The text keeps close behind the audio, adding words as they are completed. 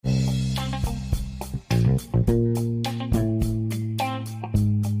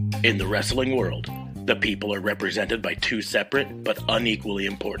In the wrestling world, the people are represented by two separate but unequally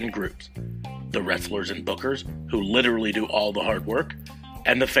important groups. The wrestlers and bookers, who literally do all the hard work,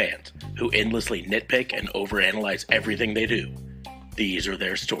 and the fans, who endlessly nitpick and overanalyze everything they do. These are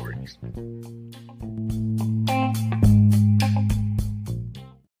their stories.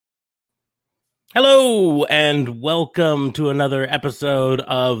 Hello, and welcome to another episode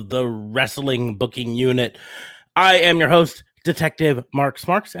of the Wrestling Booking Unit. I am your host, Detective Mark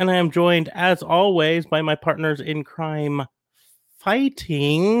Smarks, and I am joined, as always, by my partners in crime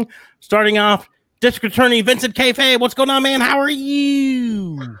fighting. Starting off, District Attorney Vincent Kayfabe. What's going on, man? How are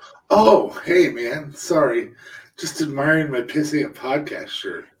you? Oh, hey, man. Sorry. Just admiring my Pissy Ant podcast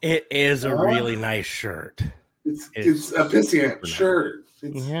shirt. It is a really nice shirt. It's a Pissy Ant shirt.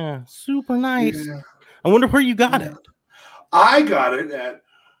 Yeah, super nice. Yeah. I wonder where you got it. I got it at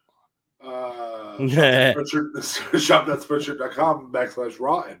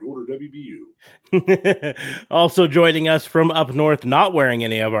shop.spreadshirt.com/raw and order WBU. Also joining us from up north, not wearing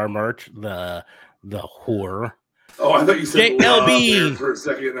any of our merch, the whore. Oh, I thought you said JLB for a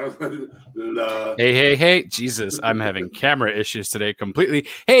second. Hey. Jesus, I'm having camera issues today completely.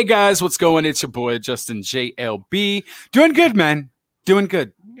 Hey, guys, what's going? It's your boy, Justin JLB. Doing good, man. Doing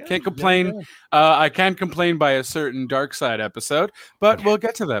good. Can't complain. I can complain by a certain Dark Side episode, but we'll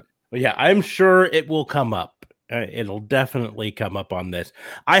get to that. Yeah, I'm sure it will come up. It'll definitely come up on this.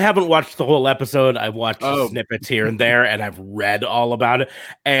 I haven't watched the whole episode. I've watched snippets here and there, and I've read all about it.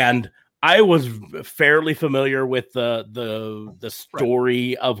 And I was fairly familiar with the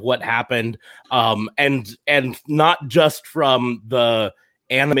story of what happened, and not just from the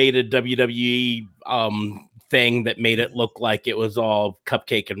animated WWE thing that made it look like it was all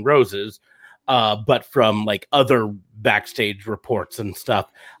cupcake and roses, but from like other backstage reports and stuff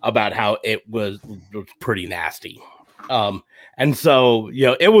about how it was pretty nasty. And so, you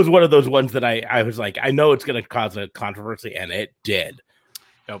know, it was one of those ones that I was like, I know it's going to cause a controversy, and it did.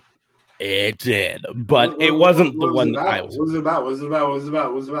 Yep. It did, but it wasn't the one that I was. What was it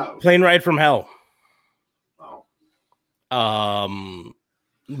about? Plane Ride from Hell. Oh.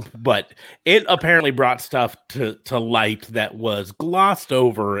 But it apparently brought stuff to light that was glossed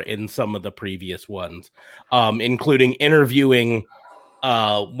over in some of the previous ones, including interviewing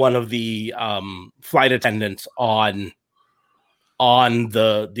one of the flight attendants on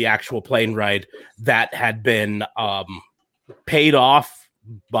the actual plane ride that had been paid off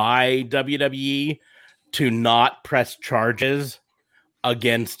by WWE to not press charges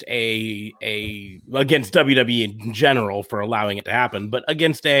against against WWE in general for allowing it to happen, but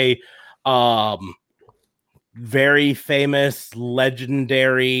against a very famous,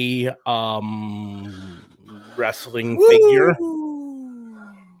 legendary wrestling figure.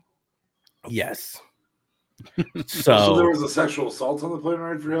 Yes. So there was a sexual assault on the plane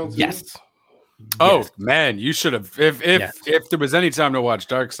ride for Hell too? Yes. Oh yes. Man, you should have. If there was any time to watch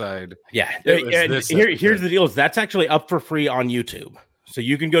Dark Side, here's the deal: is that's actually up for free on YouTube. So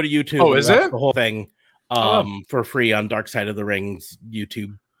you can go to YouTube. Oh, is it? The whole thing for free on Dark Side of the Ring's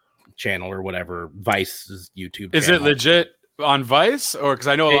YouTube channel or whatever, Vice's YouTube Is channel. it legit on Vice? Or because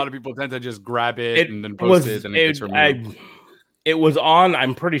I know a lot of people tend to just grab it and then post it and it gets removed. It was on,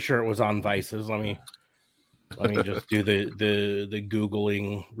 I'm pretty sure it was on Vice's. Let me just do the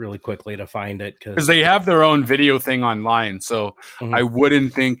Googling really quickly to find it. Because they have their own video thing online, so I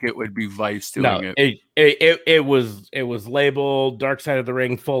wouldn't think it would be Vice doing it. It was labeled Dark Side of the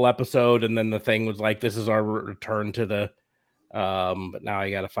Ring full episode, and then the thing was like, this is our return to the but now I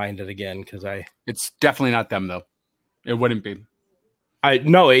gotta find it again because it's definitely not them though. It wouldn't be. I'm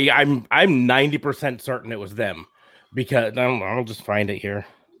 90% certain it was them because I'll just find it here.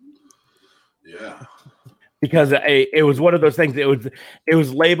 Yeah. Because it was one of those things. It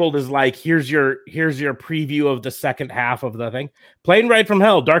was labeled as like, here's your preview of the second half of the thing. Plane Ride from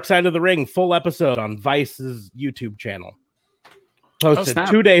Hell, Dark Side of the Ring, full episode on Vice's YouTube channel. Posted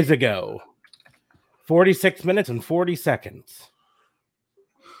 2 days ago. 46 minutes and 40 seconds.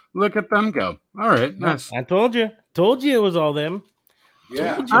 Look at them go. All right, nice. I told you it was all them.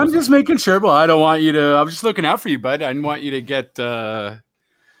 Yeah. I'm just making sure. Well, I don't want you to. I'm just looking out for you, bud. I didn't want you to get.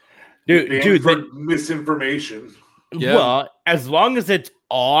 Dude, misinformation. Yeah. Well, as long as it's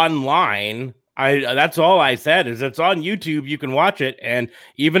online, that's all I said is it's on YouTube. You can watch it, and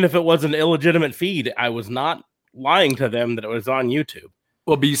even if it was an illegitimate feed, I was not lying to them that it was on YouTube.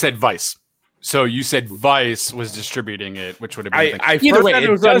 Well, but you said Vice, so you said Vice was distributing it, which would have been. Either way, it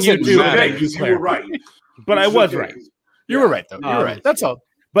was on YouTube. Okay, because you were right, but I was right. You were right, though. You were right. That's all.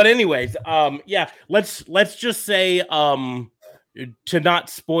 But anyways, yeah. Let's just say to not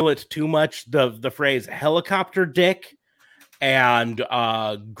spoil it too much, the phrase helicopter dick and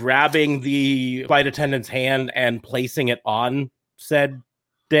grabbing the flight attendant's hand and placing it on said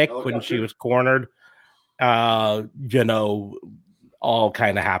dick when she was cornered, all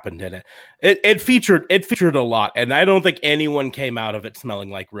kind of happened in it. It featured a lot, and I don't think anyone came out of it smelling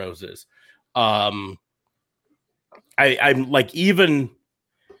like roses. I'm like, even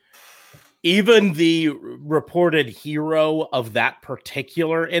the reported hero of that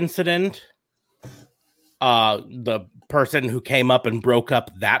particular incident, the person who came up and broke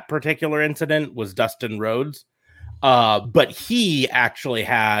up that particular incident was Dustin Rhodes. But he actually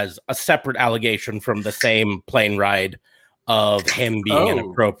has a separate allegation from the same plane ride of him being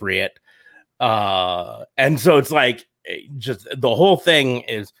inappropriate. And so it's like, just the whole thing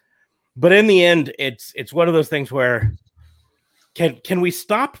is, but in the end, it's one of those things where can we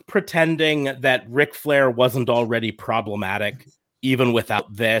stop pretending that Ric Flair wasn't already problematic even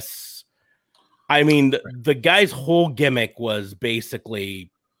without this? I mean, the guy's whole gimmick was basically,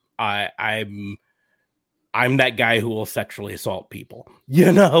 I'm that guy who will sexually assault people,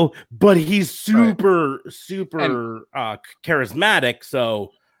 but he's super charismatic.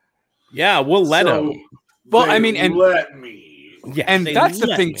 So yeah, we'll let him. Well, I mean, and let me. Yeah, and that's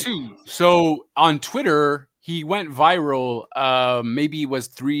the thing too. So on Twitter, he went viral. Maybe it was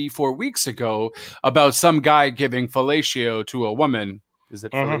 3-4 weeks ago about some guy giving fellatio to a woman. Is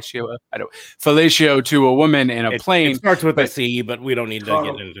it fellatio? I don't. Fellatio to a woman in a plane. It starts with a C, but we don't need to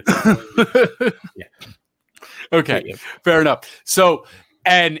get into it. Yeah. Okay, fair enough. So,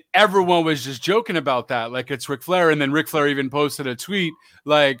 and everyone was just joking about that, like it's Ric Flair, and then Ric Flair even posted a tweet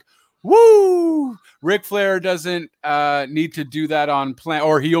like, "Woo! Ric Flair doesn't need to do that on plane,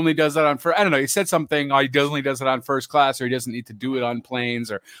 or he only does that on I don't know." He said something. He only does it on first class, or he doesn't need to do it on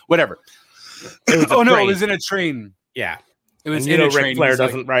planes, or whatever. Oh no, it was in a train. Yeah, it was in a train. Ric Flair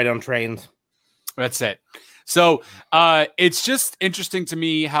doesn't ride on trains. That's it. So it's just interesting to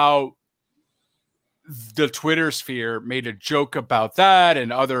me how the Twitter sphere made a joke about that,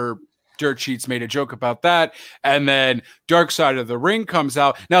 and other dirt sheets made a joke about that, and then Dark Side of the Ring comes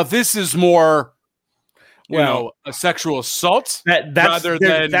out. Now this is more, a sexual assault. That's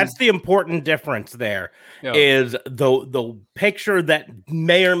the important difference. There is the picture that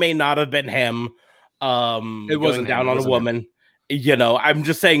may or may not have been him. It wasn't down on a woman. I'm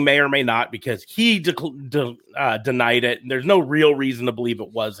just saying may or may not, because he denied it. There's no real reason to believe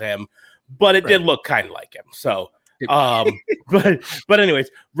it was him. But it did look kind of like him. So, but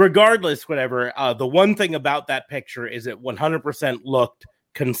anyways, regardless, whatever, the one thing about that picture is it 100% looked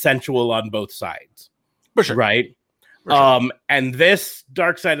consensual on both sides. For sure. Right. For sure. And this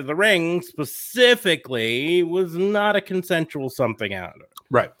Dark Side of the Ring specifically was not a consensual something out of it.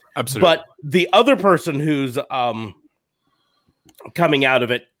 Right. Absolutely. But the other person who's coming out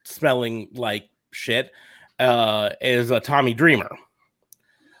of it smelling like shit is Tommy Dreamer,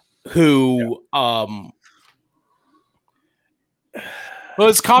 who well,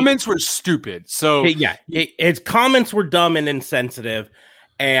 his comments were stupid. So his comments were dumb and insensitive,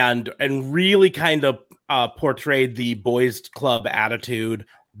 and really kind of portrayed the boys club attitude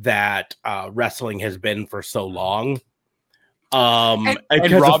that wrestling has been for so long. And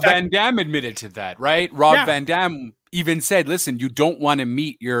Rob Van Dam admitted to that, right? Rob Van Dam even said, listen, you don't want to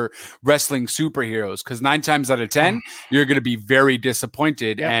meet your wrestling superheroes, because 9 times out of 10, you're going to be very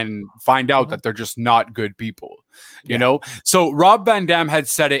disappointed and find out that they're just not good people, you know? So Rob Van Dam had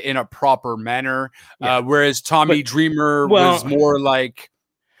said it in a proper manner, whereas Tommy Dreamer was more like...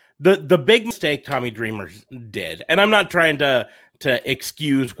 The big mistake Tommy Dreamer did, and I'm not trying to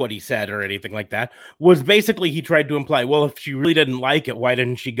excuse what he said or anything like that, was basically he tried to imply, well, if she really didn't like it, why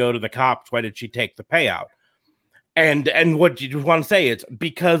didn't she go to the cops? Why did she take the payout? And what you want to say is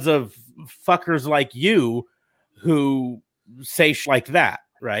because of fuckers like you who say like that,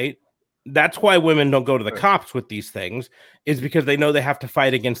 right? That's why women don't go to the cops with these things, is because they know they have to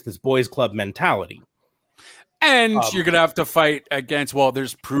fight against this boys club mentality. And you're going to have to fight against,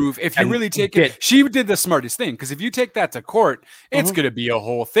 there's proof. If you really take it, she did the smartest thing, because if you take that to court, it's going to be a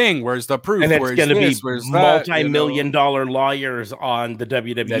whole thing. Where's the proof? And it's going to be multi-million-dollar lawyers on the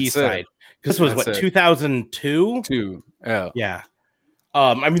WWE side. This was 2002? Yeah.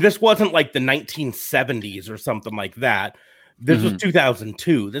 I mean, this wasn't like the 1970s or something like that. This was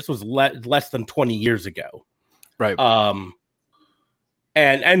 2002. This was less than 20 years ago. Right.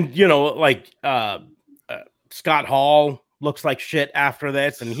 And Scott Hall looks like shit after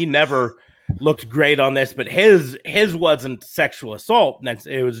this, and he never looked great on this, but his wasn't sexual assault.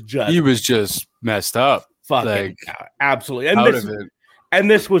 It was just, he was just messed up. Fucking absolutely. And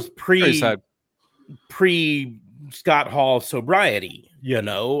this was pre Scott Hall's sobriety. You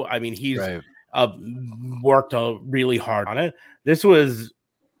know, I mean, he's worked really hard on it. This was,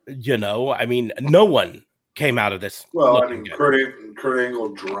 you know, I mean, no one came out of this. Well, I mean, Kurt Angle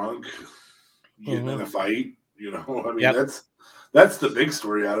drunk, getting in a fight. You know, I mean, that's the big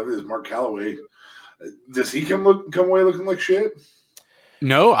story out of it is Mark Calloway. Does he come away looking like shit?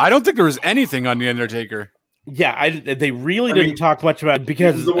 No, I don't think there was anything on The Undertaker. Yeah, they really didn't talk much about it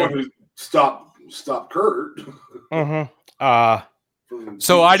because he's the one who stopped Kurt.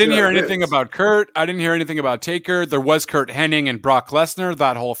 So I didn't hear anything about Kurt. I didn't hear anything about Taker. There was Kurt Hennig and Brock Lesnar,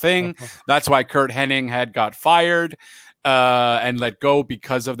 that whole thing. That's why Kurt Hennig had got fired and let go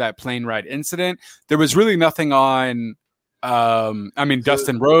because of that plane ride incident. There was really nothing on.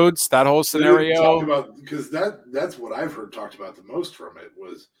 Dustin Rhodes, that whole scenario. Because that's what I've heard talked about the most from it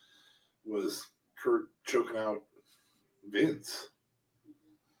was Kurt choking out Vince.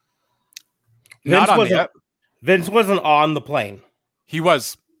 Vince wasn't on the plane. He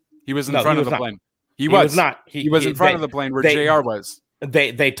was in front of the plane. He was not. He was in front of the plane where JR was.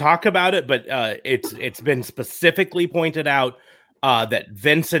 They talk about it, but it's been specifically pointed out that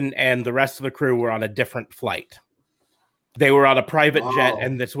Vince and the rest of the crew were on a different flight. They were on a private jet,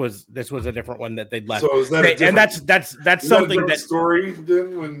 and this was a different one that they'd left. So is that that's something that story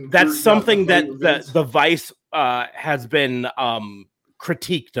then that's something that the Vice has been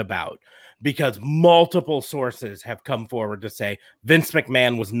critiqued about, because multiple sources have come forward to say Vince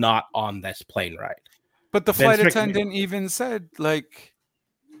McMahon was not on this plane ride. But the flight attendant even said like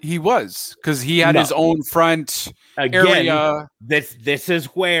he was, because he had his own front area. This is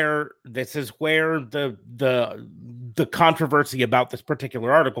where the controversy about this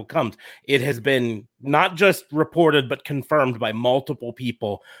particular article comes. It has been not just reported but confirmed by multiple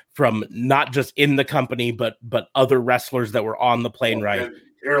people from not just in the company but other wrestlers that were on the plane ride.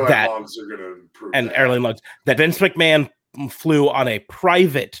 Airline logs are going to prove airline logs that Vince McMahon flew on a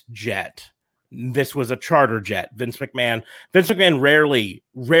private jet. This was a charter jet. Vince McMahon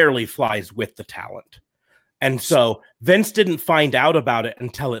rarely flies with the talent. And so Vince didn't find out about it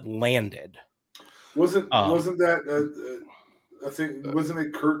until it landed. Wasn't that I think wasn't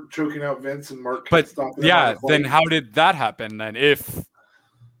it Kurt choking out Vince and Mark? But then how did that happen then? If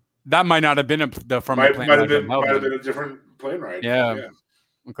that might not have been from might the plane, might have been a different plane ride. Yeah.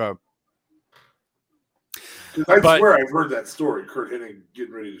 Okay. I swear I've heard that story. Kurt Hennig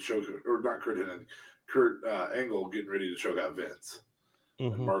getting ready to choke, or not Kurt Hennig, Kurt Angle getting ready to choke out Vince,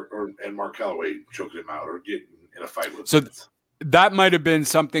 and Mark Calloway choking him out or getting in a fight with Vince. That might have been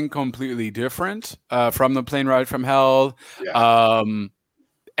something completely different from the plane ride from hell. Yeah.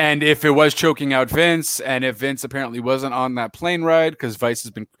 And if it was choking out Vince, and if Vince apparently wasn't on that plane ride, because Vice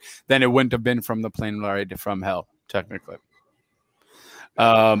has been, then it wouldn't have been from the plane ride from hell, technically.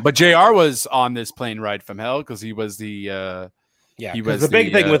 But JR was on this plane ride from hell because he was the he was the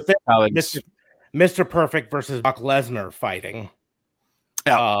big thing with Mr. Perfect versus Brock Lesnar fighting.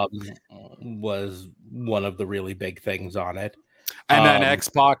 Was one of the really big things on it. And then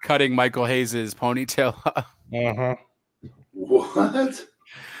X-Pac cutting Michael Hayes' ponytail. What?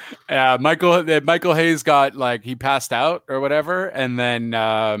 Michael Hayes got he passed out or whatever, and then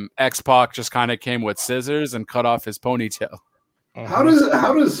X-Pac just kind of came with scissors and cut off his ponytail. How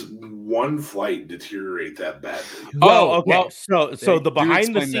does one flight deteriorate that badly? So the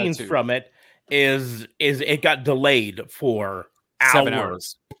behind the scenes from it is it got delayed for 7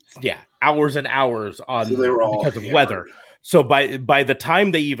 hours. Yeah, hours and hours so they were all because of weather. So by the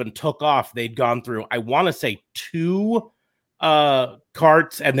time they even took off, they'd gone through, I want to say 2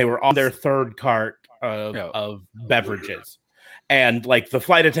 carts, and they were on their 3rd cart of beverages. And the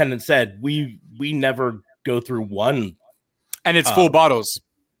flight attendant said, we never go through one. And it's full bottles.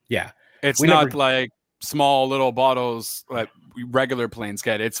 Yeah. It's not like small little bottles like regular planes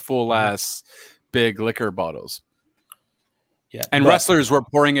get. It's full ass big liquor bottles. Yeah. And wrestlers were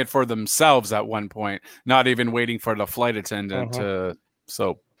pouring it for themselves at one point, not even waiting for the flight attendant to.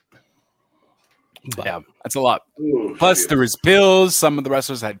 So, that's a lot. Ooh, Plus, there was pills. Some of the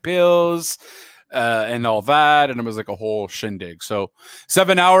wrestlers had pills and all that. And it was like a whole shindig. So,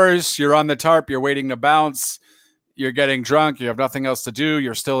 7 hours, you're on the tarp, you're waiting to bounce. You're getting drunk. You have nothing else to do.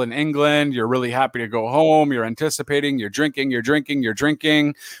 You're still in England. You're really happy to go home. You're anticipating. You're drinking,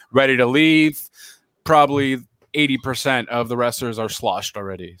 ready to leave. Probably 80% of the wrestlers are sloshed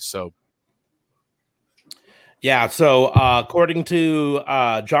already. So, yeah. So, according to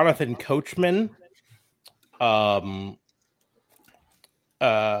Jonathan Coachman, and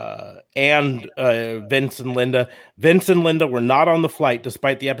Vince and Linda were not on the flight,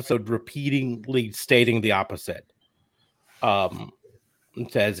 despite the episode repeatedly stating the opposite.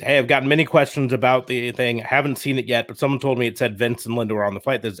 It says, "Hey, I've gotten many questions about the thing. I haven't seen it yet, but someone told me it said Vince and Linda were on the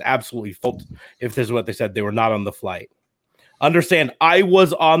flight. This is absolutely false. If this is what they said, they were not on the flight. Understand, I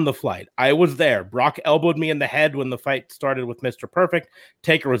was on the flight. I was there. Brock elbowed me in the head when the fight started with Mr. Perfect.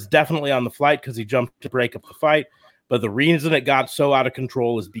 Taker was definitely on the flight because he jumped to break up the fight. But the reason it got so out of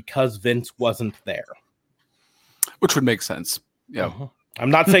control is because Vince wasn't there." Which would make sense. Yeah. Uh-huh. I'm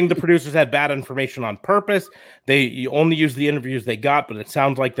not saying the producers had bad information on purpose. They only used the interviews they got, but it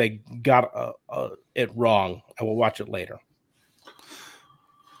sounds like they got it wrong. I will watch it later.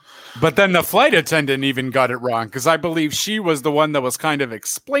 But then the flight attendant even got it wrong because I believe she was the one that was kind of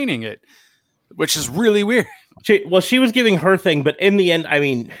explaining it, which is really weird. She was giving her thing, but in the end, I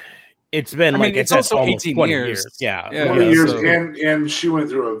mean, it's been it's also 18 years. Yeah. 20 years, and she went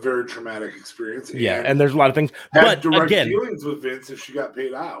through a very traumatic experience. And there's a lot of things. But direct dealings with Vince if she got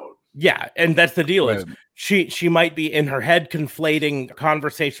paid out. Yeah, and that's the deal. Is she might be in her head conflating a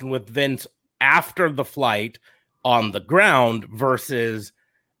conversation with Vince after the flight on the ground versus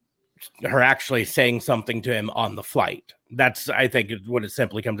her actually saying something to him on the flight. That's, I think, what it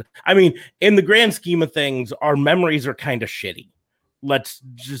simply comes to. I mean, in the grand scheme of things, our memories are kind of shitty. Let's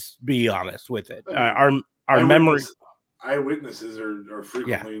just be honest with it. Our memories. Eyewitnesses are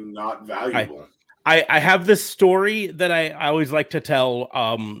frequently not valuable. I have this story that I always like to tell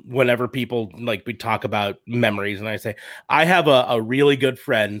whenever people we talk about memories, and I say I have a really good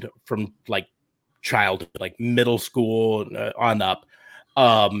friend from childhood, middle school on up,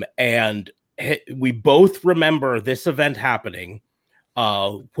 and we both remember this event happening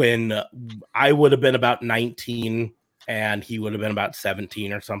when I would have been about 19 and he would have been about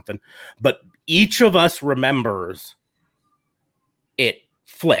 17 or something, but each of us remembers it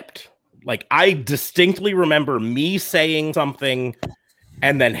flipped. I distinctly remember me saying something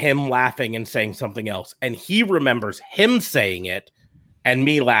and then him laughing and saying something else. And he remembers him saying it and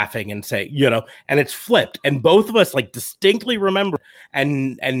me laughing and saying, and it's flipped. And both of us distinctly remember,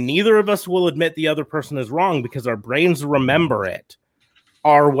 and neither of us will admit the other person is wrong because our brains remember it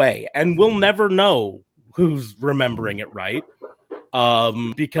our way. And we'll never know who's remembering it right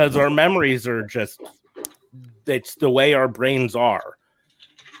because our memories are it's the way our brains are.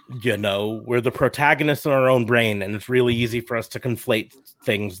 We're the protagonists in our own brain, and it's really easy for us to conflate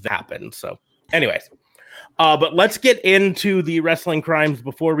things that happen. So, anyways, but let's get into the wrestling crimes.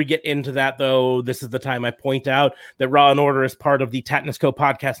 Before we get into that, though, this is the time I point out that Raw & Order is part of the Tatnisco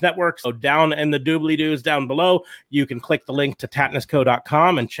Podcast Network. So down in the doobly-doos down below, you can click the link to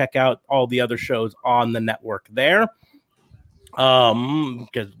tatnisco.com and check out all the other shows on the network there.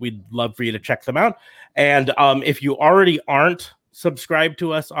 Because we'd love for you to check them out. And if you already aren't subscribe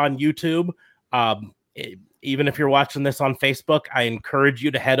to us on YouTube. Even if you're watching this on Facebook, I encourage you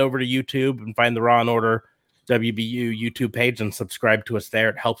to head over to YouTube and find the Raw & Order WBU YouTube page and subscribe to us there.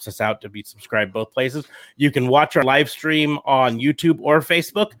 It helps us out to be subscribed both places. You can watch our live stream on YouTube or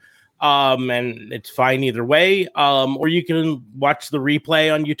Facebook, and it's fine either way. Or you can watch the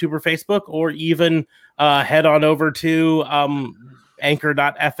replay on YouTube or Facebook, or even head on over to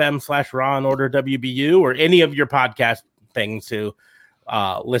anchor.fm/Raw & Order WBU or any of your podcast things to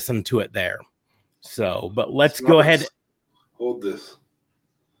listen to it there. So, but let's go ahead. Hold this.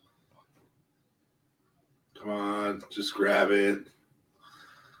 Come on, just grab it.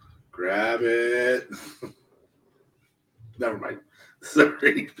 Grab it. Never mind.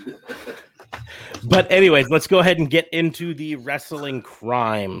 Sorry. But anyways, let's go ahead and get into the wrestling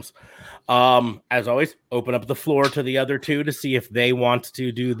crimes. As always, open up the floor to the other two to see if they want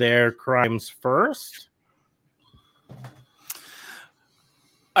to do their crimes first.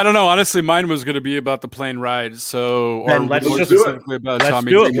 I don't know. Honestly, mine was going to be about the plane ride. So, let's just do it. Let's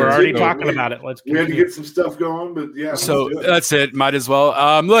do it. We're already talking about it. We had to get some stuff going, but yeah. So that's it. Might as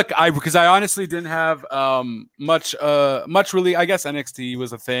well. Look, because I honestly didn't have much really. I guess NXT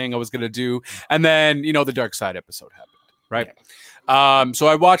was a thing I was going to do, and then the Dark Side episode happened, right? Yeah. So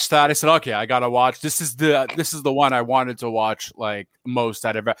I watched that. I said, okay, I gotta watch. This is the one I wanted to watch most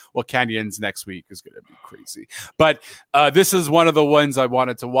out of it. Well, Canyon's next week is gonna be crazy, but this is one of the ones I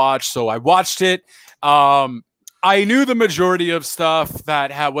wanted to watch. So I watched it. I knew the majority of stuff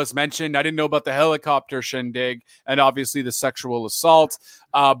that was mentioned. I didn't know about the helicopter shindig and obviously the sexual assault.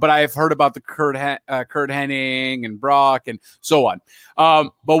 But I've heard about the Kurt Hennig and Brock and so on.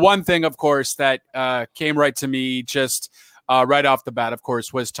 But one thing, of course, that came right to me just right off the bat, of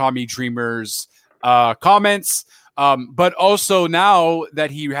course, was Tommy Dreamer's comments. But also now that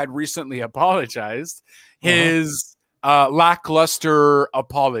he had recently apologized, his lackluster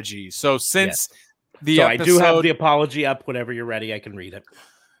apology. So since the episode, I do have the apology up whenever you're ready. I can read it.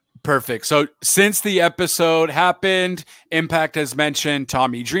 Perfect. So since the episode happened, Impact has mentioned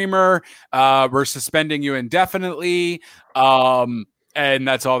Tommy Dreamer. We're suspending you indefinitely. And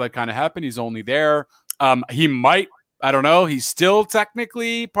that's all that kind of happened. He's only there. He might, I don't know. He's still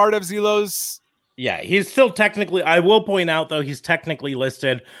technically part of Zelo's. Yeah, he's still technically, I will point out though, he's technically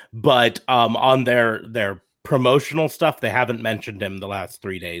listed, but on their promotional stuff, they haven't mentioned him the last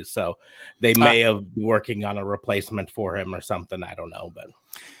 3 days. So they may have been working on a replacement for him or something. I don't know, but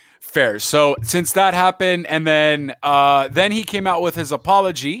fair. So since that happened, and then he came out with his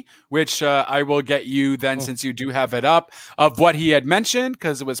apology, which I will get you then, since you do have it up, of what he had mentioned,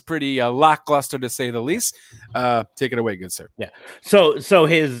 because it was pretty lackluster to say the least. Take it away, good sir. Yeah. So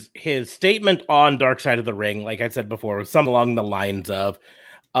his statement on Dark Side of the Ring, like I said before, was something along the lines of,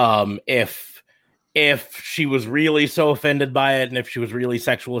 if she was really so offended by it and if she was really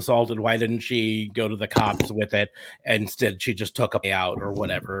sexual assaulted, why didn't she go to the cops with it? Instead, she just took a way out or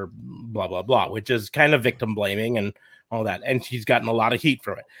whatever, blah, blah, blah, which is kind of victim blaming and all that. And she's gotten a lot of heat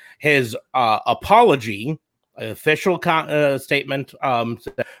from it. His apology, official statement,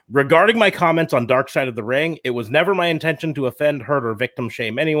 regarding my comments on Dark Side of the Ring, it was never my intention to offend, hurt, or victim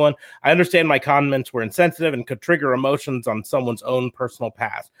shame anyone. I understand my comments were insensitive and could trigger emotions on someone's own personal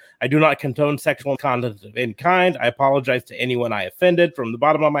past. I do not condone sexual conduct of any kind. I apologize to anyone I offended from the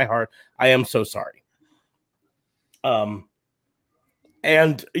bottom of my heart. I am so sorry. And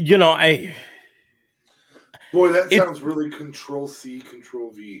you know, boy, that sounds really Control-C,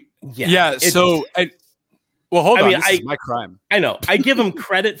 Control-V. Yeah. So. Well, hold on. This is my crime. I know. I give him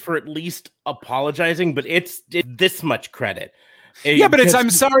credit for at least apologizing, but it's this much credit. But it's I'm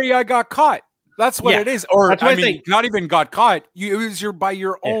sorry I got caught. That's what it is. Or I mean, not even got caught. It was by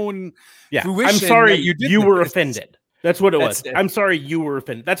your own fruition. I'm sorry you were offended. That's what it was. I'm sorry you were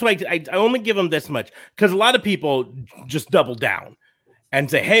offended. That's why I only give him this much, because a lot of people just double down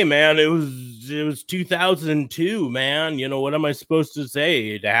and say, "Hey, man, it was 2002, man. You know, what am I supposed to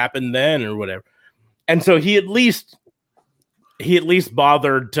say? It happened then or whatever." And so he at least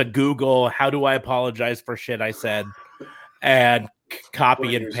bothered to Google, how do I apologize for shit I said, and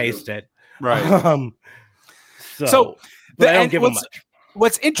copy and paste it. Right. So I don't give him much.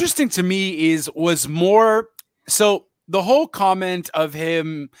 What's interesting to me was more so the whole comment of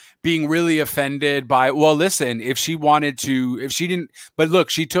him being really offended by, well, listen, if she didn't, but look,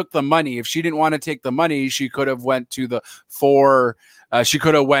 she took the money. If she didn't want to take the money, she could have went to she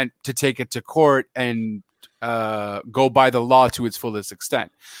could have went to take it to court and go by the law to its fullest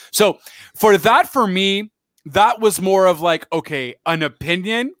extent. So for me, that was more of like, okay, an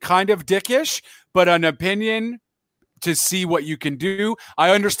opinion, kind of dickish, but an opinion to see what you can do.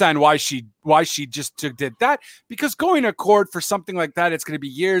 I understand why she just did that, because going to court for something like that, it's going to be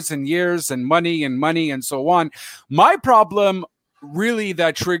years and years and money and so on. My problem really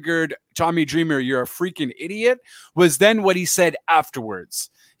that triggered Tommy Dreamer, you're a freaking idiot, was then what he said afterwards.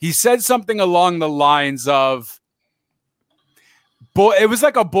 He said something along the lines of, it was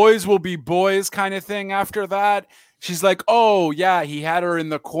like a boys will be boys kind of thing after that. She's like, oh, yeah, he had her in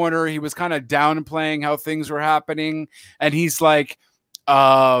the corner. He was kind of downplaying how things were happening. And he's like,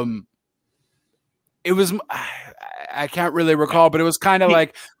 it was, I can't really recall, but it was kind of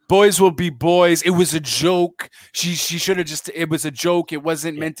like, boys will be boys. It was a joke. She should have it was a joke. It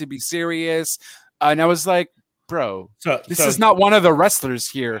wasn't meant to be serious. And I was like, bro, this is not one of the wrestlers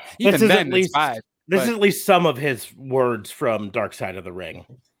here. Even then, it's bad. This is at least some of his words from Dark Side of the Ring.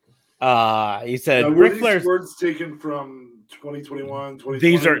 He said, Ric Flair's words taken from 2021,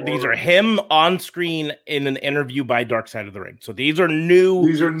 2020. These are him on screen in an interview by Dark Side of the Ring. So these are new.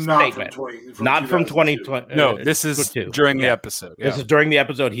 These are not from 2020. No, this is during the episode. Yeah. This is during the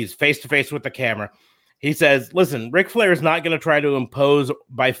episode. He's face to face with the camera. He says, listen, Ric Flair is not going to try to impose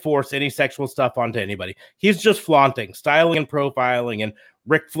by force any sexual stuff onto anybody. He's just flaunting, styling and profiling and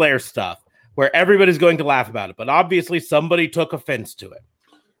Ric Flair stuff where everybody's going to laugh about it. But obviously somebody took offense to it.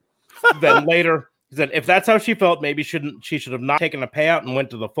 Then later, he said, if that's how she felt, maybe she should have not taken a payout and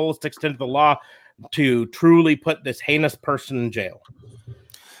went to the fullest extent of the law to truly put this heinous person in jail.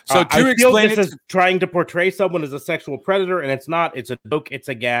 So to explain, this is trying to portray someone as a sexual predator, and it's not. It's a joke. It's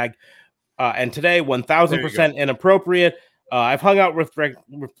a gag. And today, 1,000% inappropriate. I've hung out with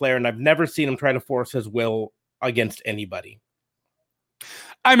Flair, and I've never seen him try to force his will against anybody.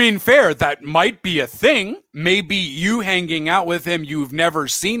 I mean, fair. That might be a thing. Maybe you hanging out with him, you've never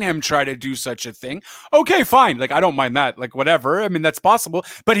seen him try to do such a thing. Okay, fine. Like, I don't mind that. Like, whatever. I mean, that's possible.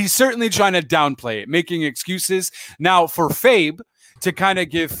 But he's certainly trying to downplay it, making excuses. Now, for Fabe, to kind of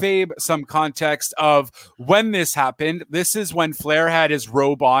give Fabe some context of when this happened, this is when Flair had his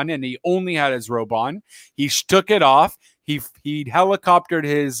robe on, and he only had his robe on. He took it off. He helicoptered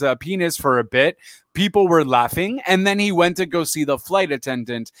his penis for a bit. People were laughing, and then he went to go see the flight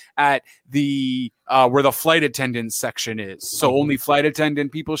attendant at the where the flight attendant section is. So only flight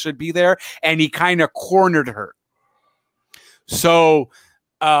attendant people should be there, and he kind of cornered her. So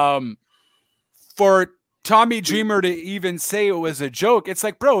for Tommy Dreamer to even say it was a joke, it's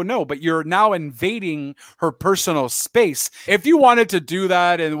like, bro, no, but you're now invading her personal space. If you wanted to do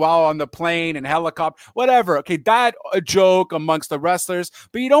that and while on the plane and helicopter, whatever, okay, that a joke amongst the wrestlers,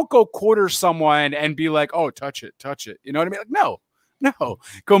 but you don't go quarter someone and be like, oh, touch it. You know what I mean? Like, no,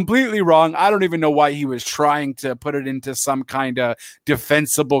 completely wrong. I don't even know why he was trying to put it into some kind of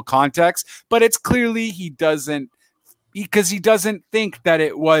defensible context, but it's clearly because he doesn't think that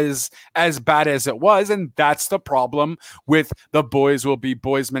it was as bad as it was. And that's the problem with the boys will be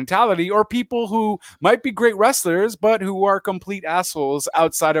boys mentality, or people who might be great wrestlers, but who are complete assholes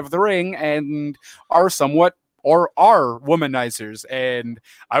outside of the ring and are somewhat or are womanizers. And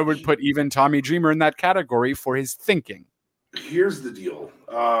I would put even Tommy Dreamer in that category for his thinking. Here's the deal.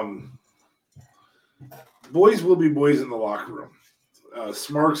 Boys will be boys in the locker room.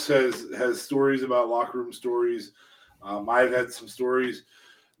 Smarks has stories about locker room stories. I've had some stories.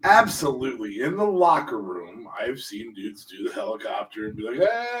 Absolutely. In the locker room, I've seen dudes do the helicopter and be like,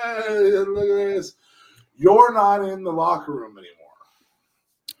 hey, look at this. You're not in the locker room anymore.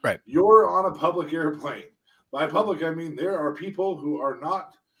 Right. You're on a public airplane. By public, I mean there are people who are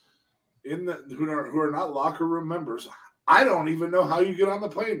not who are not locker room members. I don't even know how you get on the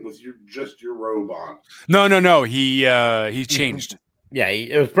plane with just your robe on. No. He changed. Yeah,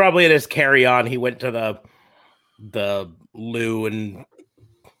 it was probably in his carry-on. He went to the loo and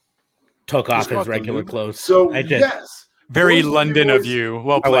took off his regular clothes. So yes, very London of you.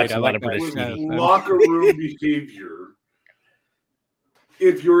 Well played. I like that. Locker room behavior.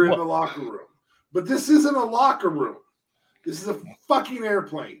 If you're in the locker room, but this isn't a locker room. This is a fucking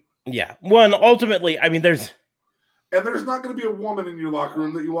airplane. Yeah. Well, ultimately, I mean, there's not going to be a woman in your locker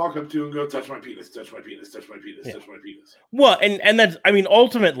room that you walk up to and go, touch my penis, touch my penis, touch my penis, touch my penis. Well, and that's, I mean,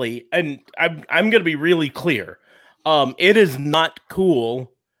 ultimately, and I'm going to be really clear. It is not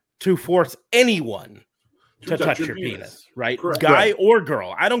cool to force anyone to touch your penis, right? Correct. Guy or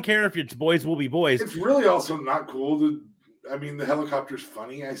girl. I don't care if it's boys will be boys. It's really also not cool the helicopter's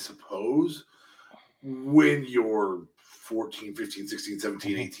funny, I suppose, when you're 14, 15, 16,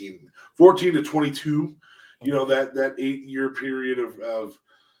 17, 18, 14 to 22. You know, that 8-year period of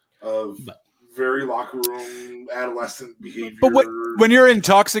very locker room adolescent behavior. But when you're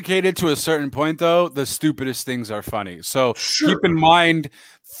intoxicated to a certain point, though, the stupidest things are funny. So keep in mind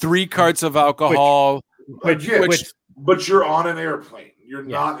 3 carts of alcohol. But you're on an airplane. You're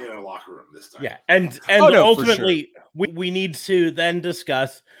not in a locker room this time. Yeah, and ultimately we need to then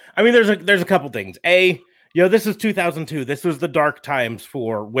discuss. I mean, there's a couple things. This is 2002. This was the dark times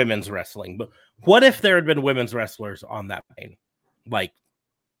for women's wrestling. But what if there had been women's wrestlers on that plane? Like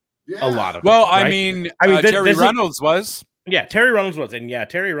a lot of them, right? I mean, Terry Reynolds was. Yeah, Terry Reynolds was. And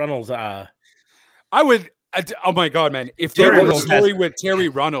Terry Reynolds. I would. Oh my God, man! If there was a story with Terry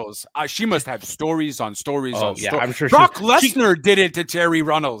Reynolds, she must have stories on stories on stories. I'm sure. Brock Lesnar did it to Terry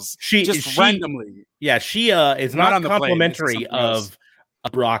Reynolds. Randomly. Yeah, she is not complimentary of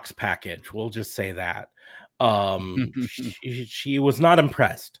Brock's package. We'll just say that. She was not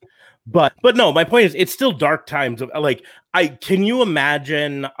impressed. But no, my point is it's still dark times. Can you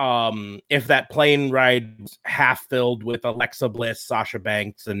imagine if that plane ride was half filled with Alexa Bliss, Sasha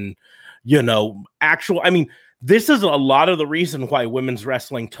Banks, and this is a lot of the reason why women's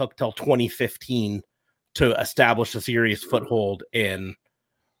wrestling took till 2015 to establish a serious foothold in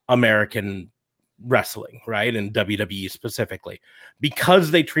American wrestling, right? And WWE specifically,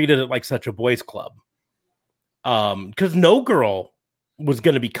 because they treated it like such a boys' club. Because no girl was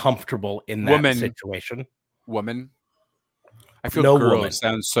going to be comfortable in that situation. Woman. I feel no girl woman.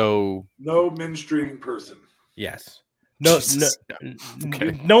 Sounds so. No menstruating person. Yes. No.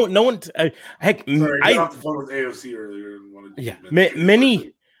 Okay. No one. Heck, sorry, I got off the phone with AOC earlier and wanted to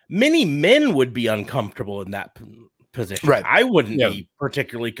many men would be uncomfortable in that position. Right. I wouldn't be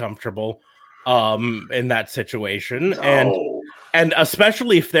particularly comfortable in that situation. No. And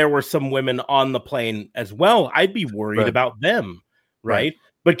especially if there were some women on the plane as well, I'd be worried about them. Right.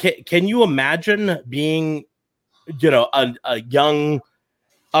 But can you imagine being, a young,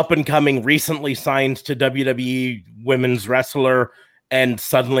 up and coming, recently signed to WWE women's wrestler and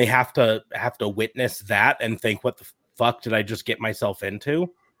suddenly have to witness that and think, what the fuck did I just get myself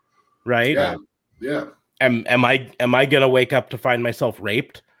into? Right. Yeah. Am I going to wake up to find myself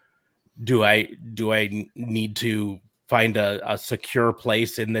raped? Do I need to find a secure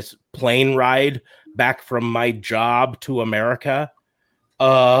place in this plane ride back from my job to America.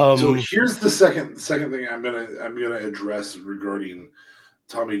 So here's the second thing I'm gonna address regarding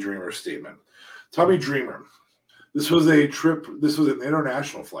Tommy Dreamer's statement. Tommy Dreamer, this was an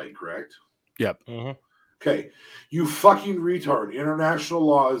international flight, correct? Yep. Mm-hmm. Okay, you fucking retard. International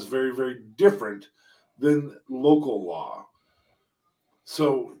law is very, very different than local law.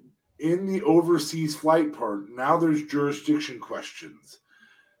 So in the overseas flight part, now there's jurisdiction questions.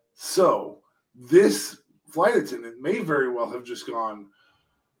 So this flight attendant may very well have just gone,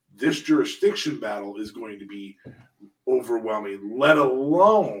 this jurisdiction battle is going to be overwhelming, let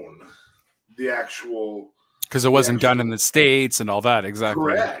alone the actual... Because it wasn't done in the States and all that. Exactly.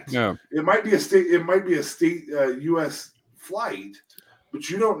 Correct. Yeah. It might be a state U.S. flight, but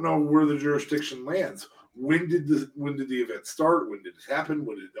you don't know where the jurisdiction lands. When did the event start? When did it happen?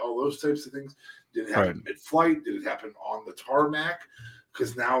 When did all those types of things? Did it happen mid-flight? Did it happen on the tarmac?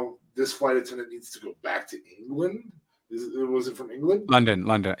 Because now this flight attendant needs to go back to England. Was it from England? London.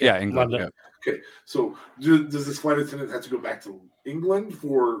 Yeah, England. London. Yeah. Okay. So does this flight attendant have to go back to England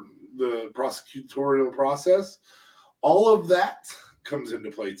for the prosecutorial process? All of that comes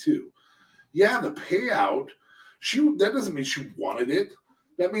into play too. Yeah, the payout, that doesn't mean she wanted it.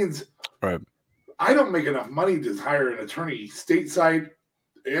 That means I don't make enough money to hire an attorney stateside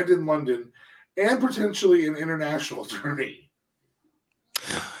and in London and potentially an international attorney.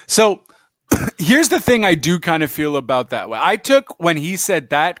 So here's the thing I do kind of feel about that. I took when he said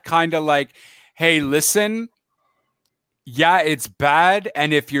that kind of like, hey, listen, yeah, it's bad.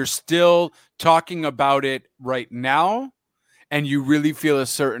 And if you're still talking about it right now and you really feel a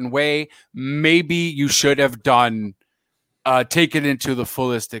certain way, maybe you should have taken it to the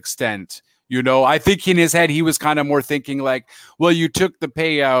fullest extent. You know, I think in his head, he was kind of more thinking like, well, you took the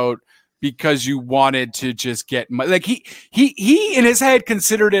payout because you wanted to just get money. Like he in his head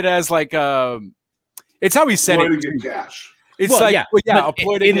considered it as like, it's how he said it. To get cash. It's a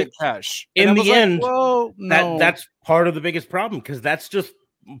ploy to get cash. In the end, well, no. that's part of the biggest problem because that's just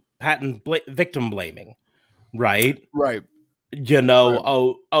patent victim blaming, right? Right. You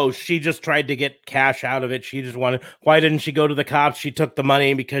know, she just tried to get cash out of it. She just wanted. Why didn't she go to the cops? She took the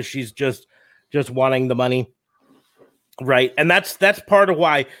money because she's just wanting the money, right? And that's part of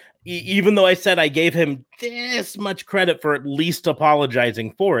why. Even though I said I gave him this much credit for at least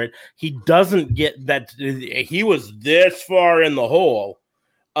apologizing for it, he doesn't get that he was this far in the hole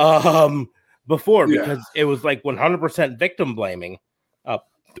before because it was like 100% victim blaming.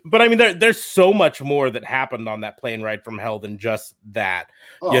 But I mean, there's so much more that happened on that plane ride from hell than just that.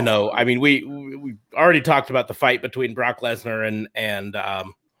 Oh. You know, I mean, we already talked about the fight between Brock Lesnar and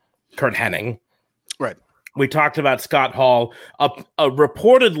Curt Hennig. Right. We talked about Scott Hall.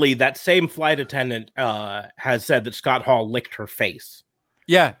 Reportedly, that same flight attendant has said that Scott Hall licked her face.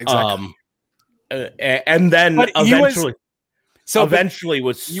 Yeah, exactly. And then eventually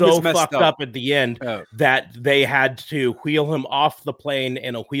was so fucked up at the end that they had to wheel him off the plane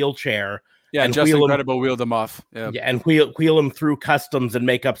in a wheelchair. Yeah, and Justin Credible wheeled him off. Yeah, and wheel him through customs and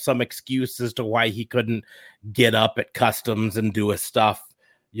make up some excuse as to why he couldn't get up at customs and do his stuff.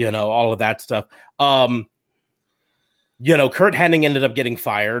 You know, all of that stuff. You know, Curt Hennig ended up getting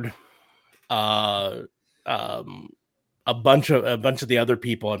fired. A bunch of the other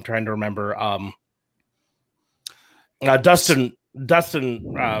people, I'm trying to remember. Dustin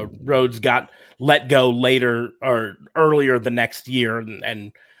Rhodes got let go later or earlier the next year,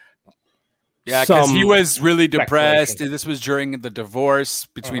 and yeah, because he was really depressed. This was during the divorce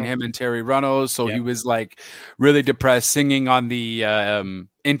between him and Terry Runnels, so he was like really depressed, singing on the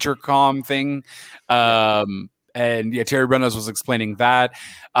intercom thing. And yeah, Terry Reynolds was explaining that.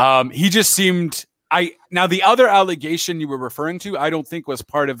 He just seemed. Now the other allegation you were referring to, I don't think was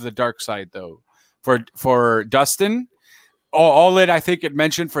part of the dark side though. For Dustin, all I think it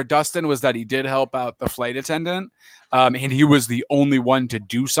mentioned for Dustin was that he did help out the flight attendant, and he was the only one to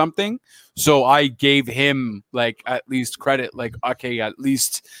do something. So I gave him like at least credit. Like, okay, at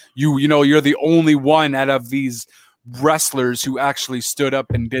least you know you're the only one out of these wrestlers who actually stood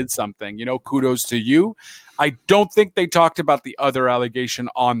up and did something. You know, kudos to you. I don't think they talked about the other allegation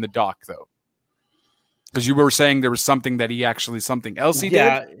on the doc though, because you were saying there was something that something else he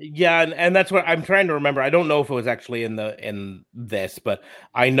did. Yeah, and that's what I'm trying to remember. I don't know if it was actually in this, but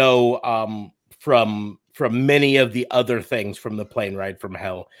I know from many of the other things from the plane ride from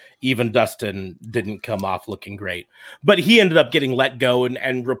hell, even Dustin didn't come off looking great. But he ended up getting let go,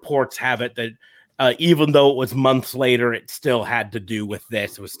 and reports have it that even though it was months later, it still had to do with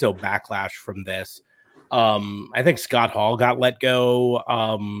this. It was still backlash from this. I think Scott Hall got let go.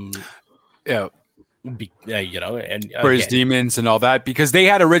 Yeah. and for his demons and all that, because they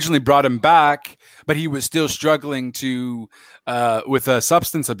had originally brought him back, but he was still struggling with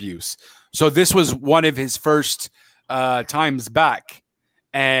substance abuse. So this was one of his first times back,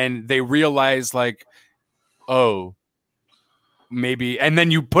 and they realized like, oh, maybe. And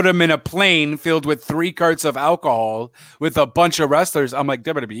then you put him in a plane filled with 3 carts of alcohol with a bunch of wrestlers. I'm like,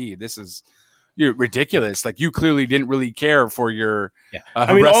 WWE, this is ridiculous. Like, you clearly didn't really care for your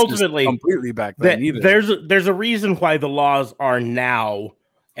ultimately completely back then either. There's a reason why the laws are now,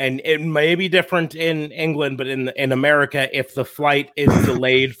 and it may be different in England, but in America, if the flight is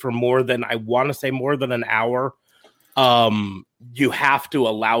delayed for more than an hour, you have to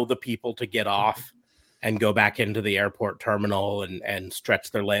allow the people to get off and go back into the airport terminal and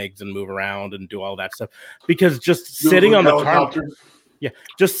stretch their legs and move around and do all that stuff, because just sitting on the tarmac. Yeah,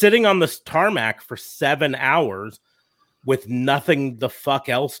 just sitting on this tarmac for 7 hours with nothing the fuck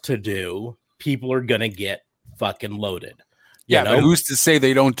else to do, people are gonna get fucking loaded. Yeah, but who's to say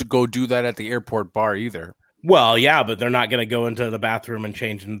they don't go do that at the airport bar either? Well, yeah, but they're not gonna go into the bathroom and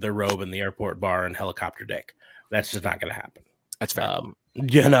change into their robe in the airport bar and helicopter dick. That's just not gonna happen. That's fair.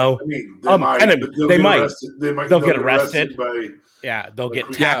 They might. They'll get arrested. They'll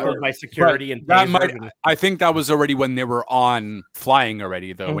get tackled by security and I think that was already when they were on flying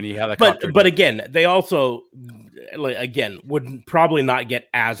already, though. When he had but again, they also would probably not get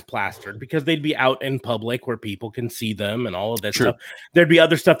as plastered because they'd be out in public where people can see them and all of this stuff. There'd be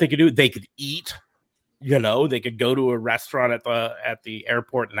other stuff they could do. They could eat. They could go to a restaurant at the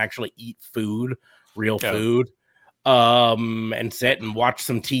airport and actually eat food, real food. And sit and watch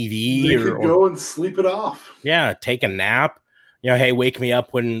some TV. They could go and sleep it off. Yeah, take a nap. Hey, wake me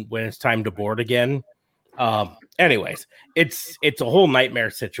up when it's time to board again. Anyways, it's a whole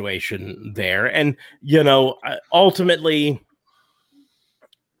nightmare situation there, and ultimately,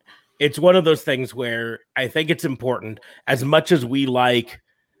 it's one of those things where I think it's important, as much as we like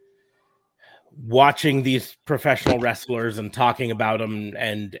watching these professional wrestlers and talking about them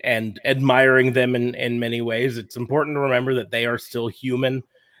and admiring them in many ways, it's important to remember that they are still human,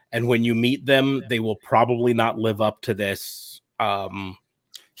 and when you meet them, they will probably not live up to this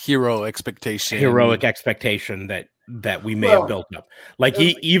heroic expectation that we may have built up. Like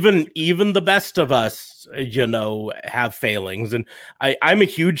even the best of us, have failings. And I'm a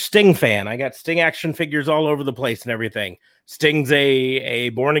huge Sting fan. I got Sting action figures all over the place and everything. Sting's a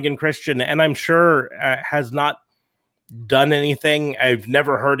born again Christian, and I'm sure has not done anything. I've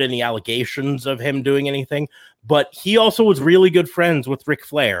never heard any allegations of him doing anything, but he also was really good friends with Ric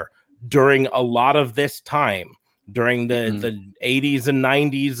Flair during a lot of this time, during the 80s and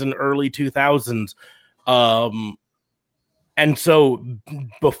 90s and early 2000s. And so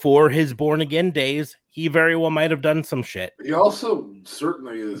before his born again days, he very well might have done some shit. He also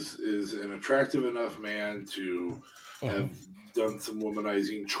certainly is an attractive enough man to have done some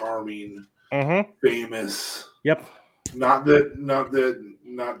womanizing, charming, famous. Yep. Not that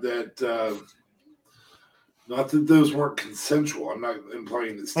those weren't consensual. I'm not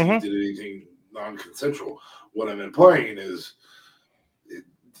implying that Steve did anything non-consensual. What I'm implying is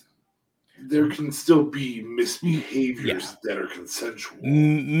there can still be misbehaviors that are consensual.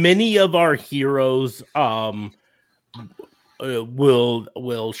 Many of our heroes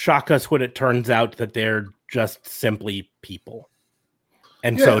will shock us when it turns out that they're just simply people.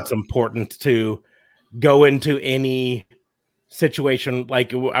 And so it's important to go into any situation.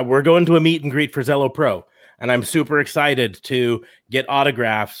 Like, we're going to a meet and greet for Zelo Pro, and I'm super excited to get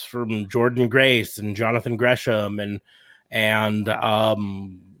autographs from Jordan Grace and Jonathan Gresham, and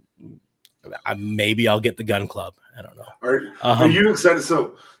maybe I'll get the Gun Club. I don't know. Are you excited?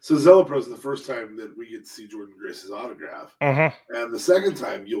 So Zelo Pro is the first time that we get to see Jordan Grace's autograph, and the second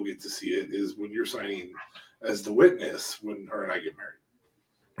time you'll get to see it is when you're signing as the witness when her and I get married.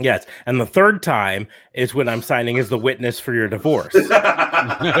 Yes, and the third time is when I'm signing as the witness for your divorce. And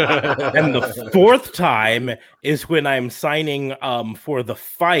the fourth time is when I'm signing for the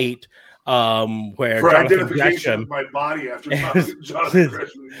fight where for identification of my body after Jonathan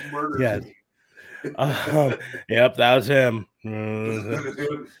Gresham murdered. Yes. Yep, that was him.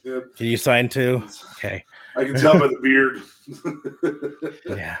 Can you sign too? Okay. I can tell by the beard.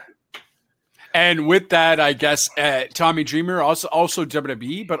 Yeah. And with that, I guess Tommy Dreamer, also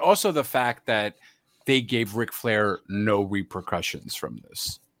WWE, but also the fact that they gave Ric Flair no repercussions from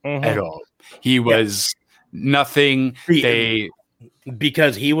this at all. He was nothing.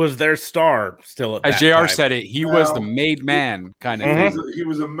 Because he was their star still at that as JR time. Said it, he was the made man kind of thing. He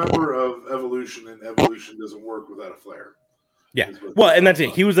was a member of Evolution, and Evolution doesn't work without a Flair. Yeah. Well, and that's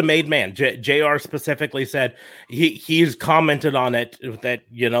it. He was a made man. JR specifically said he's commented on it that,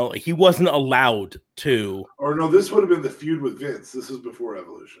 he wasn't allowed to. Or no, this would have been the feud with Vince. This was before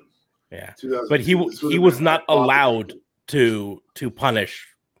Evolution. Yeah. But he was not allowed to punish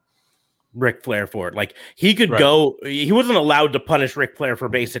Ric Flair for it. Like he could go, he wasn't allowed to punish Ric Flair for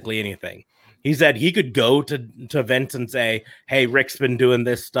basically anything. He said he could go to Vince and say, "Hey, Rick's been doing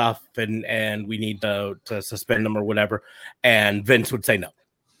this stuff, and we need to suspend him or whatever." And Vince would say no.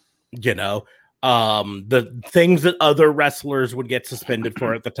 The things that other wrestlers would get suspended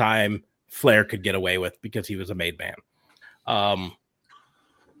for at the time, Flair could get away with because he was a made man.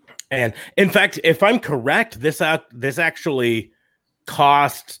 And in fact, if I'm correct, this actually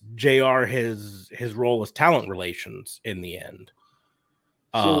cost JR his role as talent relations in the end.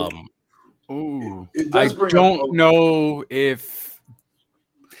 I don't know if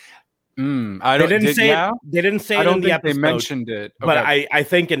I don't. They didn't say it. They didn't say it in the episode. They mentioned it, but I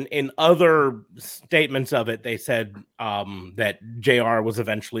think in other statements of it, they said that JR was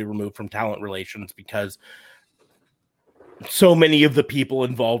eventually removed from talent relations because so many of the people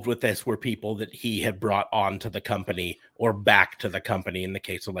involved with this were people that he had brought on to the company or back to the company. In the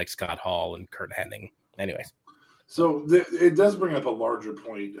case of like Scott Hall and Curt Hennig. Anyways, so it does bring up a larger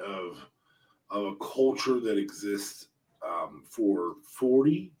point of a culture that exists for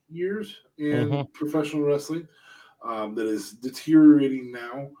 40 years in professional wrestling that is deteriorating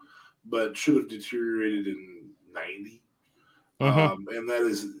now, but should have deteriorated in 90. And that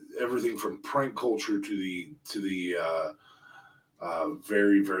is everything from prank culture to the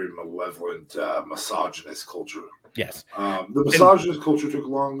very, very malevolent misogynist culture. Yes. The misogynist culture took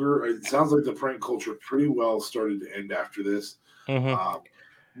longer. It sounds like the prank culture pretty well started to end after this.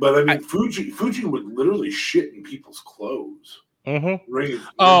 But I mean, Fuji would literally shit in people's clothes.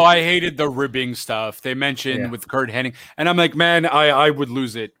 I hated the ribbing stuff they mentioned with Curt Hennig, and I'm like, man, I would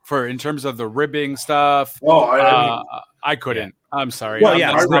lose it in terms of the ribbing stuff. I couldn't. I'm sorry. Well,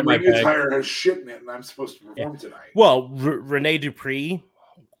 my McIntyre has shit in it, and I'm supposed to perform tonight. Well, Rene Dupree,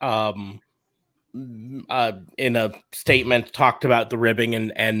 in a statement, talked about the ribbing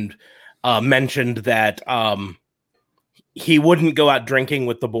and mentioned that he wouldn't go out drinking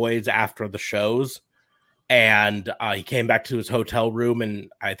with the boys after the shows. And he came back to his hotel room, and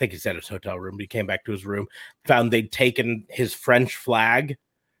I think he said his hotel room, but he came back to his room, found they'd taken his French flag,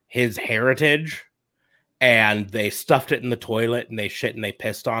 his heritage, and they stuffed it in the toilet, and they shit and they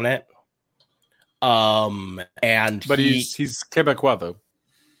pissed on it. But he's Quebecois, though.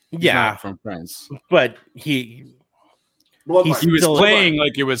 He's not from France. But he was playing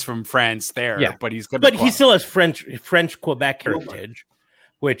like it was from France there, but he's Quebecois. But he still has French Quebec heritage,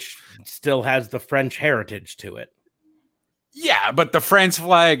 which still has the French heritage to it. Yeah, but the France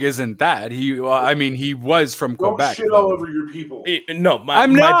flag isn't that. He was from Quebec. Don't shit all over your people.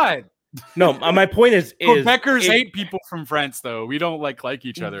 I'm not. No, my point is Quebecers hate people from France, though. We don't like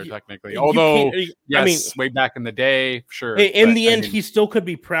each other technically. Although, yes, way back in the day, sure. In the end, he still could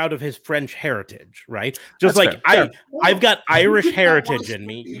be proud of his French heritage, right? Just like I've got Irish heritage in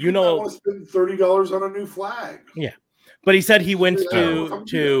me. I want to spend $30 on a new flag. Yeah. But he said he went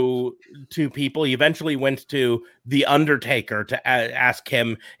to people. He eventually went to The Undertaker to ask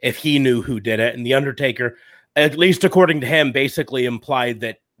him if he knew who did it. And The Undertaker, at least according to him, basically implied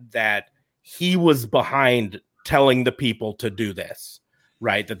that he was behind telling the people to do this,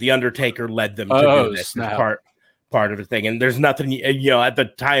 right? That The Undertaker led them to do this part of the thing. And there's nothing, at the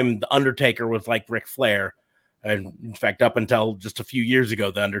time, The Undertaker was like Ric Flair. And in fact, up until just a few years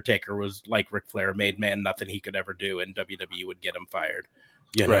ago, The Undertaker was like Ric Flair, made man, nothing he could ever do, and WWE would get him fired.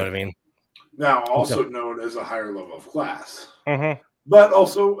 You know what I mean? Now, also known as a higher level of class, but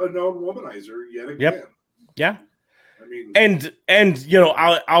also a known womanizer yet again. Yep. Yeah. I mean, and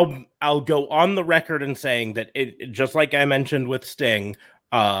I'll go on the record in saying that it just like I mentioned with Sting,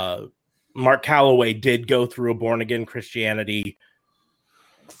 Mark Calloway did go through a born again Christianity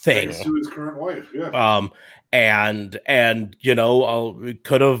thing. Thanks to his current wife, yeah. And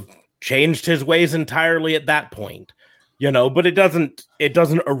could have changed his ways entirely at that point, but it doesn't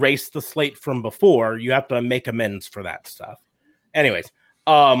erase the slate from before. You have to make amends for that stuff. Anyways,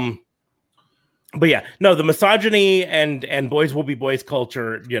 but yeah, no, the misogyny and boys will be boys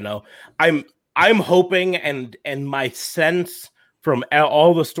culture, I'm hoping and my sense from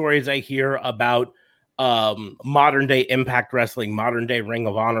all the stories I hear about modern day Impact Wrestling, modern day Ring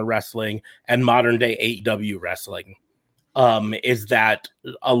of Honor Wrestling, and modern day AEW Wrestling, is that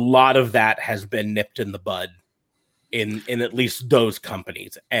a lot of that has been nipped in the bud in at least those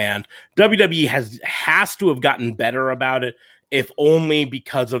companies, and WWE has to have gotten better about it, if only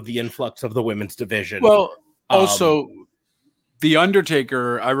because of the influx of the women's division. Well, also The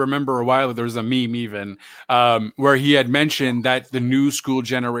Undertaker, I remember a while there was a meme even where he had mentioned that the new school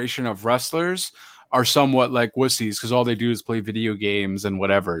generation of wrestlers are somewhat like wussies because all they do is play video games and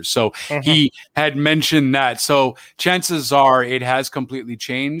whatever. So he had mentioned that. So chances are it has completely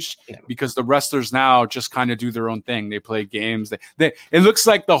changed because the wrestlers now just kind of do their own thing. They play games. It looks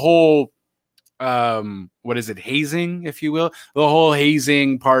like the whole, what is it, hazing, if you will? The whole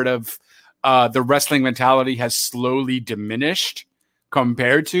hazing part of the wrestling mentality has slowly diminished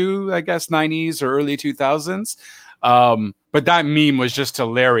compared to, I guess, 90s or early 2000s. But that meme was just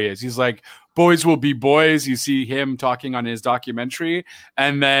hilarious. He's like, boys will be boys. You see him talking on his documentary.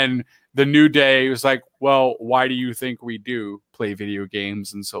 And then the New Day was like, well, why do you think we do play video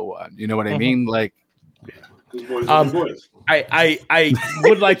games and so on? You know what I mean? Like, boys. I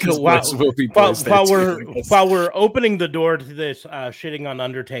would like to while we're opening the door to this shitting on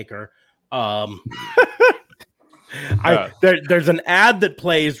Undertaker. There's an ad that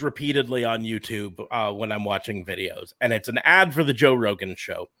plays repeatedly on YouTube when I'm watching videos, and it's an ad for the Joe Rogan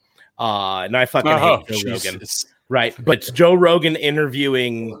show. And I fucking hate Joe Rogan, right? But it's Joe Rogan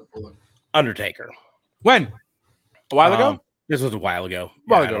interviewing Undertaker. When? A while ago? This was a while ago.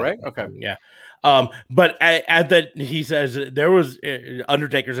 Right? Okay. Yeah. But at that, he says there was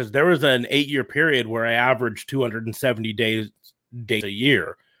Undertaker says there was an 8-year period where I averaged 270 days a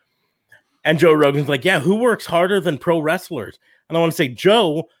year. And Joe Rogan's like, yeah, who works harder than pro wrestlers? And I want to say,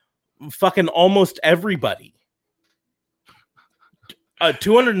 Joe, fucking almost everybody.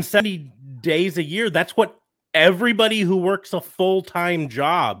 270 days a year. That's what everybody who works a full-time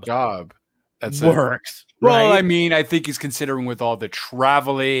job works. Well, right? I mean, I think he's considering with all the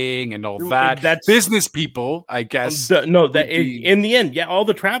traveling and all that. That's business people, I guess. In the end, yeah, all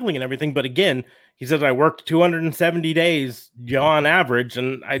the traveling and everything. But again, he says I worked 270 days on average,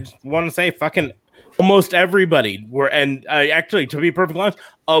 and I just want to say fucking almost everybody were. And actually, to be perfectly honest,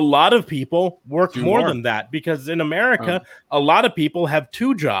 a lot of people work more than that because in America, a lot of people have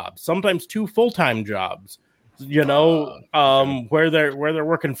 2 jobs, sometimes 2 full-time jobs. You know, where they're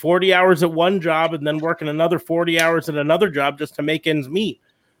working 40 hours at one job and then working another 40 hours at another job just to make ends meet.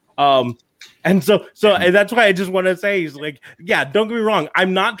 And so that's why I just want to say, he's like, yeah, don't get me wrong.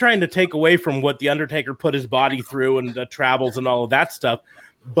 I'm not trying to take away from what the Undertaker put his body through and the travels and all of that stuff.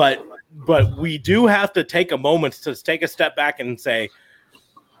 But we do have to take a moment to take a step back and say,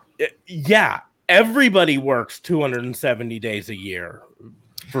 yeah, everybody works 270 days a year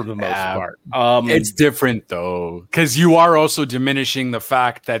for the most part. It's different though, because you are also diminishing the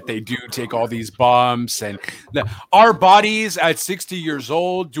fact that they do take all these bumps and our bodies at 60 years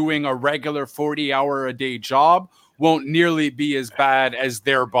old doing a regular 40-hour-a-day job won't nearly be as bad as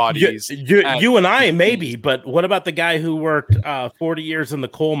their bodies. You and I maybe, but what about the guy who worked 40 years in the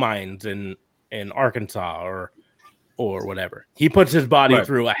coal mines in Arkansas or whatever? He puts his body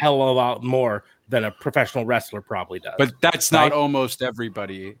through a hell of a lot more than a professional wrestler probably does. But that's not almost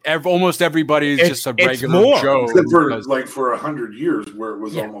everybody. Almost everybody is just a regular Joe. Except for 100 years where it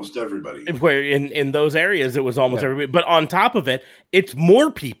was almost everybody. Where in those areas it was almost everybody. But on top of it, it's more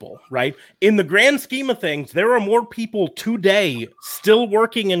people, right? In the grand scheme of things, there are more people today still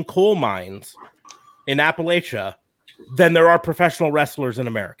working in coal mines in Appalachia than there are professional wrestlers in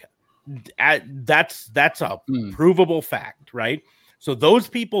America. That's a provable fact, right? So those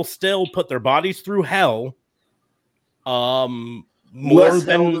people still put their bodies through hell. More less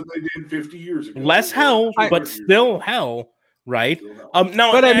than hell than they did 50 years ago. Less hell, but still hell, right?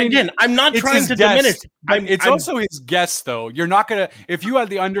 No, but I mean, again, I'm not trying to diminish. It's also his guess, though. You're not gonna if you had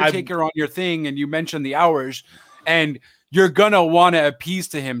the Undertaker on your thing and you mentioned the hours, and you're gonna want to appease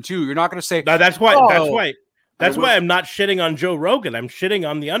to him too. You're not gonna say that's why I'm not shitting on Joe Rogan. I'm shitting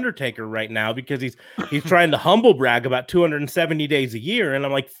on the Undertaker right now because he's trying to humble brag about 270 days a year, and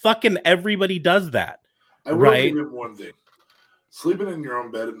I'm like, fucking everybody does that. I will give him one thing: sleeping in your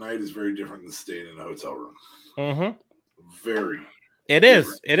own bed at night is very different than staying in a hotel room. Mm-hmm. Very. It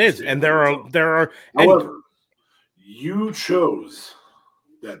is, and there are. However, you chose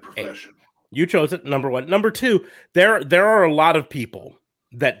that profession. You chose it. Number one. Number two. There are a lot of people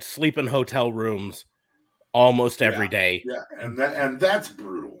that sleep in hotel rooms almost every day. Yeah, and that's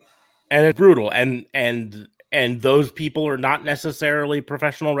brutal. And it's brutal. And those people are not necessarily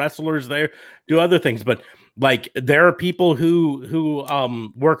professional wrestlers. They do other things, but like there are people who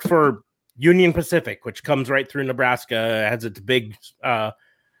work for Union Pacific, which comes right through Nebraska, has its big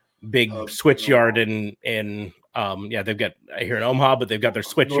switch yard in they've got here in Omaha, but they've got their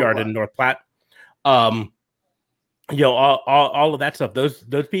switch yard in North Platte. All of that stuff.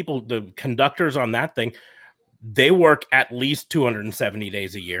 Those people, the conductors on that thing, they work at least 270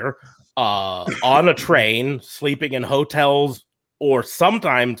 days a year on a train, sleeping in hotels or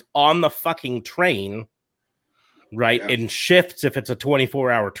sometimes on the fucking train, right? In shifts if it's a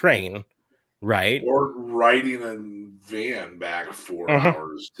 24-hour train, right? Or riding a van back 4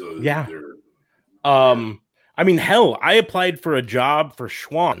 hours to their... I mean, hell, I applied for a job for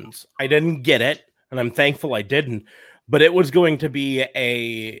Schwann's. I didn't get it, and I'm thankful I didn't. But it was going to be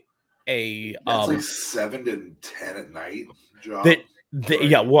a like 7 to 10 at night job.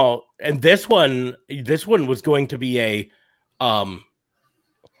 Yeah, well, and this one was going to be a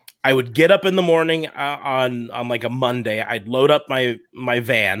I would get up in the morning on like a Monday. I'd load up my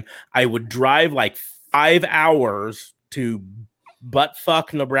van. I would drive like 5 hours to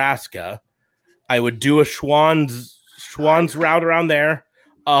buttfuck Nebraska. I would do a Schwann's route around there,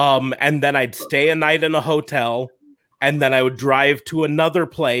 and then I'd stay a night in a hotel, and then I would drive to another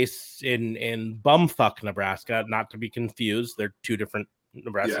place in bumfuck Nebraska. Not to be confused, they're two different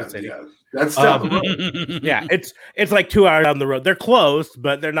Nebraska cities. Yeah, that's down the road. Yeah, it's like 2 hours down the road. They're close,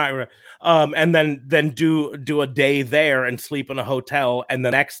 but they're not. And then do a day there and sleep in a hotel, and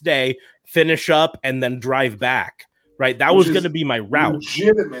the next day finish up and then drive back. Right, that was going to be my route.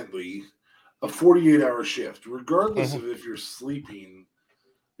 Legitimately, a 48-hour shift, regardless of if you're sleeping.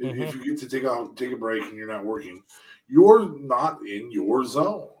 If you get to take a break and you're not working, you're not in your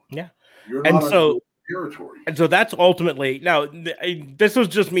zone. Yeah, you're not in your territory. And so that's ultimately, now this was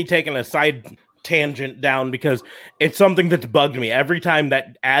just me taking a side tangent down because it's something that's bugged me every time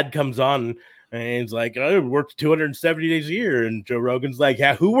that ad comes on. And it's like, I worked 270 days a year, and Joe Rogan's like,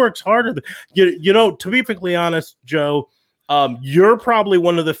 yeah, who works harder? You know, to be perfectly honest, Joe, you're probably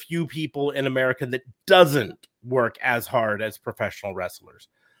one of the few people in America that doesn't work as hard as professional wrestlers.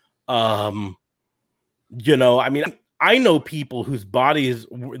 You know, I mean, I know people whose bodies,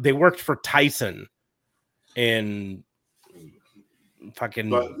 they worked for Tyson in fucking.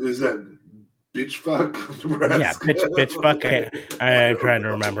 But is that bitch fuck? Yeah, bitch fuck. I'm trying to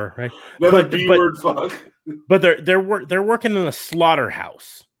remember, right? Another B word fuck. But they're working in a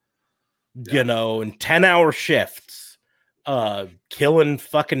slaughterhouse, you know, in 10-hour shifts, killing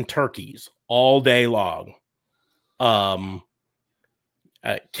fucking turkeys all day long,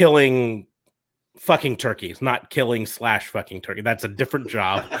 killing fucking turkeys, not killing / fucking turkey. That's a different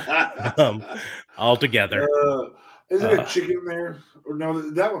job altogether. Is it a chicken there? Or no,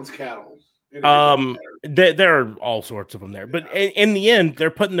 that one's cattle. There are all sorts of them there, but in the end, they're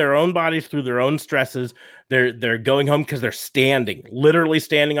putting their own bodies through their own stresses. They're going home because they're literally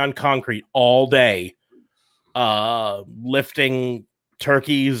standing on concrete all day, lifting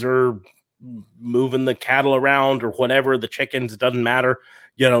turkeys or moving the cattle around or whatever, the chickens, it doesn't matter,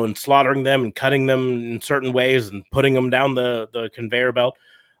 you know, and slaughtering them and cutting them in certain ways and putting them down the conveyor belt.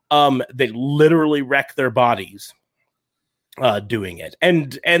 They literally wreck their bodies doing it,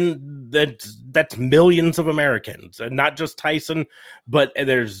 and that's millions of Americans, and not just Tyson, but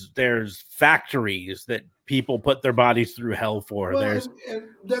there's factories that people put their bodies through hell for. Well, and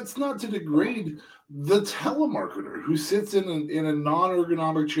that's not to degrade the telemarketer who sits in a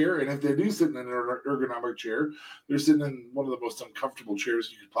non-ergonomic chair, and if they do sit in an ergonomic chair, they're sitting in one of the most uncomfortable chairs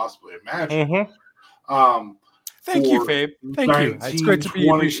you could possibly imagine. Thank you, Fabe. Thank you. It's great to be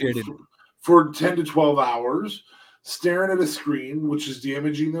appreciated. For 10 to 12 hours, staring at a screen, which is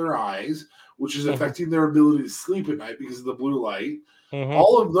damaging their eyes, which is affecting their ability to sleep at night because of the blue light.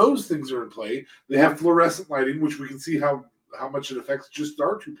 All of those things are in play. They have fluorescent lighting, which we can see how much it affects just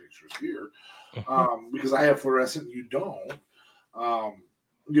our two pictures here. Because I have fluorescent, you don't.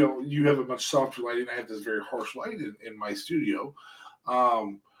 You know, you have a much softer lighting. I have this very harsh light in my studio.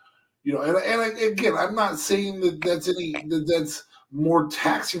 You know, and again, I'm not saying that's more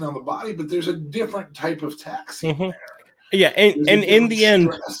taxing on the body, but there's a different type of taxing there. Yeah, and in the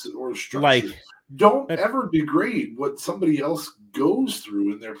end, like, don't ever degrade what somebody else goes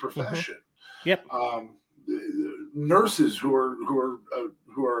through in their profession. Yep. Nurses who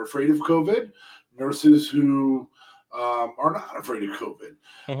are afraid of COVID, nurses who are not afraid of COVID,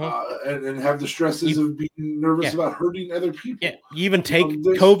 and have the stresses of being nervous about hurting other people. Yeah, you even take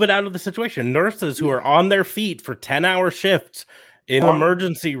COVID out of the situation. Nurses who are on their feet for 10-hour shifts in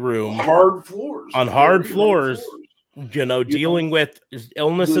emergency room, on hard floors, you know, dealing with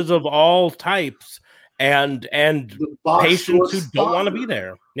illnesses of all types, and patients who don't want to be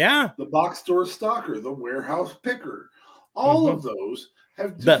there. Yeah, the box store stalker, the warehouse picker, all of those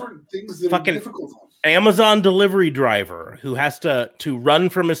have different things that are difficult. Amazon delivery driver who has to run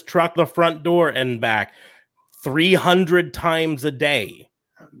from his truck the front door and back 300 times a day.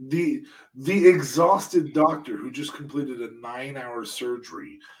 The exhausted doctor who just completed a 9-hour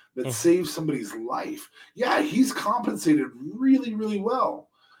surgery that saved somebody's life. Yeah, he's compensated really, really well.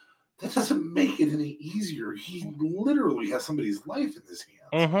 that doesn't make it any easier. He literally has somebody's life in his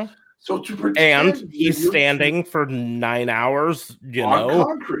hands. Mm-hmm. So to pretend, and he's standing for 9 hours,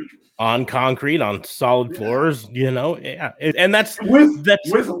 on concrete, on solid floors, and that's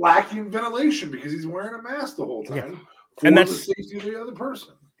with lacking ventilation because he's wearing a mask the whole time, and that's the safety of the other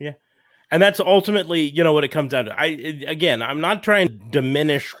person. Yeah, and that's ultimately, what it comes down to. I'm not trying to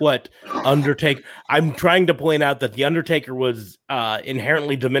diminish what Undertaker. I'm trying to point out that the Undertaker was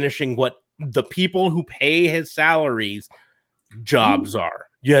inherently diminishing what the people who pay his salaries jobs are.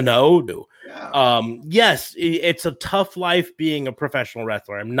 Yes, it's a tough life being a professional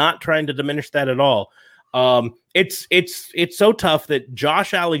wrestler. I'm not trying to diminish that at all. It's so tough that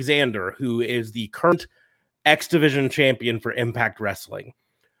Josh Alexander, who is the current X Division champion for Impact Wrestling,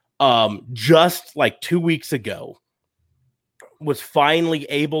 just like 2 weeks ago, was finally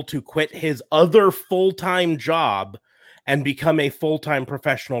able to quit his other full-time job and become a full-time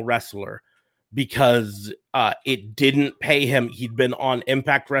professional wrestler. Because it didn't pay him. He'd been on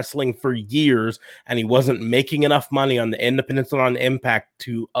Impact Wrestling for years, and he wasn't making enough money on the independents and on Impact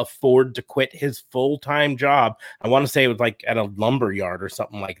to afford to quit his full-time job. I want to say it was like at a lumber yard or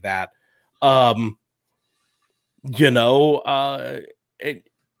something like that. Now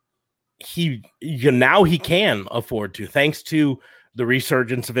he can afford to, thanks to the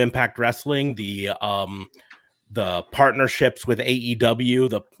resurgence of Impact Wrestling, the partnerships with AEW,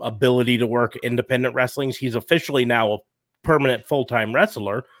 the ability to work independent wrestlings. He's officially now a permanent full-time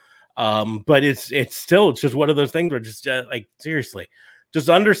wrestler. But it's just one of those things where just seriously, just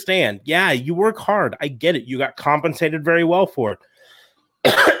understand. Yeah, you work hard. I get it. You got compensated very well for it.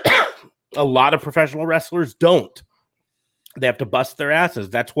 A lot of professional wrestlers don't. They have to bust their asses.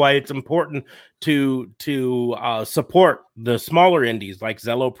 That's why it's important to support the smaller indies like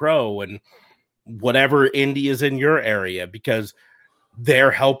Zelo Pro and whatever indie is in your area, because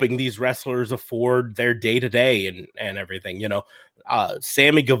they're helping these wrestlers afford their day-to-day and everything.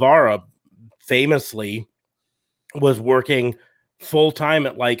 Sammy Guevara famously was working full-time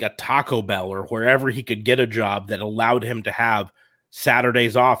at like a Taco Bell or wherever he could get a job that allowed him to have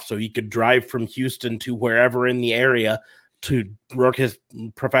Saturdays off so he could drive from Houston to wherever in the area to work his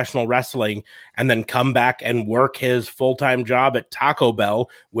professional wrestling and then come back and work his full-time job at Taco Bell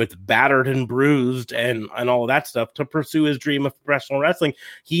with battered and bruised and all of that stuff to pursue his dream of professional wrestling.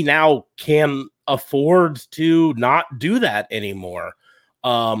 He now can afford to not do that anymore.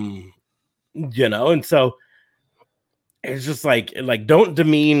 And so it's just like don't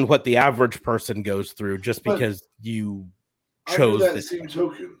demean what the average person goes through just because you chose that same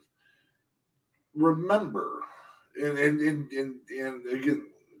token. Remember, and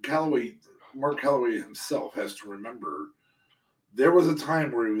again, Mark Calloway himself has to remember there was a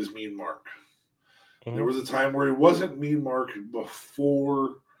time where he was Mean Mark. Mm-hmm. There was a time where he wasn't Mean Mark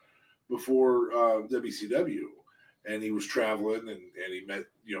before WCW, and he was traveling and he met,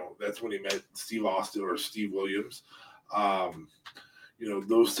 that's when he met Steve Austin or Steve Williams,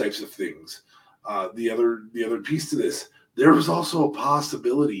 those types of things. The other piece to this, there was also a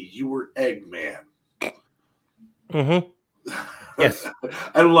possibility you were Eggman. Mm-hmm. Yes.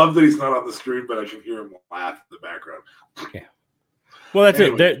 I love that he's not on the screen, but I can hear him laugh in the background. Yeah. Well, that's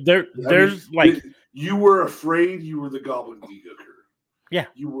it. There's you were afraid you were the Goblin Gooker. Yeah.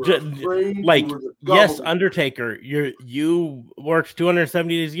 You were afraid you were the yes, Undertaker, you worked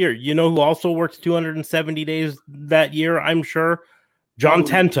 270 days a year. You know who also works 270 days that year, I'm sure? John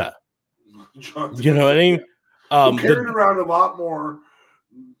Tenta. You know what I mean? Who carried around a lot more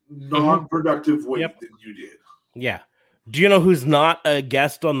non-productive weight than you did. Yeah. Do you know who's not a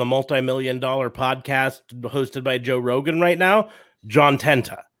guest on the multi-million-dollar podcast hosted by Joe Rogan right now? John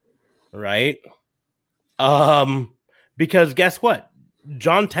Tenta, right? Because guess what?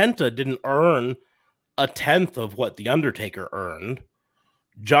 John Tenta didn't earn a tenth of what The Undertaker earned.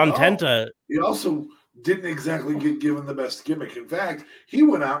 Tenta... He also didn't exactly get given the best gimmick. In fact, he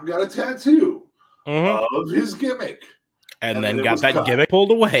went out and got a tattoo of his gimmick. And then got that gimmick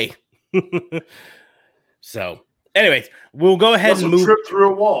pulled away. So, anyways, we'll go ahead and move. Tripped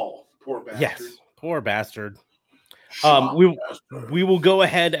through a wall. Poor bastard. Yes, poor bastard. We will go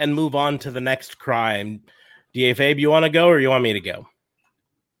ahead and move on to the next crime. DA Fabe, you want to go or you want me to go?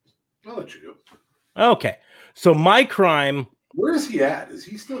 I'll let you go. Okay. So my crime. Where is he at? Is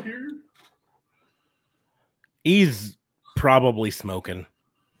he still here? He's probably smoking.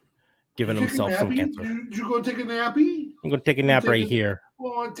 Giving himself some cancer. Did you go take a nappy? I'm going to take a nap right here.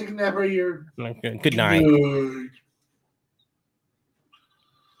 Oh, take a nap right here. Okay. Good night. Okay.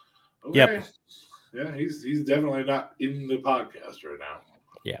 Yep. Yeah, he's definitely not in the podcast right now.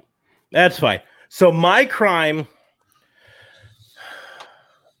 Yeah, that's fine. So my crime,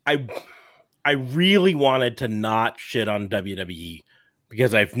 I really wanted to not shit on WWE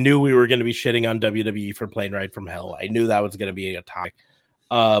because I knew we were going to be shitting on WWE for Plane Ride from Hell. I knew that was going to be a topic.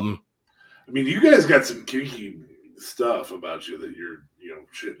 I mean, you guys got some kinky stuff about you that you're,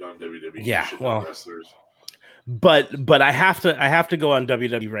 shitting on WWE. Yeah, on wrestlers. But I have to go on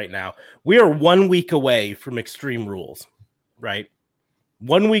WWE right now. We are 1 week away from Extreme Rules, right?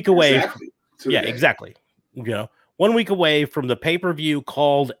 1 week away. Exactly. Exactly. 1 week away from the pay-per-view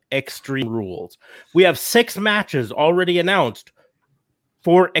called Extreme Rules. We have 6 matches already announced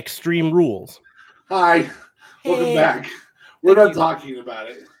for Extreme Rules. Hi. Welcome back. We're not talking about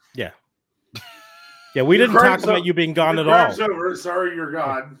it. Yeah. Yeah, we didn't talk about you being gone at all. Over. Sorry you're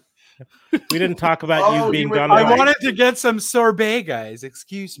gone. We didn't talk about you being gone. I wanted to get some sorbet, guys.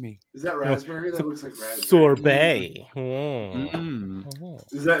 Excuse me. Is that raspberry? That looks like raspberry. Sorbet.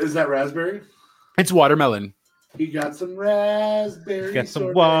 Is that raspberry? It's watermelon. He got some raspberry. Got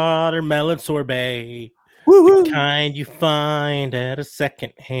some watermelon sorbet. The kind you find at a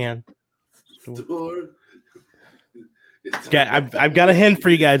second-hand store. Yeah, I've got a hint for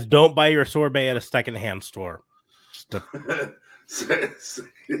you guys. Don't buy your sorbet at a second-hand store.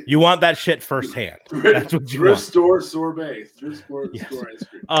 You want that shit firsthand. That's what you want. Store sorbet. Thrift store ice cream.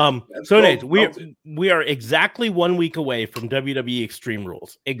 So anyways, we are exactly 1 week away from WWE Extreme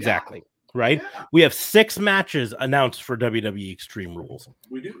Rules. Exactly. Yeah. Right? Yeah. We have 6 matches announced for WWE Extreme Rules.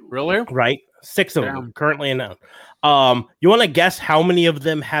 We do. Really? Right? 6 of them currently announced. You want to guess how many of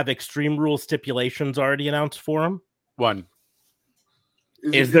them have Extreme Rules stipulations already announced for them? 1.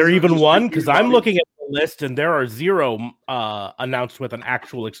 Is there even one? Because I'm looking at the list and there are 0 announced with an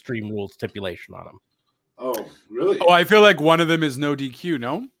actual Extreme Rules stipulation on them. Oh, really? Oh, I feel like one of them is no DQ,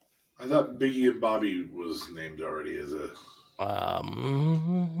 no? I thought Biggie and Bobby was named already as a...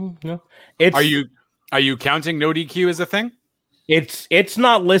 no. Are you counting no DQ as a thing? It's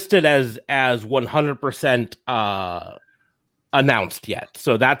not listed as 100% announced yet,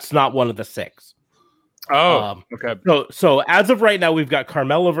 so that's not one of the 6. Oh, okay. So as of right now, we've got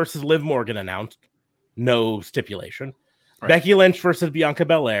Carmella versus Liv Morgan announced, no stipulation. Right. Becky Lynch versus Bianca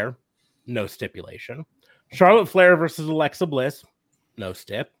Belair, no stipulation. Charlotte Flair versus Alexa Bliss, no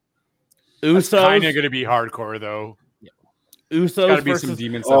stip. Usos kind of going to be hardcore though. Usos got to be versus some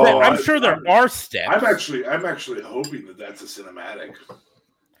demon stuff. I'm sure there are steps. I'm actually hoping that that's a cinematic.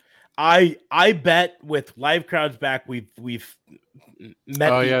 I bet with live crowds back, we've met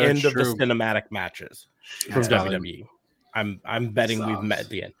the end of the cinematic matches from WWE. I'm betting we've met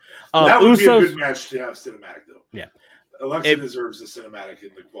the end. That would be a good match to have cinematic though. Yeah, Alexa deserves a cinematic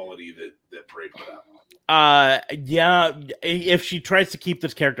in the quality that Bray put out. Yeah. If she tries to keep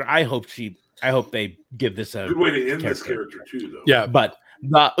this character, I hope they give this a good way to end this character too, though. Yeah, but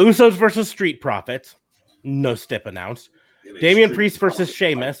the Usos versus Street Profits, no stip announced. Damian Priest versus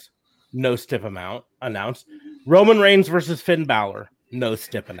Sheamus, no stip announced. Roman Reigns versus Finn Balor, no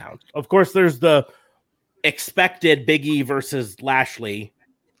stip announced. Of course, there's the expected Big E versus Lashley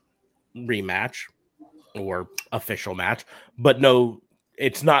rematch or official match, but no,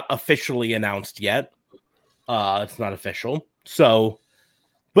 it's not officially announced yet. It's not official. So,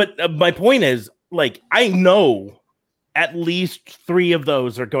 but my point is, like, I know at least 3 of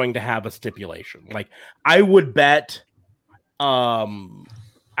those are going to have a stipulation. Like, I would bet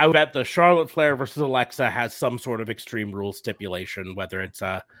the Charlotte Flair versus Alexa has some sort of Extreme Rules stipulation, whether it's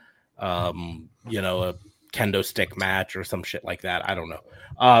a kendo stick match or some shit like that. I don't know.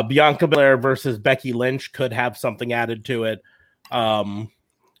 Bianca Belair versus Becky Lynch could have something added to it.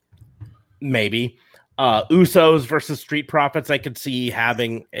 Maybe. Usos versus Street Profits, I could see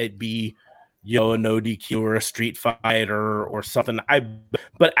having it be, a no DQ or a street fight or something.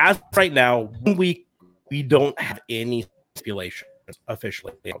 But as of right now, we don't have any stipulations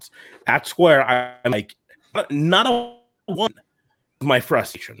officially. That's where I'm like, not a one. My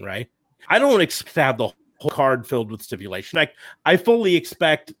frustration, right? I don't expect to have the whole card filled with stipulation. Like, I fully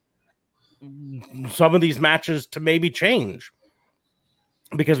expect some of these matches to maybe change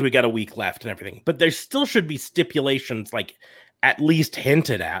because we got a week left and everything. But there still should be stipulations, like, at least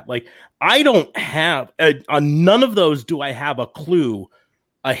hinted at. Like, I don't have on none of those do I have a clue,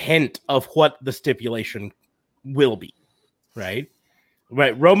 a hint of what the stipulation will be. Right.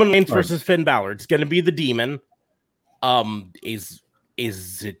 Roman Reigns versus Finn Balor. It's going to be the Demon.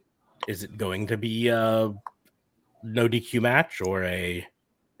 Is it going to be a no DQ match or a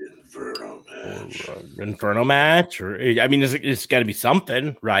Inferno match? Or I mean, it's got to be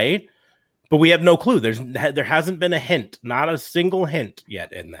something, right? But we have no clue. There hasn't been a hint, not a single hint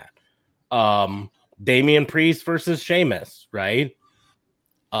yet in that. Damian Priest versus Sheamus, right?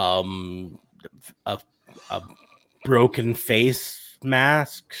 A broken face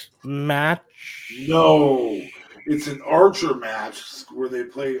mask match? No, it's an archer match where they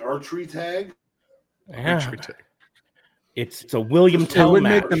play archery tag. Yeah. Archery tag. It's a William Tell match. It would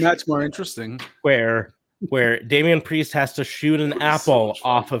match make the match more interesting. Where Damian Priest has to shoot an apple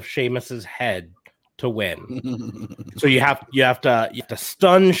off of Sheamus's head to win. So you have to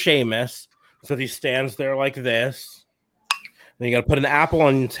stun Sheamus so he stands there like this. Then you got to put an apple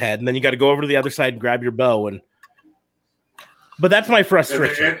on his head, and then you got to go over to the other side and grab your bow. But that's my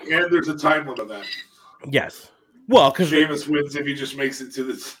frustration. And there's a time limit on that. Yes. Well, because Sheamus wins if he just makes it to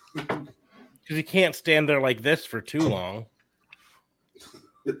this. Because he can't stand there like this for too long.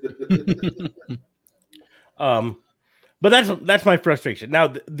 But that's my frustration.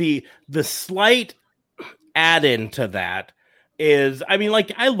 Now the slight add-in to that is, I mean,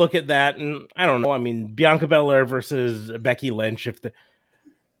 like, I look at that and I don't know. I mean, Bianca Belair versus Becky Lynch. If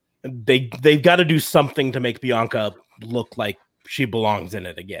they've got to do something to make Bianca look like she belongs in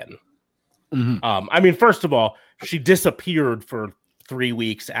it again. Mm-hmm. I mean, first of all, she disappeared for 3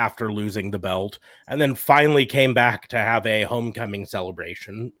 weeks after losing the belt, and then finally came back to have a homecoming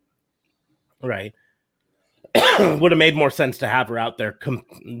celebration. Right. Would have made more sense to have her out there,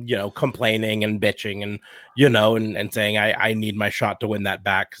 complaining and bitching and, and saying, I need my shot to win that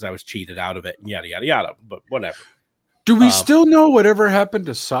back because I was cheated out of it, and yada, yada, yada. But whatever. Do we still know whatever happened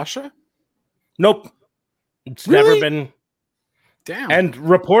to Sasha? Nope. It's really? Never been. Damn. And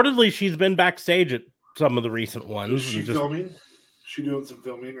reportedly, she's been backstage at some of the recent ones. Is she filming? Is she doing some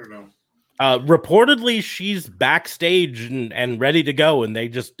filming or no? Reportedly, she's backstage and ready to go, and they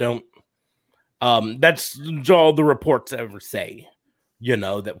just don't. That's all the reports ever say.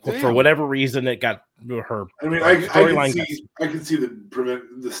 That for whatever reason it got her. I mean, I can see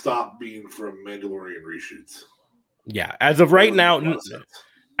the stop being from Mandalorian reshoots. Yeah, as of right now,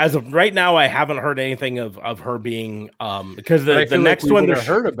 I haven't heard anything of her being because the next one they're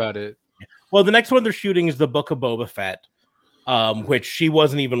heard about it. Well, the next one they're shooting is the Book of Boba Fett, which she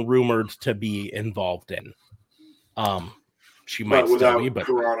wasn't even rumored to be involved in. She might without still be, but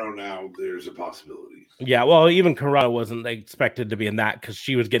Carano now, there's a possibility. Yeah, well, even Carano wasn't expected to be in that because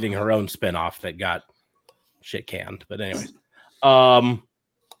she was getting her own spinoff that got shit canned. But anyway,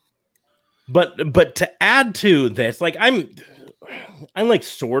 but to add to this, like I'm like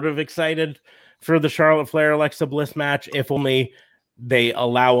sort of excited for the Charlotte Flair Alexa Bliss match, if only they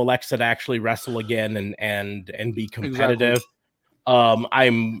allow Alexa to actually wrestle again and be competitive.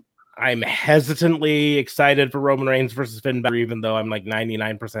 Exactly. I'm hesitantly excited for Roman Reigns versus Finn Balor, even though I'm like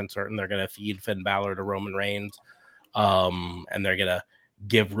 99% certain they're going to feed Finn Balor to Roman Reigns. And they're going to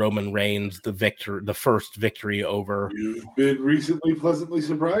give Roman Reigns the first victory over. You've been recently pleasantly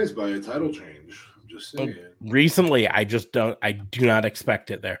surprised by a title change. I'm just saying. Recently, I do not expect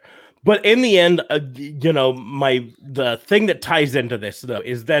it there. But in the end, the thing that ties into this though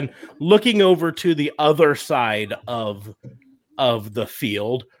is then looking over to the other side of the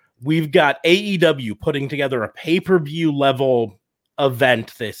field. We've got AEW putting together a pay-per-view level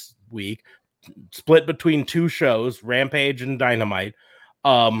event this week, split between two shows, Rampage and Dynamite.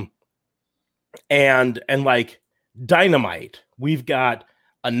 And like Dynamite, we've got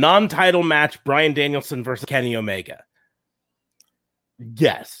a non-title match, Bryan Danielson versus Kenny Omega.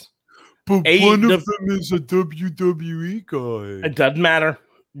 Yes. But one of them is a WWE guy. It doesn't matter.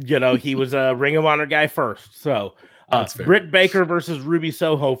 He was a Ring of Honor guy first, so... Britt Baker versus Ruby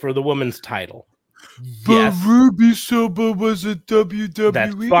Soho for the women's title. But Ruby Soho was a WWE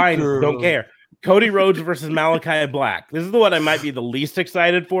That's fine. girl. Don't care. Cody Rhodes versus Malachi Black. This is the one I might be the least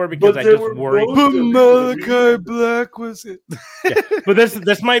excited for because I just worry. But Malachi Black was it? Yeah. But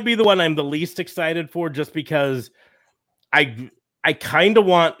this might be the one I'm the least excited for just because I kind of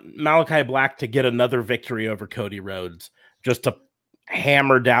want Malachi Black to get another victory over Cody Rhodes just to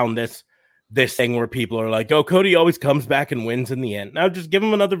hammer down this thing where people are like, oh, Cody always comes back and wins in the end. Now just give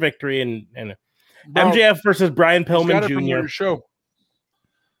him another victory and MJF versus Brian Pillman Jr. Show.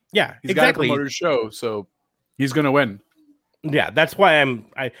 Yeah, he's exactly. Got to promote his show, so he's gonna win. Yeah, that's why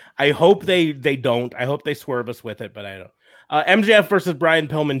I hope they don't. I hope they swerve us with it, but I don't. MJF versus Brian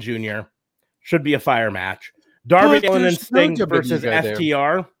Pillman Jr. should be a fire match. Darby Allin and Sting versus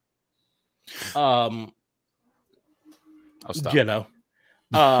FTR. I'll stop.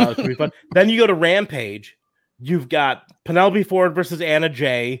 Could be fun. Then you go to Rampage. You've got Penelope Ford versus Anna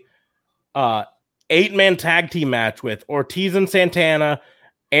Jay. 8-man tag team match with Ortiz and Santana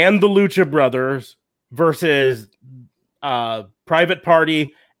and the Lucha Brothers versus Private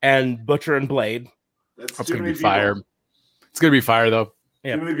Party and Butcher and Blade. That's gonna be fire. It's gonna be fire though.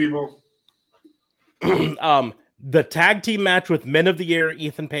 Yeah. Too many people. The tag team match with Men of the Year,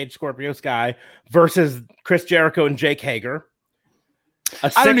 Ethan Page, Scorpio Sky versus Chris Jericho and Jake Hager.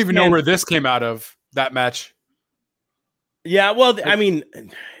 I don't even know where this came out of, that match. Yeah, well, I mean,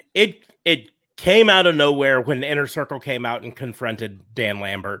 it came out of nowhere when Inner Circle came out and confronted Dan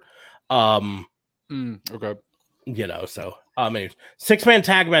Lambert. Okay. You know, so 6-man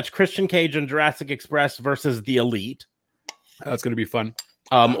tag match: Christian Cage and Jurassic Express versus the Elite. That's going to be fun.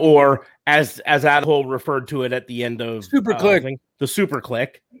 Or as Adhole referred to it at the end of Super Click, the Super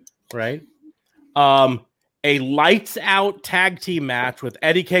Click, right? A lights out tag team match with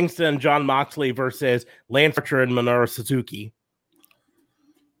Eddie Kingston and Jon Moxley versus Lance Archer and Minoru Suzuki.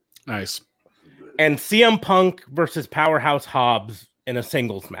 Nice. And CM Punk versus Powerhouse Hobbs in a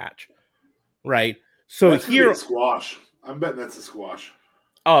singles match, right? So that's here, a squash. I'm betting that's a squash.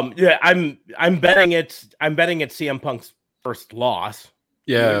 Yeah, I'm betting it's CM Punk's first loss.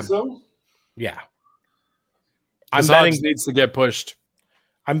 Yeah. So? Yeah. I'm betting Hobbs needs to get pushed.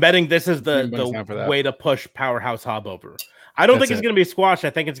 I'm betting this is the way to push Powerhouse Hobbs over. I don't think it's going to be a squash. I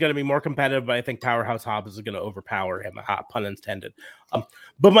think it's going to be more competitive, but I think Powerhouse Hobbs is going to overpower him. Pun intended.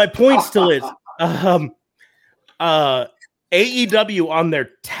 But my point still is, AEW on their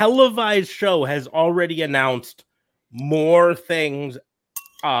televised show has already announced more things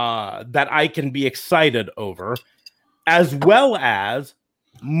that I can be excited over, as well as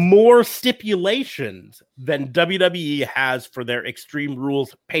more stipulations than WWE has for their Extreme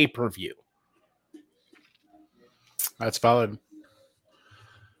Rules pay-per-view. That's valid.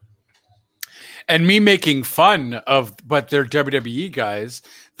 And me making fun of, but they're WWE guys,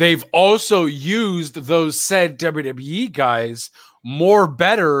 they've also used those said WWE guys more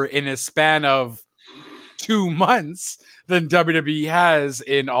better in a span of 2 months than WWE has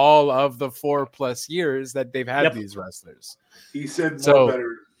in all of the 4+ years that they've had these wrestlers. He said more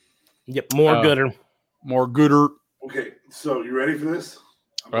better. Yep, more gooder. More gooder. Okay, so you ready for this?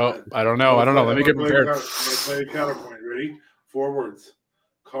 I don't know. Let me get prepared. I'm going to play a counterpoint. Ready? 4 words.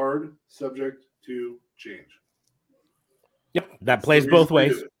 Card subject to change. Yep, that plays both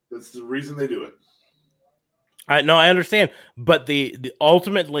ways. That's the reason they do it. I understand, but the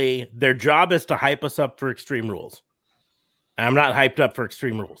ultimately their job is to hype us up for Extreme Rules. I'm not hyped up for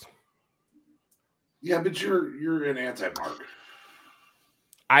Extreme Rules. Yeah, but you're an anti-Mark.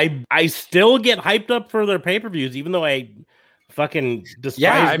 I still get hyped up for their pay-per-views, even though I fucking despise.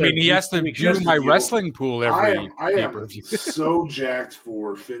 Yeah, I mean, he has to do my wrestling pool every pay-per-view. I am so jacked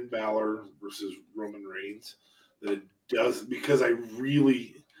for Finn Balor versus Roman Reigns that it does, because I'm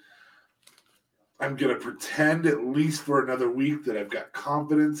going to pretend at least for another week that I've got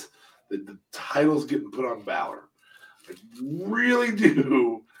confidence that the title's getting put on Balor. I really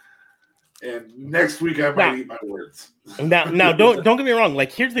do. And next week I might eat my words. Now, don't get me wrong.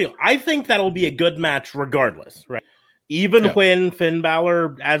 Like, here's the deal. I think that'll be a good match regardless, right? Even when Finn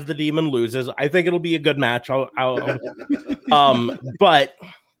Balor as the Demon loses, I think it'll be a good match. But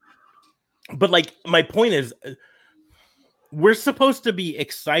like, my point is, we're supposed to be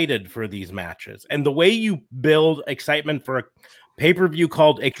excited for these matches, and the way you build excitement for a pay-per-view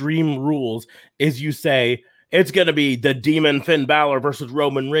called Extreme Rules is you say, it's going to be the Demon Finn Balor versus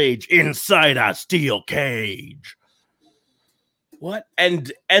Roman Reigns inside a steel cage. What? And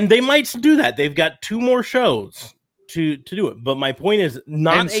they might do that. They've got 2 more shows to do it. But my point is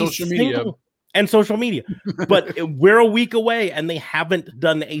not social media. And social media. But we're a week away and they haven't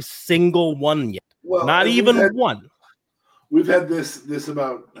done a single one yet. Well, not even one. We've had this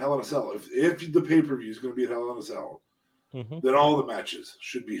about Hell in a Cell. If the pay-per-view is going to be at Hell in a Cell, then all the matches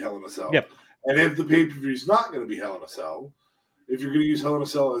should be Hell in a Cell. Yep. And if the pay-per-view is not going to be Hell in a Cell, if you're going to use Hell in a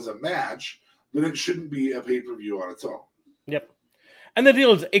Cell as a match, then it shouldn't be a pay-per-view on its own. Yep. And the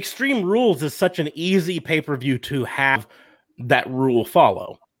deal is, Extreme Rules is such an easy pay-per-view to have that rule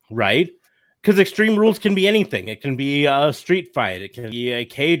follow, right? Because Extreme Rules can be anything. It can be a street fight. It can be a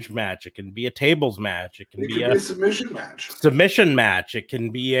cage match. It can be a tables match. It can be a submission match. It can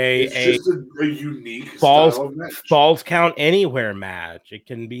be just a unique falls, style of match. Falls count anywhere match. It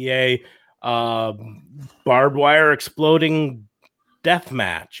can be a barbed wire exploding death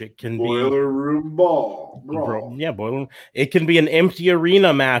match. It can boiler room brawl. Yeah, boiler room. It can be an empty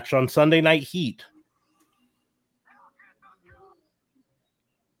arena match on Sunday Night Heat.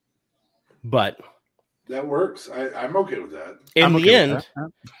 But that works. I'm okay with that. In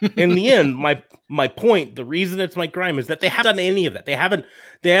the end, my point, the reason it's my crime is that they haven't done any of that. They haven't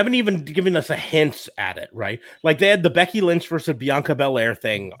even given us a hint at it, right? Like, they had the Becky Lynch versus Bianca Belair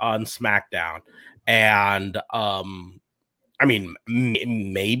thing on SmackDown, and I mean,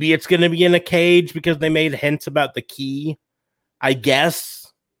 maybe it's going to be in a cage because they made hints about the key, I guess.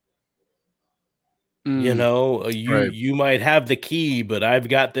 You know, you might have the key, but I've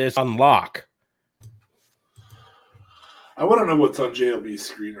got this on lock. I want to know what's on JLB's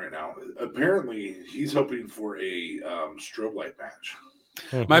screen right now. Apparently, he's hoping for a strobe light match.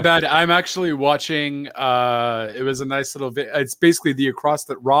 My bad. I'm actually watching. It was a nice little. It's basically the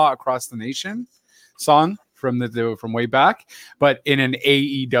Raw Across the Nation song from from way back, but in an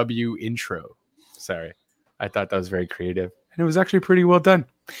AEW intro. Sorry, I thought that was very creative, and it was actually pretty well done.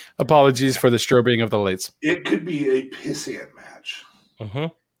 Apologies for the strobing of the lights. It could be a pissant match.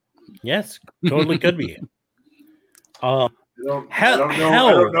 Yes, totally could be. I don't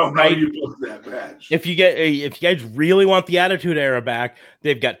know how you book that match. If you guys really want the Attitude Era back,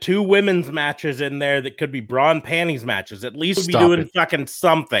 they've got 2 women's matches in there that could be bra and panties matches. At least be doing fucking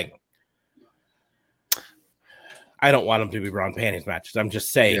something. I don't want them to be bra and panties matches. I'm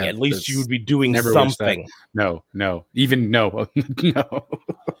just saying, at least you would be doing something. No. No.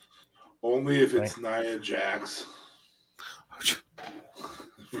 Only if it's Nia Jax.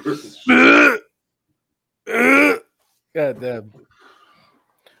 But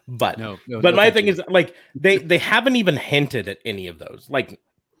my thing is, like, they haven't even hinted at any of those. Like,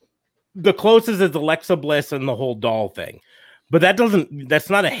 the closest is Alexa Bliss and the whole doll thing. But that's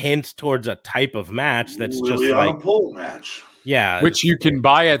not a hint towards a type of match. That's just like a pole match. Yeah. Which you can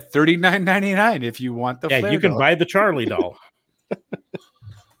buy at $39.99 if you want the you can buy the Charlie doll.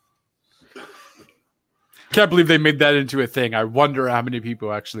 Can't believe they made that into a thing. I wonder how many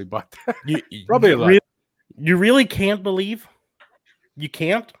people actually bought that. Probably a lot. You really can't believe? You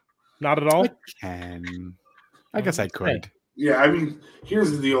can't? Not at all? I can. I guess I could. Yeah, I mean,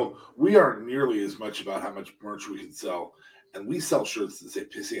 here's the deal. We aren't nearly as much about how much merch we can sell. And we sell shirts that say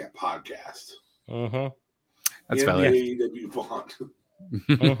Pissing at Podcast. That's valid. AEW font.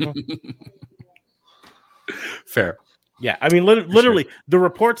 Fair. Yeah, I mean, literally, the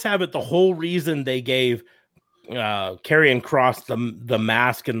reports have it. The whole reason they gave Karrion Kross the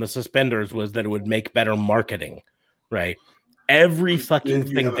mask and the suspenders was that it would make better marketing, right? Every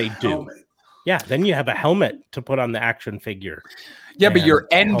fucking thing they do. Yeah, then you have a helmet to put on the action figure. Yeah, but you're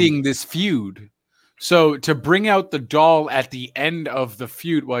ending this feud. So to bring out the doll at the end of the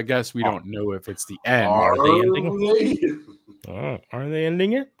feud, well, I guess we don't know if it's the end. Are they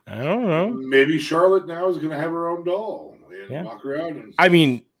ending it? I don't know. Maybe Charlotte now is going to have her own doll and walk around. And... I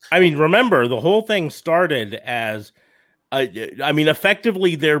mean, remember, the whole thing started as,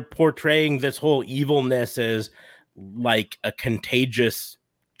 effectively they're portraying this whole evilness as like a contagious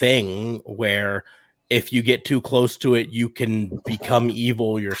thing where if you get too close to it, you can become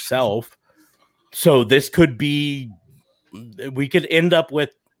evil yourself. So this could be, we could end up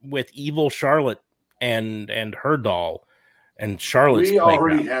with evil Charlotte and her doll, and Charlotte's. We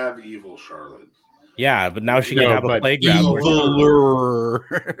already have evil Charlotte. Yeah, but now she can have a playground. Eviler.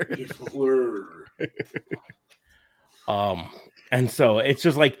 And so it's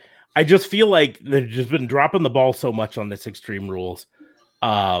just like, I just feel like they've just been dropping the ball so much on this Extreme Rules.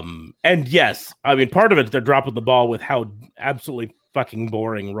 And yes, I mean, part of it, they're dropping the ball with how absolutely fucking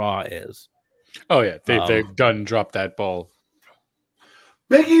boring Raw is. Oh, yeah. They've dropped that ball.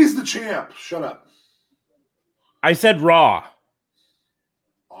 Big E's the champ. Shut up. I said Raw.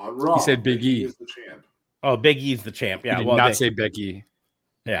 On Raw. He said Big E. is the champ. Oh, Big E's the champ. Yeah. He did not say Becky.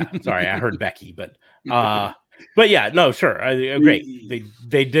 Yeah. Sorry. I heard Becky, but yeah, no, sure. Great.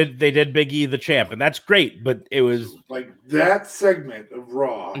 They did Big E the champ, and that's great, but it was like that segment of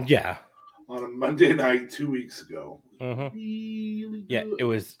Raw. Yeah. On a Monday night 2 weeks ago. Really yeah, it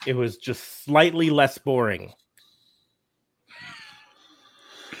was just slightly less boring.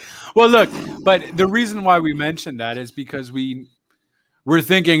 Well, look, but the reason why we mentioned that is because we're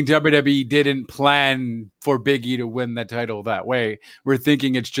thinking WWE didn't plan for Big E to win the title that way. We're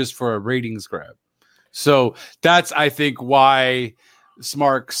thinking it's just for a ratings grab. So that's, I think, why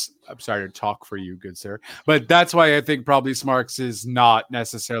Smarks, I'm sorry to talk for you, good sir, but that's why I think probably Smarks is not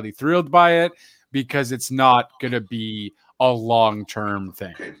necessarily thrilled by it, because it's not going to be a long-term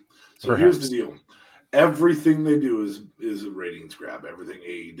thing. Okay. So here's the deal. Everything they do is a ratings grab. Everything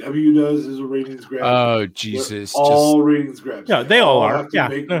AEW does is a ratings grab. Oh, Jesus. All ratings grabs. No, they all are. Yeah,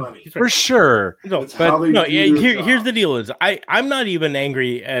 make money. For sure. Here's the deal is I'm not even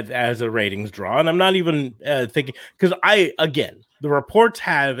angry as a ratings draw, and I'm not even thinking, because the reports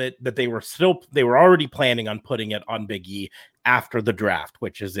have it that they were already planning on putting it on Big E after the draft,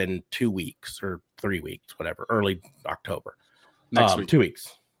 which is in 2 weeks or 3 weeks, whatever, early October. Next week. 2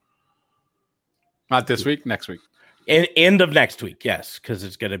 weeks. Not this week, next week. End of next week, yes, because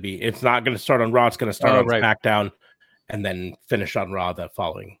it's not going to start on Raw. It's going to start on SmackDown and then finish on Raw the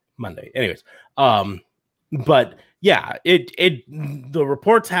following Monday. Anyways, but yeah, the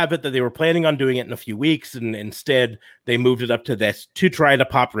reports have it that they were planning on doing it in a few weeks, and instead they moved it up to this to try to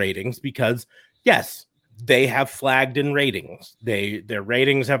pop ratings because, yes, they have flagged in ratings. Their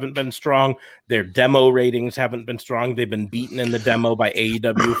ratings haven't been strong. Their demo ratings haven't been strong. They've been beaten in the demo by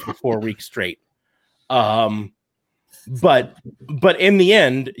AEW for 4 weeks straight. But in the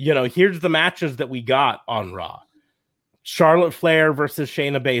end, here's the matches that we got on Raw. Charlotte Flair versus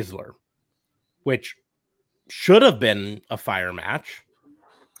Shayna Baszler, which should have been a fire match.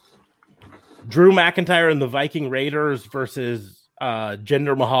 Drew McIntyre and the Viking Raiders versus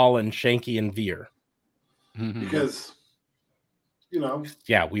Jinder Mahal and Shanky and Veer. Because,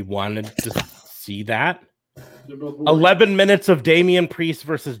 yeah, we wanted to see that. 11 minutes of Damian Priest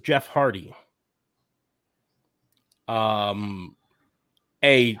versus Jeff Hardy. A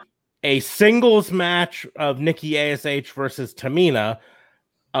singles match of Nikki ASH versus Tamina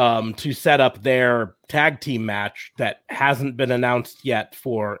to set up their tag team match that hasn't been announced yet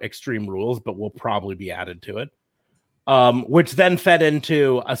for Extreme Rules, but will probably be added to it. Which then fed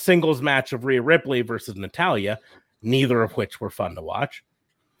into a singles match of Rhea Ripley versus Natalya, neither of which were fun to watch.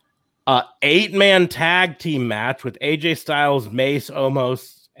 8-man tag team match with AJ Styles, Mace,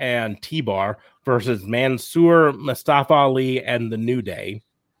 Omos, and T-Bar versus Mansoor, Mustafa Ali, and the New Day.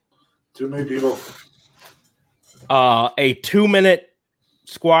 Too many people. A 2-minute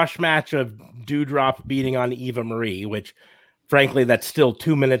squash match of Doudrop beating on Eva Marie, which, frankly, that's still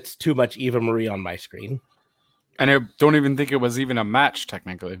 2 minutes too much Eva Marie on my screen. And I don't even think it was even a match,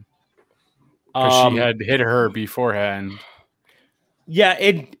 technically. Because she had hit her beforehand. Yeah,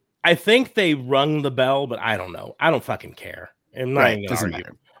 I think they rung the bell, but I don't know. I don't fucking care. I'm not even going to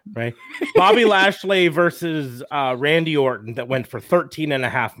argue. Right? Bobby Lashley versus Randy Orton that went for 13 and a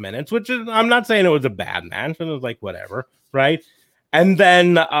half minutes, which is, I'm not saying it was a bad match. It was like, whatever. Right? And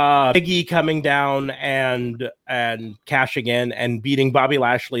then Big E coming down and cashing in and beating Bobby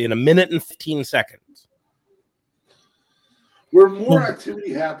Lashley in 1 minute and 15 seconds. Where more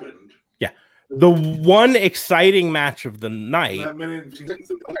activity happened. Yeah. The one exciting match of the night. I mean,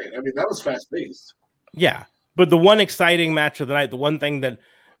 that was fast-paced. Yeah. But the one exciting match of the night, the one thing that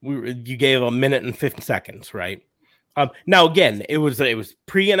you gave 1 minute and 50 seconds, right? Now, again, it was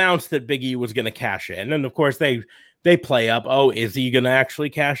pre-announced that Big E was going to cash in. And, of course, they play up, is he going to actually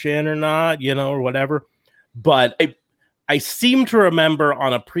cash in or not, or whatever. But I seem to remember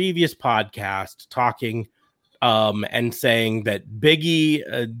on a previous podcast talking and saying that Big E,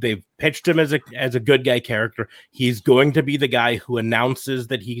 they've pitched him as a good guy character. He's going to be the guy who announces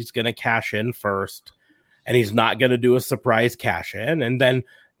that he's going to cash in first, and he's not going to do a surprise cash in. And then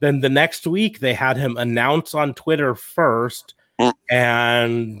the next week they had him announce on Twitter first,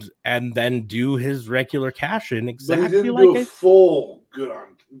 and then do his regular cash in exactly but he didn't like do a full good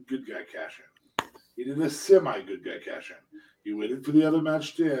guy cash in. He did a semi good guy cash in. He waited for the other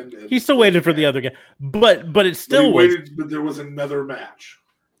match to end. He still waited for the other guy, but it still waited. But there was another match.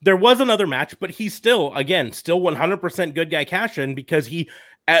 There was another match, but he's still 100% good guy cash in because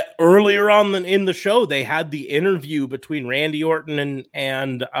earlier on in the show they had the interview between Randy Orton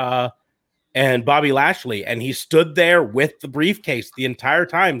and Bobby Lashley, and he stood there with the briefcase the entire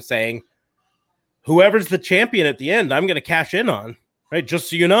time saying, "Whoever's the champion at the end, I'm going to cash in on. Right? Just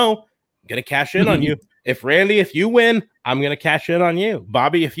so you know, I'm going to cash in on you. If you win, I'm going to cash in on you.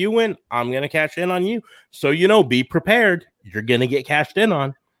 Bobby, if you win, I'm going to cash in on you. So, be prepared. You're going to get cashed in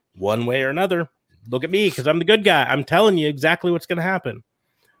on one way or another. Look at me because I'm the good guy. I'm telling you exactly what's going to happen."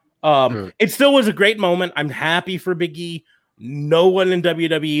 It still was a great moment. I'm happy for Big E. No one in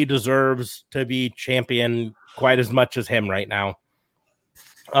WWE deserves to be champion quite as much as him right now.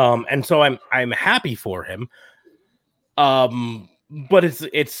 And so I'm happy for him. But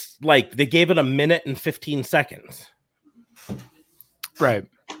it's like they gave it 1 minute and 15 seconds. Right.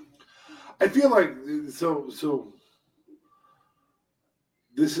 I feel like so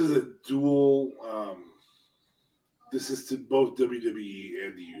this is a dual this is to both WWE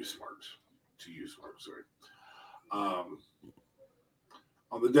and the U-Smart. Sorry. On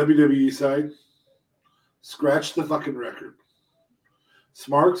the WWE side, scratch the fucking record.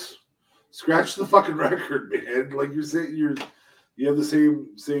 Smarks, scratch the fucking record, man. Like you say, you have the same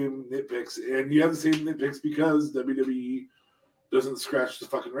nitpicks, and you have the same nitpicks because WWE doesn't scratch the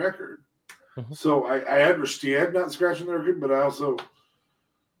fucking record. Mm-hmm. So I understand not scratching the record, but I also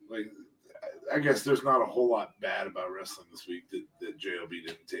I guess there's not a whole lot bad about wrestling this week that JLB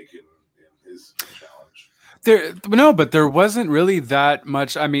didn't take in his challenge. But there wasn't really that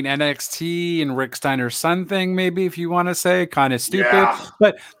much. I mean, NXT and Rick Steiner's son thing, maybe, if you want to say, kind of stupid. Yeah.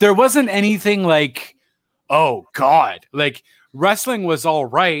 But there wasn't anything like, oh, God. Like, wrestling was all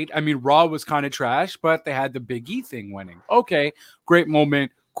right. I mean, Raw was kind of trash, but they had the Big E thing winning. Okay, great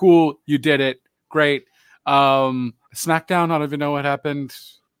moment. Cool, you did it. Great. SmackDown, I don't even know what happened.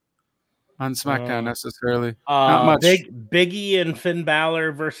 on SmackDown necessarily. Not much. Biggie and Finn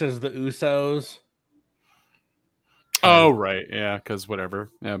Balor versus the Usos. Oh, right. Yeah, because whatever.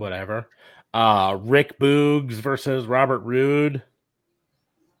 Yeah. Whatever. Rick Boogs versus Robert Roode.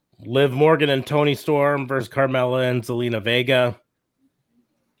 Liv Morgan and Toni Storm versus Carmella and Zelina Vega.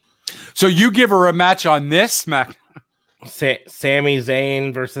 So you give her a match on this SmackDown. Sami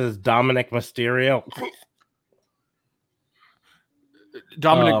Zayn versus Dominic Mysterio.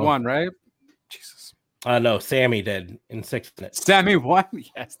 Dominic won, right? Jesus. No, Sammy did in 6 minutes. Sammy won?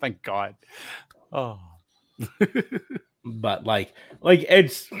 Yes, thank God. Oh. But like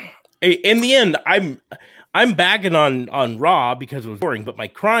it's in the end, I'm bagging on Raw because it was boring, but my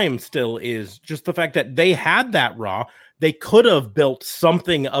crime still is just the fact that they had that Raw. They could have built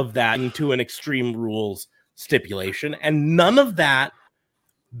something of that into an Extreme Rules stipulation, and none of that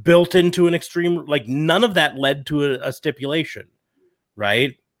built into an Extreme, like none of that led to a stipulation,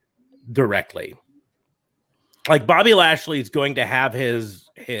 right? Directly. Like Bobby Lashley is going to have his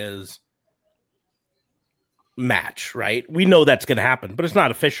match, right? We know that's going to happen, but it's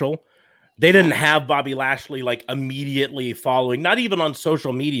not official. They didn't have Bobby Lashley like immediately following, not even on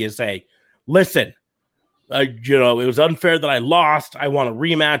social media, say, listen, it was unfair that I lost. I want a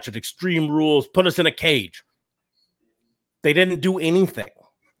rematch at Extreme Rules. Put us in a cage. They didn't do anything.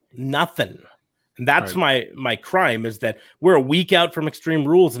 Nothing. And that's right. my crime is that we're a week out from Extreme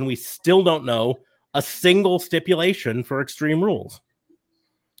Rules and we still don't know a single stipulation for Extreme Rules.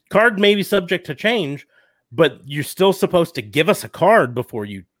 Card may be subject to change, but you're still supposed to give us a card before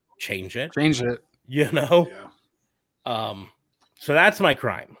you change it. Yeah. So that's my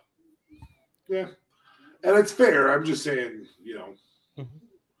crime. Yeah. And it's fair. I'm just saying,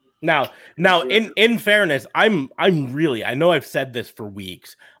 Now, in fairness, I'm really, I know I've said this for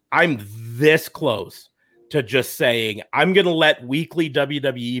weeks. I'm this close to just saying I'm gonna let weekly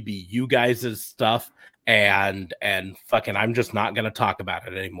WWE be you guys' stuff, and fucking I'm just not gonna talk about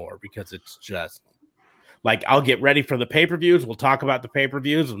it anymore because it's just like I'll get ready for the pay-per-views. We'll talk about the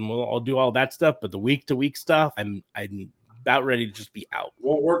pay-per-views and I'll do all that stuff. But the week-to-week stuff, I'm about ready to just be out.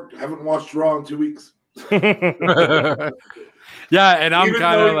 Won't work. Haven't watched Raw in 2 weeks. Yeah, and I'm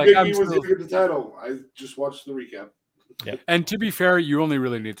kind of like, I'm still get the title. I just watched the recap. Yeah. And to be fair, you only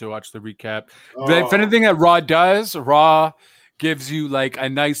really need to watch the recap. If anything that Raw does, Raw gives you like a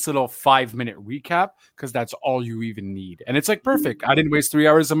nice little 5-minute recap because that's all you even need. And it's like perfect. I didn't waste 3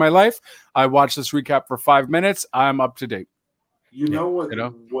 hours of my life. I watched this recap for 5 minutes. I'm up to date. You know what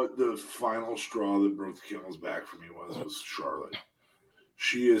the final straw that broke the camel's back for me was Charlotte.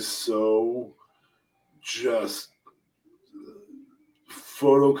 She is so just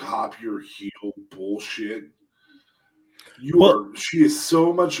photocopier heel bullshit. She is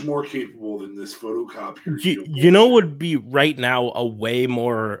so much more capable than this photocopier. You know, would be right now a way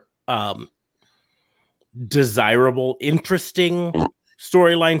more desirable, interesting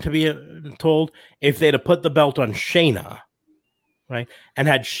storyline to be told if they'd have put the belt on Shayna, right, and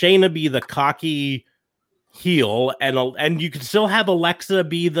had Shayna be the cocky heel, and you could still have Alexa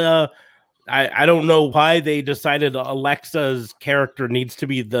be the. I don't know why they decided Alexa's character needs to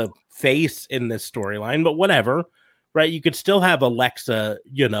be the face in this storyline, but whatever. Right, you could still have Alexa,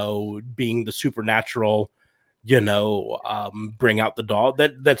 being the supernatural, bring out the doll.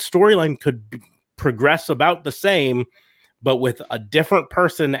 That storyline could progress about the same, but with a different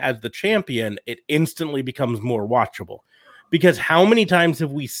person as the champion, it instantly becomes more watchable. Because how many times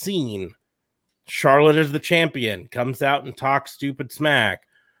have we seen Charlotte as the champion comes out and talks stupid smack,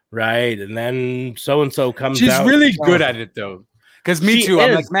 right? And then so-and-so comes out. She's really good at it, though. Because me too.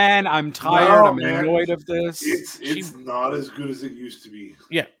 I'm like, man, I'm tired. I'm annoyed of this. It's not as good as it used to be.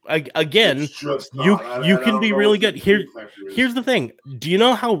 Yeah. Again, you can be really good. Here's the thing. Do you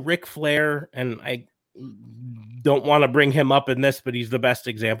know how Ric Flair, and I don't want to bring him up in this, but he's the best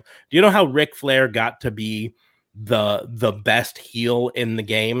example. Do you know how Ric Flair got to be the best heel in the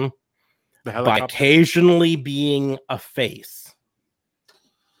game? By occasionally being a face.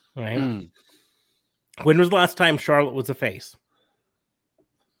 Right? When was the last time Charlotte was a face?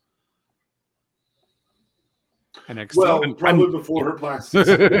 Well, probably before her plastic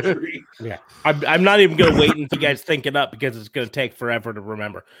surgery. Yeah, I'm not even going to wait until you guys think it up because it's going to take forever to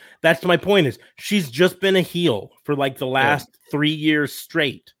remember. That's my point. Is she's just been a heel for like the last 3 years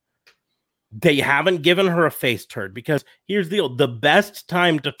straight. They haven't given her a face turn because here's the deal: the best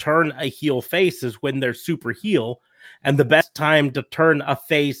time to turn a heel face is when they're super heel, and the best time to turn a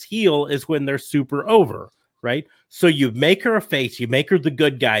face heel is when they're super over. Right? So you make her a face, you make her the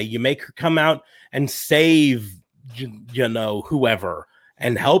good guy, you make her come out and save. Whoever,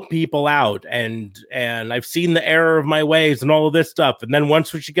 and help people out. And I've seen the error of my ways and all of this stuff. And then once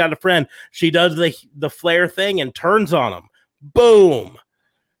she got a friend, she does the flare thing and turns on him. Boom.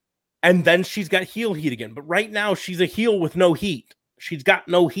 And then she's got heel heat again. But right now she's a heel with no heat. She's got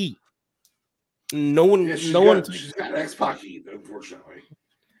no heat. No one. Yeah, she's got X-Pac heat, unfortunately.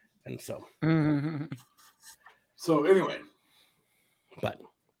 And so. So anyway.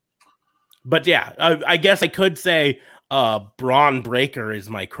 But yeah, I guess I could say Braun Breaker is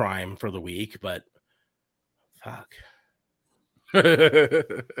my crime for the week, but fuck.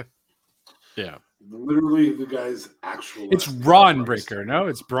 Yeah. Literally the guy's actual. It's Braun Breaker, no?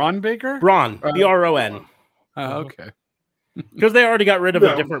 It's Braun Baker? Braun. Bron. Oh, okay. Because they already got rid of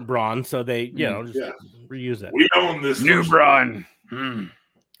a different Braun, so they, just reuse it. We own this new Braun.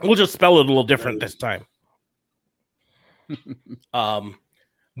 We'll just spell it a little different this time.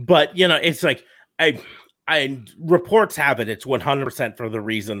 But it's like I reports have it. It's 100% for the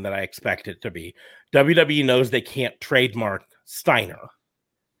reason that I expect it to be. WWE knows they can't trademark Steiner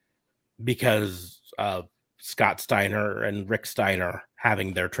because Scott Steiner and Rick Steiner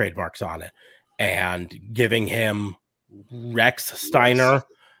having their trademarks on it, and giving him Rex Steiner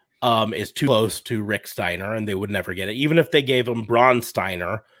is too close to Rick Steiner, and they would never get it. Even if they gave him Braun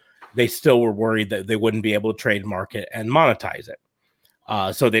Steiner, they still were worried that they wouldn't be able to trademark it and monetize it.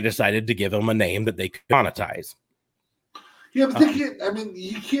 So they decided to give him a name that they could monetize. Yeah, but they can't. I mean,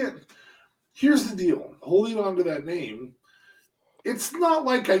 you can't. Here's the deal: holding on to that name, it's not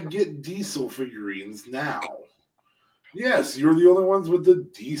like I get Diesel figurines now. Yes, you're the only ones with the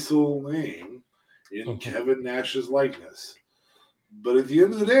Diesel name in Kevin Nash's likeness. But at the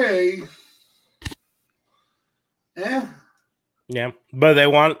end of the day, yeah. But they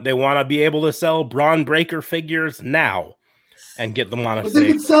want to be able to sell Braun Breaker figures now and get the monetization. But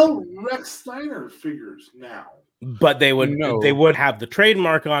they can sell Rex Steiner figures now. But they would have the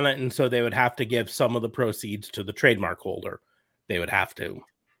trademark on it, and so they would have to give some of the proceeds to the trademark holder. They would have to.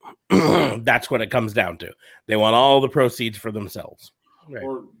 That's what it comes down to. They want all the proceeds for themselves. Right.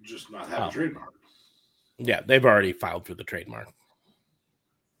 Or just not have a trademark. Yeah, they've already filed for the trademark.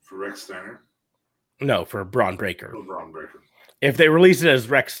 For Rex Steiner? No, for Braun Breaker. Oh, Braun Breaker. If they release it as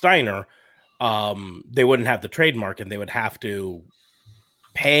Rex Steiner, they wouldn't have the trademark, and they would have to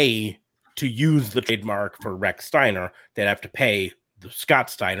pay to use the trademark for Rex Steiner. They'd have to pay the Scott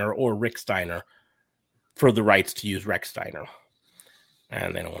Steiner or Rick Steiner for the rights to use Rex Steiner.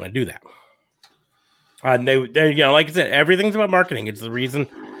 And they don't want to do that. And they like I said, everything's about marketing. It's the reason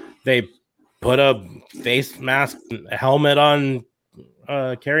they put a face mask, a helmet on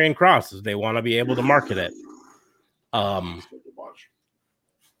Karrion Kross, is they want to be able to market it.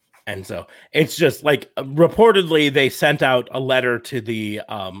 And so it's just like reportedly they sent out a letter to the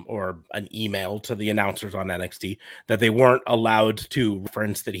or an email to the announcers on NXT that they weren't allowed to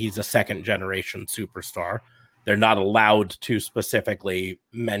reference that he's a second generation superstar. They're not allowed to specifically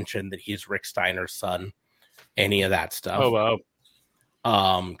mention that he's Rick Steiner's son, any of that stuff. Oh,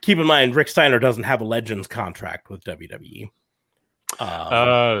 wow. Keep in mind, Rick Steiner doesn't have a Legends contract with WWE.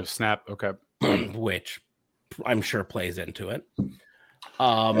 Snap. Okay. Which I'm sure plays into it.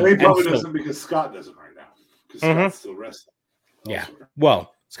 And he probably doesn't because Scott doesn't right now. Because Scott's still wrestling. Yeah.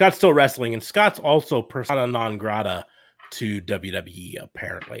 Well, Scott's still wrestling, and Scott's also persona non grata to WWE,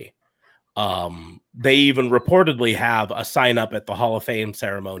 apparently. They even reportedly have a sign up at the Hall of Fame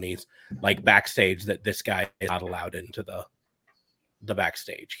ceremonies, like backstage, that this guy is not allowed into the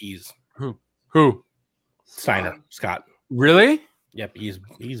backstage. He's who? Steiner, Scott. Really? Yep,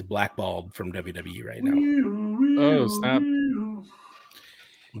 he's blackballed from WWE right now. Oh, snap.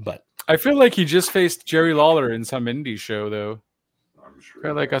 But I feel like he just faced Jerry Lawler in some indie show, though. I'm sure. I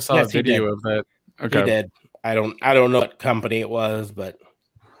feel like I saw a video of that. Okay. He did. I don't know what company it was, but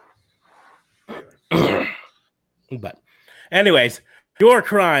but anyways, your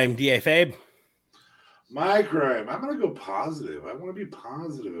crime, DA Fabe. My crime. I'm gonna go positive. I want to be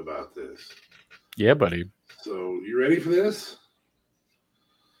positive about this. Yeah, buddy. So you ready for this?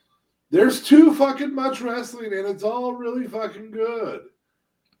 There's too fucking much wrestling, and it's all really fucking good.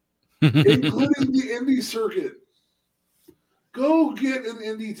 Including the indie circuit. Go get an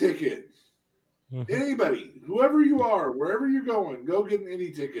indie ticket. Anybody, whoever you are, wherever you're going, go get an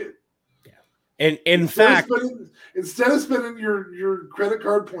indie ticket. Yeah. And in fact, instead of spending your credit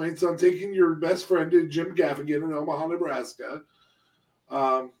card points on taking your best friend to Jim Gaffigan in Omaha, Nebraska,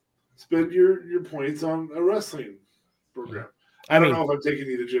 spend your points on a wrestling program. I don't know if I'm taking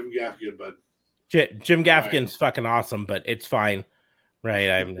you to Jim Gaffigan, but Jim Gaffigan's fucking awesome, but it's fine.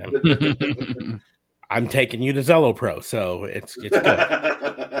 Right, I'm taking you to Zello Pro, so it's good.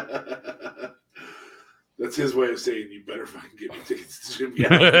 That's his way of saying you better fucking get me tickets to Jim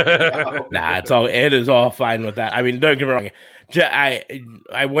Gaffigan. Nah, it is all fine with that. I mean, don't get me wrong.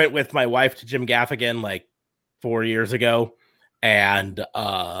 I went with my wife to Jim Gaffigan like 4 years ago, and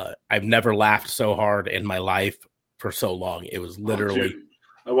I've never laughed so hard in my life for so long. It was literally.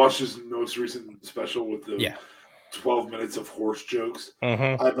 I watched his most recent special with the 12 minutes of horse jokes.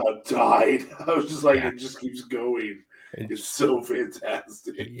 Mm-hmm. I about died. I was just like, it just keeps going. It's so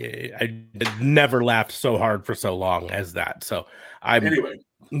fantastic. Yeah, I never laughed so hard for so long as that. So anyway.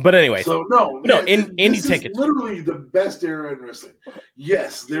 So indie tickets. Literally the best era in wrestling.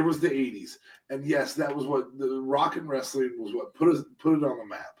 Yes, there was the 80s, and yes, that was what the rock and wrestling was. What put it on the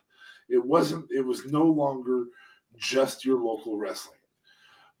map. It was no longer just your local wrestling,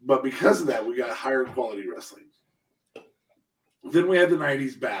 but because of that, we got higher quality wrestling. Then we had the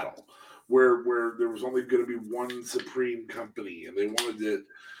 90s battle, where there was only going to be one supreme company, and they wanted it,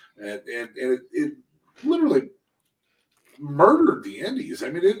 and it literally murdered the indies. I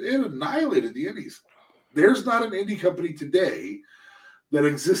mean, it annihilated the indies. There's not an indie company today that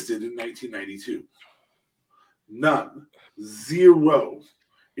existed in 1992. None. Zero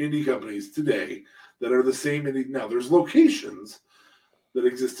indie companies today that are the same indie. Now, there's locations that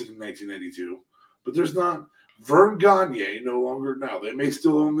existed in 1992, but there's not. Vern Gagne no longer now. They may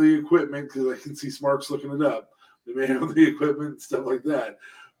still own the equipment because I can see Smarks looking it up. They may own the equipment and stuff like that.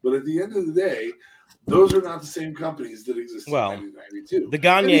 But at the end of the day, those are not the same companies that existed in 1992. The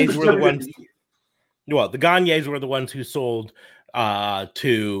Gagnes were the ones. Well, the Gagnes were the ones who sold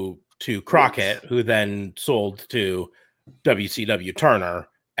to Crockett, who then sold to WCW Turner,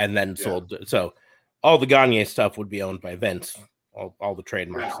 and then sold. So all the Gagne stuff would be owned by Vince. All the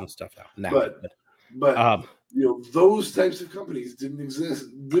trademarks and stuff now. But those types of companies didn't exist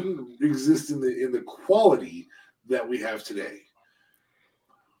in the quality that we have today.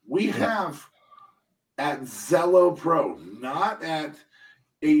 We have at Zelo Pro, not at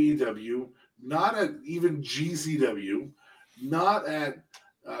AEW, not at even GCW, not at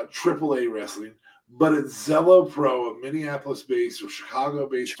AAA Wrestling, but at Zelo Pro, a Minneapolis-based or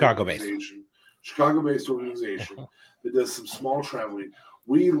Chicago-based organization that does some small traveling.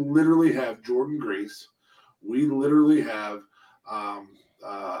 We literally have Jordan Grace. We literally have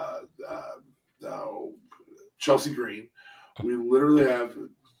Chelsea Green. We literally have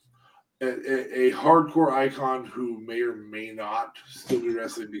a hardcore icon who may or may not still be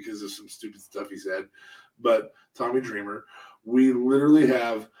wrestling because of some stupid stuff he said, but Tommy Dreamer. We literally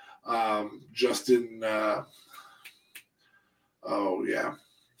have Justin.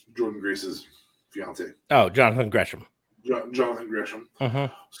 Jordan Grace's fiance. Oh, Jonathan Gresham. Jonathan Gresham.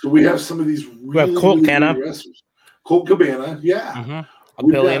 Mm-hmm. So we have some of these really, Colt Cabana. wrestlers. Colt Cabana, yeah. Mm-hmm.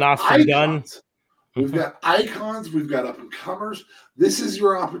 Billy and Austin Gunn. We've got icons. We've got up-and-comers. This is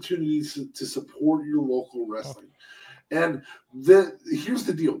your opportunity to support your local wrestling. And here's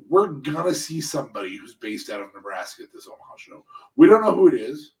the deal. We're going to see somebody who's based out of Nebraska at this Omaha show. We don't know who it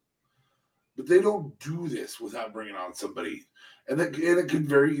is, but they don't do this without bringing on somebody. And it could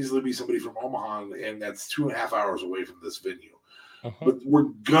very easily be somebody from Omaha, and that's 2.5 hours away from this venue. But we're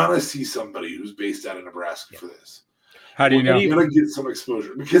going to see somebody who's based out of Nebraska for this. How do you know? We're going to get some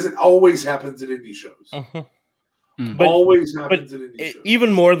exposure because it always happens at indie shows. Always happens at indie shows.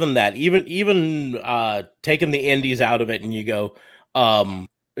 Even more than that, even taking the indies out of it, and you go to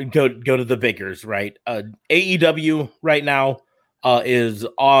the biggers, right? AEW right now is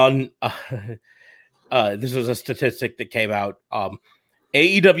on. This was a statistic that came out.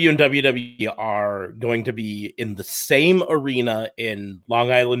 AEW and WWE are going to be in the same arena in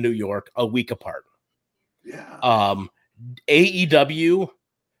Long Island, New York, a week apart. Yeah. AEW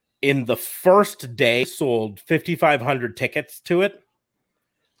in the first day sold 5,500 tickets to it,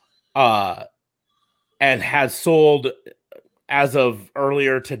 and has sold, as of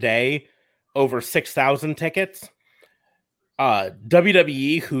earlier today, over 6,000 tickets.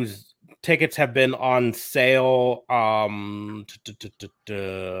 WWE, whose tickets have been on sale, let's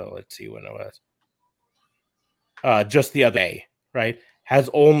see when it was, just the other day, right, has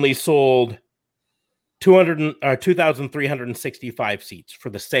only sold 2,365 seats for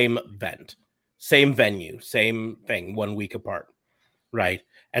the same event, same venue, same thing, 1 week apart, right?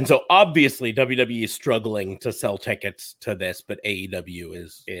 And so obviously WWE is struggling to sell tickets to this, but AEW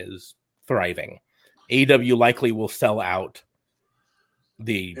is thriving. AEW likely will sell out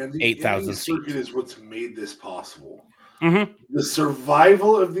the 8,000 seats. Circuit is what's made this possible. Mm-hmm. The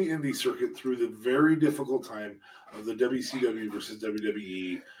survival of the indie circuit through the very difficult time of the WCW versus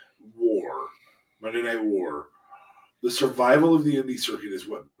WWE war, Monday Night War. The survival of the indie circuit is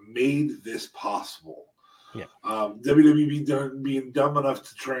what made this possible. Yeah. WWE being dumb enough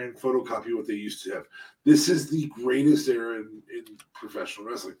to try and photocopy what they used to have. This is the greatest era in professional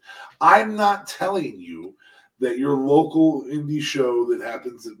wrestling. I'm not telling you that your local indie show that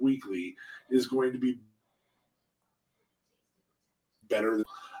happens weekly is going to be better.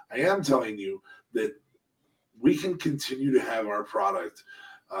 I am telling you that we can continue to have our product,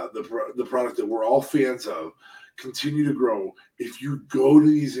 the product that we're all fans of, continue to grow if you go to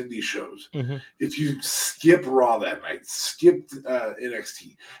these indie shows. Mm-hmm. If you skip Raw that night, skip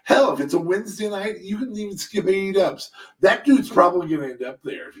NXT. Hell, if it's a Wednesday night, you can even skip AEWs. That dude's probably going to end up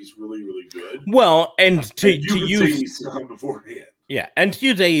there if he's really, really good. Well, and to use beforehand. Yeah, and to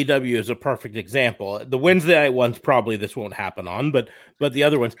use AEW as a perfect example, the Wednesday night ones probably this won't happen on, but the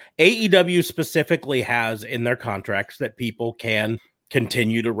other ones, AEW specifically has in their contracts that people can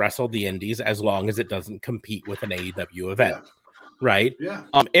continue to wrestle the indies as long as it doesn't compete with an AEW event, right? Yeah.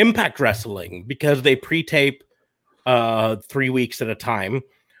 Impact Wrestling, because they pre-tape 3 weeks at a time,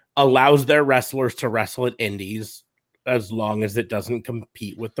 allows their wrestlers to wrestle at indies as long as it doesn't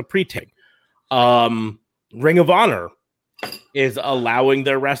compete with the pre-tape. Ring of Honor is allowing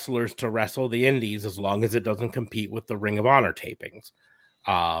their wrestlers to wrestle the indies as long as it doesn't compete with the Ring of Honor tapings,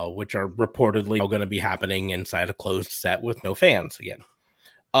 which are reportedly going to be happening inside a closed set with no fans again.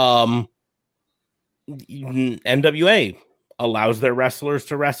 NWA allows their wrestlers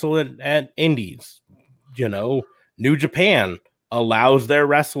to wrestle at indies. You know, New Japan allows their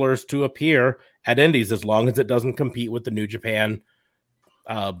wrestlers to appear at indies as long as it doesn't compete with the New Japan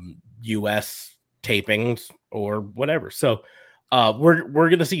US tapings or whatever. So we're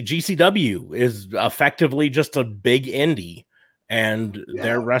going to see GCW is effectively just a big indie, and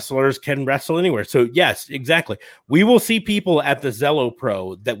their wrestlers can wrestle anywhere. So yes, exactly. We will see people at the Zello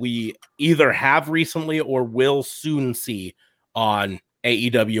Pro that we either have recently or will soon see on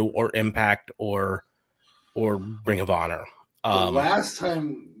AEW or Impact or Ring of Honor. The last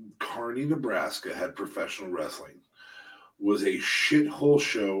time Kearney, Nebraska had professional wrestling was a shithole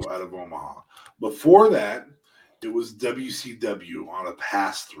show out of Omaha. Before that, it was WCW on a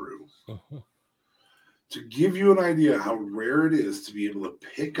pass-through. Uh-huh. To give you an idea how rare it is to be able to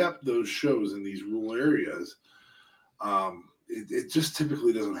pick up those shows in these rural areas, it just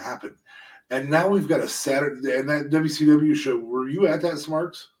typically doesn't happen. And now we've got a Saturday, and that WCW show, were you at that,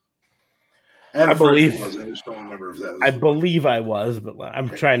 Smarks? I believe. I just don't remember if that was. I believe I was, but I'm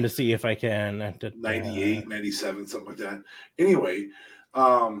trying to see if I can. 98, 97, something like that. Anyway,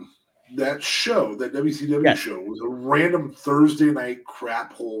 that show, that WCW show, was a random Thursday night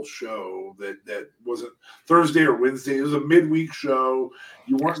crap hole show that wasn't Thursday or Wednesday. It was a midweek show.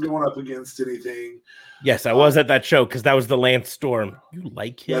 You weren't going up against anything. Yes, I was at that show because that was the Lance Storm. You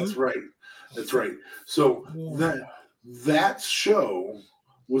like him? That's right. So that show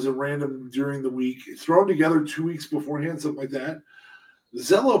was a random during the week, thrown together 2 weeks beforehand, something like that.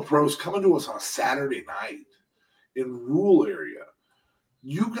 Zello Pro's coming to us on a Saturday night in rural area.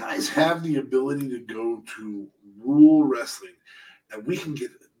 You guys have the ability to go to rural wrestling, and we can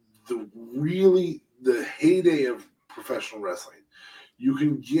get the heyday of professional wrestling. You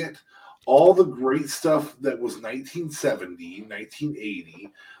can get all the great stuff that was 1970,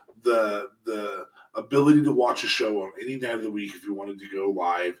 1980, the ability to watch a show on any night of the week if you wanted to go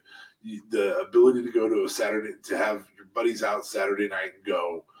live, the ability to go to a Saturday, to have your buddies out Saturday night and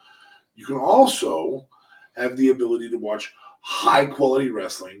go. You can also have the ability to watch high quality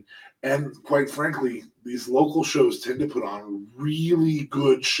wrestling, and quite frankly, these local shows tend to put on really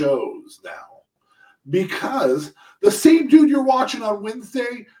good shows now because the same dude you're watching on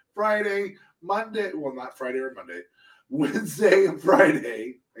Wednesday, Friday, Monday, well, not Friday or Monday, Wednesday and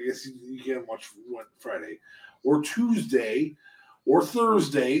Friday, I guess you can't watch Friday, or Tuesday or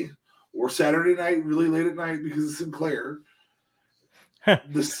Thursday or Saturday night really late at night because of Sinclair,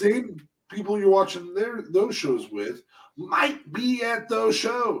 the same people you're watching those shows with might be at those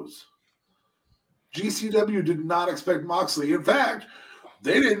shows. GCW did not expect Moxley. In fact,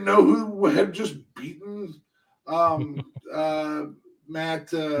 they didn't know who had just beaten Matt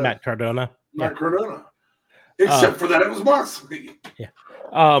Cardona. Cardona. Except for that, it was Moxley. Yeah.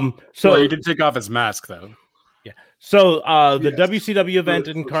 So he did take off his mask, though. Yeah. So the WCW event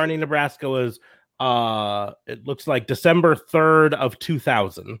in Kearney, Nebraska was it looks like December 3rd of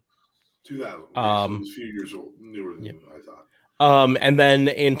 2000. 2000. It was a few years old, newer than I thought. And then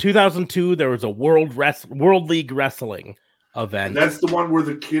in 2002, there was a World League Wrestling event. And that's the one where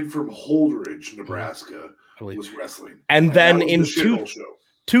the kid from Holdridge, Nebraska, was wrestling. And then in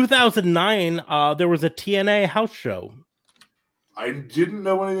 2009, there was a TNA house show. I didn't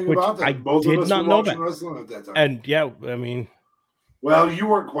know anything about that. I Both did of us not were know watching that. wrestling at that time. And yeah, I mean, Well, you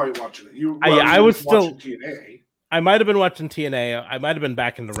weren't quite watching it. I was still TNA. I might have been watching TNA. I might have been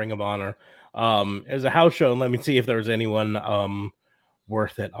back in the Ring of Honor. It was a house show, and let me see if there was anyone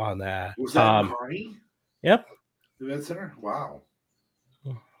worth it on that. Was that Carney? Yep. Event Center? Wow.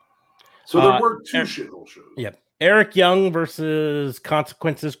 So there were two shithole shows. Yep. Eric Young versus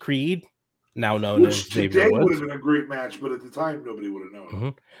Consequences Creed, now known as Xavier Woods. Today would have been a great match, but at the time, nobody would have known. Mm-hmm.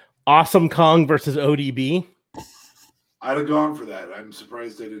 Awesome Kong versus ODB. I'd have gone for that. I'm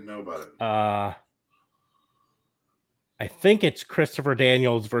surprised I didn't know about it. I think it's Christopher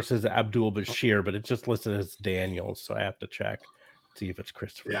Daniels versus Abdul Bashir, but it's just listed as Daniels, so I have to check, see if it's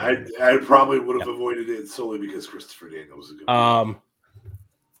Christopher. Yeah, I probably would have avoided it solely because Christopher Daniels is a good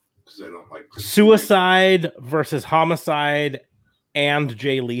because I don't like Suicide versus Homicide and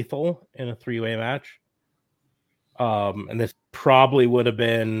Jay Lethal in a 3-way match. And this probably would have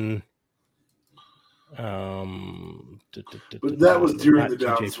been but that was during the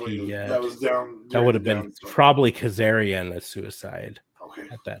downswing. That was down. That would have been probably Kazarian as Suicide. Okay.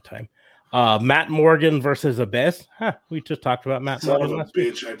 At that time. Matt Morgan versus Abyss. We just talked about Matt Morgan. Son of a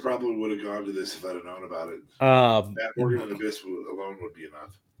bitch, I probably would have gone to this if I'd have known about it. Matt Morgan and Abyss alone would be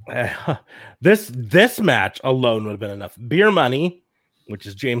enough. This match alone would have been enough. Beer Money, which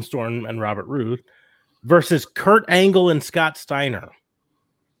is James Storm and Robert Roode, versus Kurt Angle and Scott Steiner.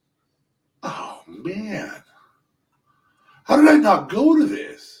 Oh man. How did I not go to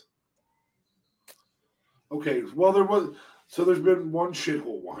this? Okay, well there's been one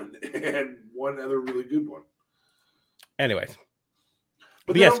shithole one and one other really good one. Anyways.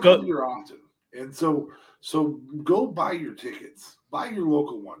 But yes, go here often. And so go buy your tickets. Buy your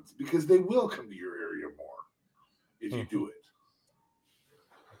local ones because they will come to your area more if you do it.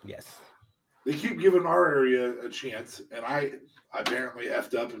 Yes. They keep giving our area a chance, and I apparently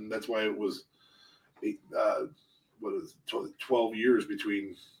effed up, and that's why it was 12 years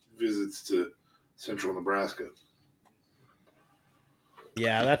between visits to Central Nebraska.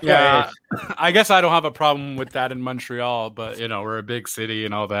 Yeah, that's why. I guess I don't have a problem with that in Montreal, but we're a big city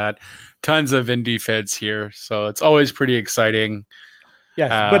and all that. Tons of indie feds here, so it's always pretty exciting. Yes,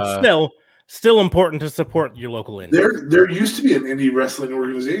 but still important to support your local indie. There used to be an indie wrestling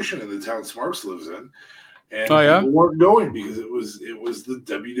organization in the town Smarks lives in, and people weren't going because it was the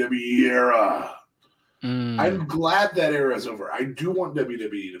WWE era. I'm glad that era is over. I do want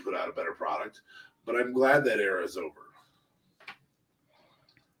WWE to put out a better product, but I'm glad that era is over.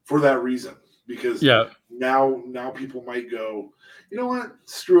 For that reason, because now people might go, you know what?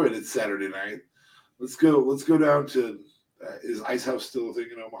 Screw it. It's Saturday night. Let's go down to. Is Ice House still a thing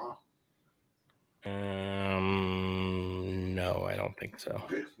in Omaha? No, I don't think so.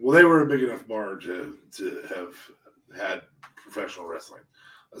 Okay. Well, they were a big enough bar to have had professional wrestling.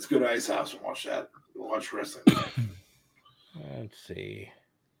 Let's go to Ice House and watch that. Watch wrestling. Let's see.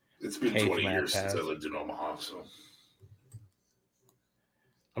 It's been 20 years since I lived in Omaha, so.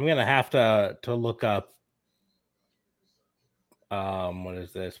 I'm gonna have to look up what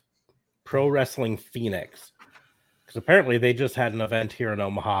is this? Pro Wrestling Phoenix. Because apparently they just had an event here in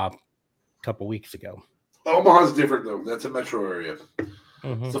Omaha a couple weeks ago. Omaha's different though. That's a metro area.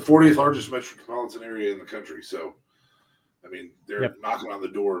 Mm-hmm. It's the 40th largest metropolitan area in the country. So I mean they're knocking on the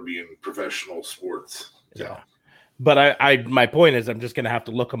door of being professional sports. Yeah. But I my point is I'm just gonna have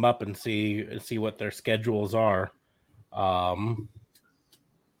to look them up and see what their schedules are.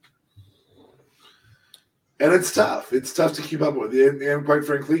 And it's tough. It's tough to keep up with. And quite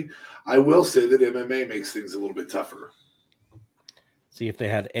frankly, I will say that MMA makes things a little bit tougher. See if they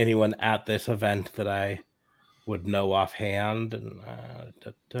had anyone at this event that I would know offhand. And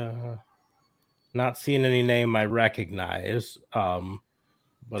not seeing any name I recognize. But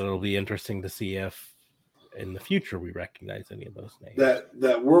it'll be interesting to see if in the future we recognize any of those names.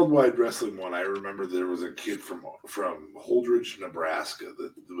 That Worldwide Wrestling one, I remember there was a kid from Holdridge, Nebraska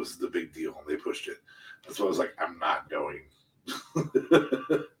that was the big deal, and they pushed it. That's why I was like, I'm not going.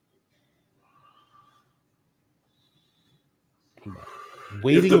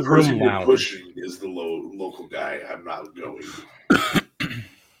 Waiting if the person room lounge pushing is the local guy, I'm not going.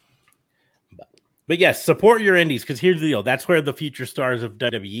 But yes, support your indies because here's the deal. That's where the future stars of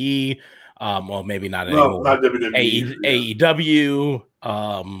WWE, well, maybe not anymore. Not WWE.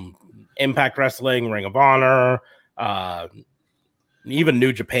 AEW, Impact Wrestling, Ring of Honor, even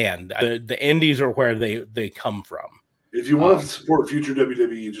New Japan. The indies are where they come from. If you want to support future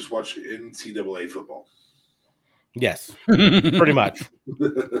WWE, just watch NCAA football. Yes, pretty much.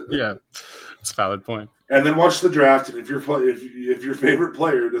 Yeah, it's a valid point. And then watch the draft, and if your favorite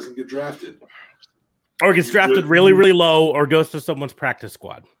player doesn't get drafted, or gets drafted really, really low, or goes to someone's practice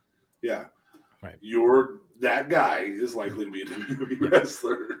squad. Yeah, right. You're that guy is likely to be a WWE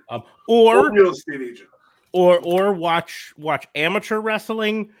wrestler or real estate agent, or watch amateur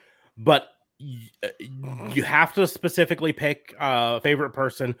wrestling, but you have to specifically pick a favorite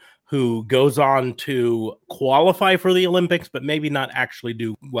person who goes on to qualify for the Olympics, but maybe not actually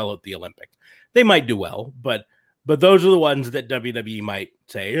do well at the Olympics. They might do well, but those are the ones that WWE might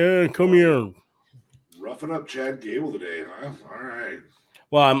say, come here. Roughing up Chad Gable today, huh? All right.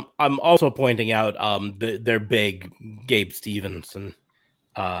 Well, I'm also pointing out their big Gabe Stevenson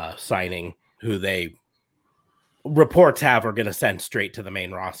signing, who they reports have are going to send straight to the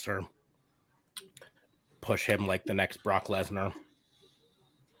main roster. Push him like the next Brock Lesnar.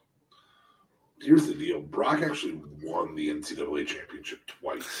 Here's the deal. Brock actually won the NCAA championship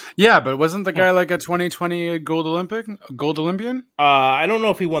twice. Yeah, but wasn't the guy like a 2020 gold Olympian? I don't know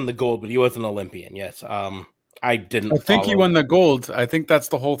if he won the gold, but he was an Olympian. Yes. I think he won the gold. I think that's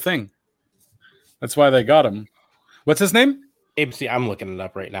the whole thing. That's why they got him. What's his name? ABC. I'm looking it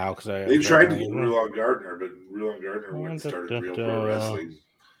up right now because they tried to get Rulon Gardner, but Rulon Gardner went and started Real Pro Wrestling,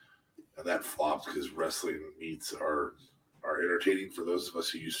 and that flopped because wrestling meets are entertaining for those of us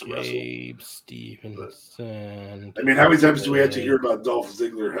who used to wrestle. Gabe Stevenson. I mean, how many times do we have to hear about Dolph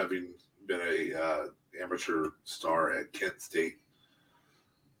Ziggler having been a amateur star at Kent State?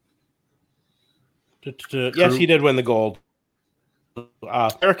 Yes, he did win the gold.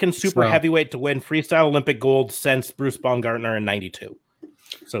 American super heavyweight to win freestyle Olympic gold since Bruce Baumgartner in '92.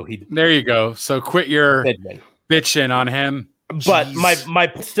 So there you go. So quit your bitching on him. But my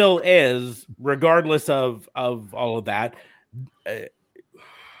point still is, regardless of all of that,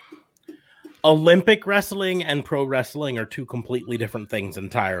 Olympic wrestling and pro wrestling are two completely different things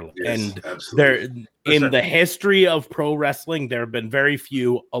entirely. Yes, and absolutely. The history of pro wrestling, there have been very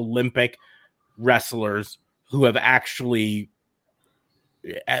few Olympic wrestlers who have actually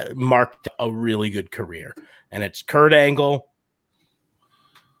marked a really good career. And it's Kurt Angle.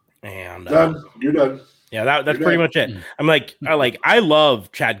 And done. You're done. Yeah, that's pretty much it. I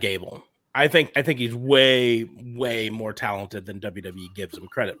love Chad Gable. I think he's way, way more talented than WWE gives him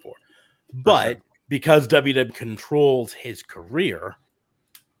credit for. But because WWE controls his career,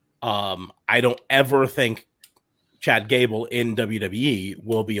 I don't ever think Chad Gable in WWE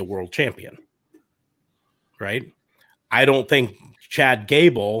will be a world champion. Right? I don't think Chad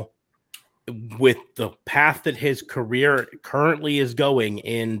Gable, with the path that his career currently is going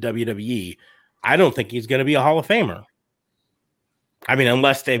in WWE, I don't think he's going to be a Hall of Famer. I mean,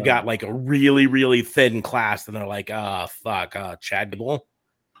 unless they've got like a really, really thin class and they're like, Chad Gable.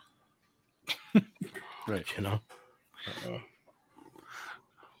 Right. You know,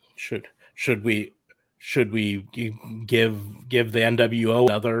 should we give the NWO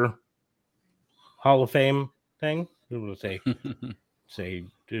another Hall of Fame thing? Who will say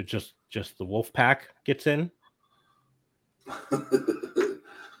just the Wolfpack gets in?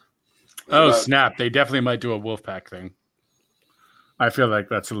 Oh, snap. They definitely might do a Wolfpack thing. I feel like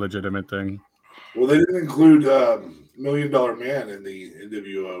that's a legitimate thing. Well, they didn't include $1 Million Man in the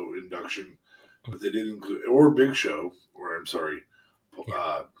NWO induction, but they did include, or Big Show, or I'm sorry,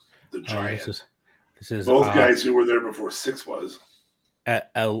 the Giant. This is both guys who were there before Six was.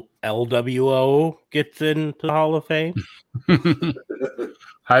 LWO gets into the Hall of Fame?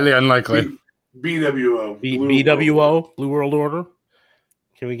 Highly unlikely. BWO. BWO, Blue World Order.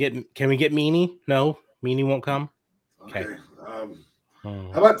 Can we get Meanie? No, Meanie won't come. Okay.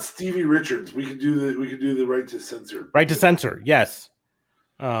 How about Stevie Richards? We could do the right to censor. Right to censor, yes.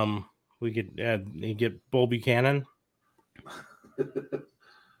 We could get Bull Buchanan.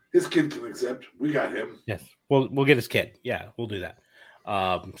 His kid can accept. We got him. Yes, we'll get his kid. Yeah, we'll do that.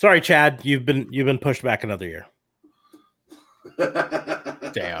 Sorry, Chad, you've been pushed back another year.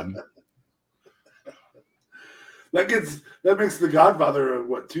 Damn. That makes The Godfather a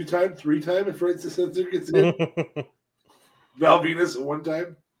 2-time, 3-time if rights to censor gets in. Val Venus at 1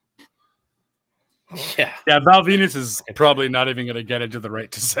 time. Yeah, Val Venus is probably not even going to get into the right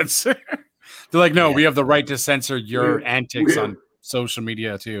to censor. They're like, no, we have the right to censor your antics on social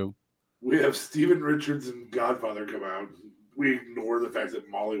media too. We have Steven Richards and Godfather come out. We ignore the fact that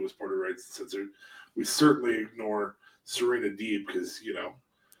Molly was part of rights to censor. We certainly ignore Serena Deeb because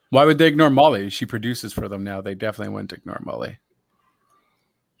Why would they ignore Molly? She produces for them now. They definitely wouldn't ignore Molly.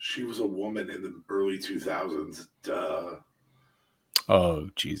 She was a woman in the early 2000s. Duh. Oh,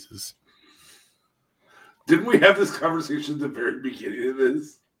 Jesus. Didn't we have this conversation at the very beginning of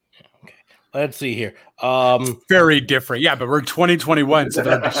this? Okay. Let's see here. Very different. Yeah, but we're 2021.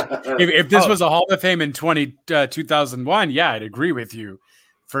 So if this was a Hall of Fame in 2001, yeah, I'd agree with you.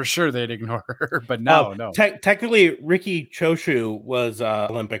 For sure, they'd ignore her, but no. Technically, Ricky Choshu was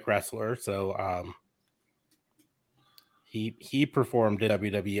an Olympic wrestler, so He performed in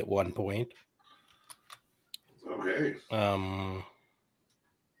WWE at one point. Okay.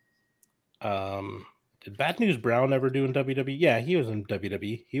 Did Bad News Brown ever do in WWE? Yeah, he was in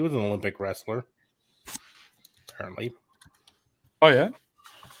WWE. He was an Olympic wrestler. Apparently. Oh yeah.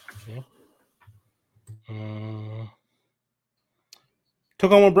 Yeah.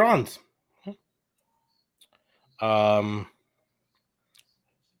 Took home a bronze.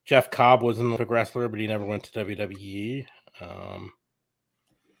 Jeff Cobb was an Olympic wrestler, but he never went to WWE.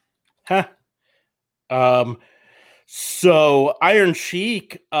 So Iron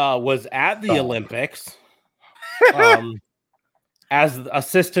Sheik was at the Olympics as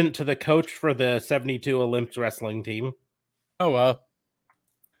assistant to the coach for the 72 Olympics wrestling team. Oh wow.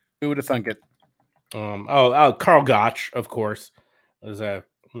 Who would have thunk it? Karl Gotch, of course, was a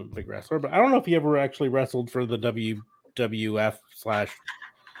big wrestler, but I don't know if he ever actually wrestled for the WWF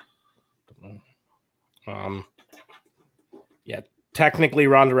 / yeah, technically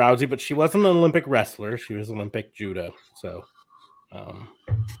Ronda Rousey, but she wasn't an Olympic wrestler. She was Olympic judo. So,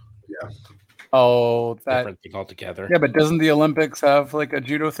 yeah. Oh, that different thing altogether. Yeah, but doesn't the Olympics have like a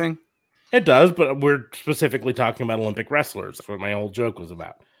judo thing? It does, but we're specifically talking about Olympic wrestlers. That's what my old joke was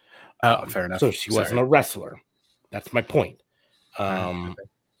about. Oh, fair enough. So she wasn't a wrestler. That's my point. Mad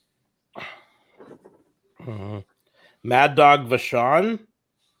Dog Vachon.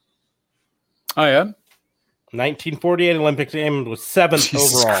 Oh yeah. 1948 Olympics aim was 7th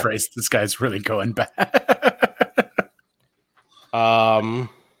Jesus overall. Christ, this guy's really going back.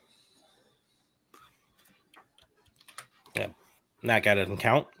 Yeah, that guy doesn't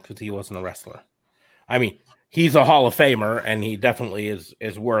count because he wasn't a wrestler. I mean, he's a Hall of Famer, and he definitely is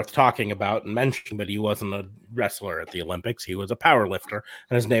worth talking about and mentioning, but he wasn't a wrestler at the Olympics. He was a power lifter,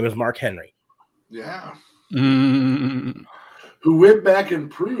 and his name is Mark Henry. Yeah. Who went back and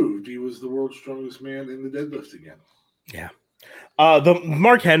proved he was the world's strongest man in the deadlift again. Yeah. The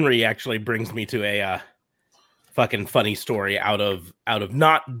Mark Henry actually brings me to a fucking funny story out of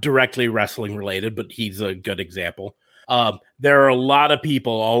not directly wrestling related, but he's a good example. There are a lot of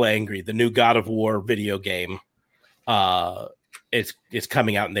people all angry. The new God of War video game is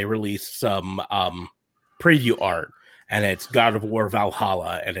coming out, and they released some preview art, and it's God of War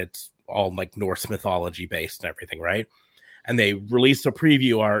Valhalla, and it's all like Norse mythology based and everything, right? And they released a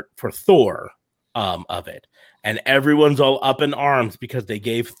preview art for Thor of it, and everyone's all up in arms because they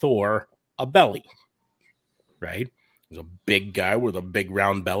gave Thor a belly, right? He's a big guy with a big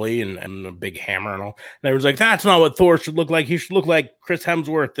round belly and a big hammer and all. And everyone's like, that's not what Thor should look like. He should look like Chris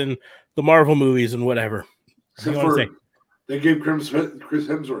Hemsworth in the Marvel movies and whatever. They gave Chris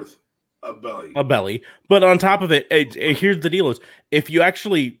Hemsworth a belly. A belly. But on top of it, here's the deal is if you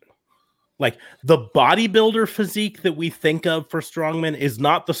actually like the bodybuilder physique that we think of for strongmen is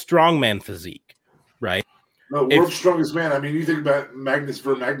not the strongman physique, right? No, world's strongest man. I mean, you think about Magnus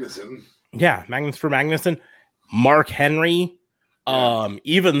for Magnuson. Yeah, Magnus for Magnuson. Mark Henry,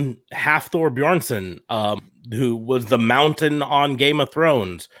 even Hafthor Bjornsson, who was the Mountain on Game of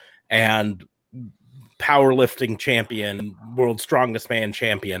Thrones and powerlifting champion, world's strongest man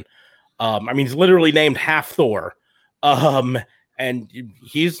champion. I mean, he's literally named Hafthor. And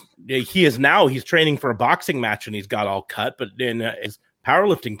he's training for a boxing match and he's got all cut, but in his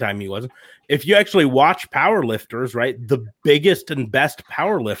powerlifting time he wasn't. If you actually watch powerlifters, right, the biggest and best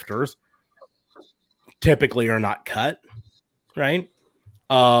powerlifters typically are not cut, right?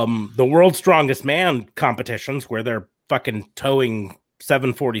 The world's strongest man competitions where they're fucking towing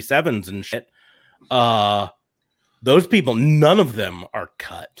 747s and shit. Those people, none of them are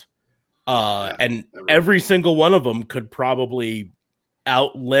cut. And every single one of them could probably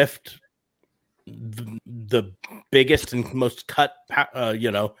outlift the biggest and most cut,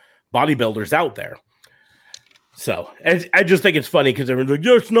 bodybuilders out there. So I just think it's funny because everyone's like,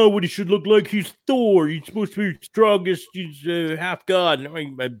 that's not what he should look like. He's Thor. He's supposed to be strongest. He's half god. I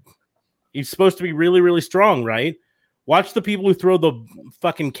mean, he's supposed to be really, really strong, right? Watch the people who throw the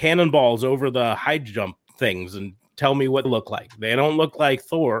fucking cannonballs over the high jump things and tell me what they look like. They don't look like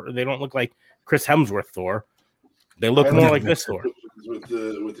Thor. They don't look like Chris Hemsworth Thor. They look more like this Thor. With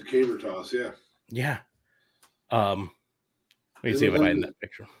the caber toss, yeah. Yeah. Let me see if I find that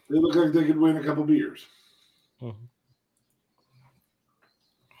picture. They look like they could win a couple beers. Mm-hmm.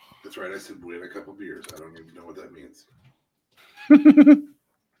 That's right. I said win a couple beers. I don't even know what that means. Let's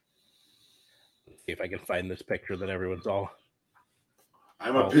see if I can find this picture that everyone's all.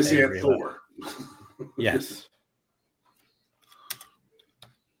 I'm a pissy at Thor. Yes.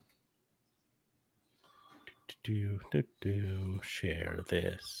 Share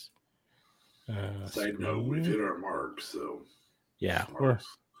this. Side note: we've hit our mark, so yeah,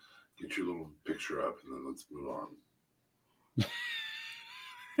 get your little picture up, and then let's move on.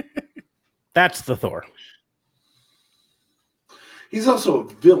 That's the Thor. He's also a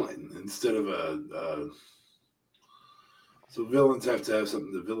villain instead of a. So villains have to have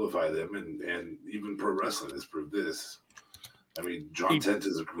something to vilify them, and even pro wrestling has proved this. I mean, John Tent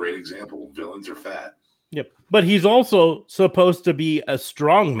is a great example. Villains are fat. Yep, but he's also supposed to be a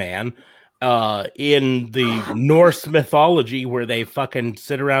strong man in the Norse mythology, where they fucking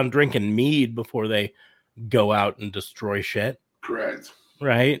sit around drinking mead before they go out and destroy shit. Correct.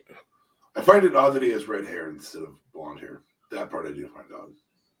 Right. I find it odd that he has red hair instead of blonde hair. That part I do find odd.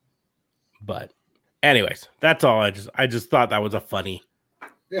 But anyways, that's all. I just thought that was a funny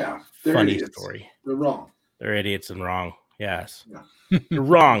idiots. Story. They're wrong. They're idiots and wrong. Yes. Yeah. You're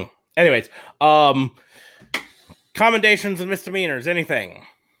wrong. Anyways, commendations and misdemeanors, anything?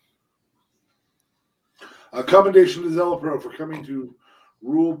 A commendation to Zelapro for coming to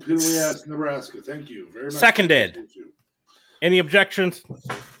rural Piddly-ass Nebraska. Thank you very much. Seconded. Any objections?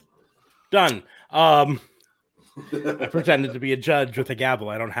 Done. I pretended to be a judge with a gavel.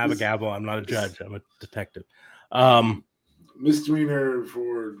 I don't have a gavel. I'm not a judge. I'm a detective. Misdemeanor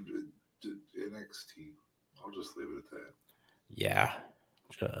for NXT. I'll just leave it at that. Yeah.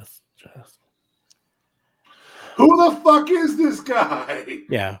 Just. Who the fuck is this guy?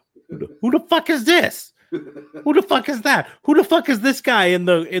 Yeah. Who the fuck is this? Who the fuck is that? Who the fuck is this guy in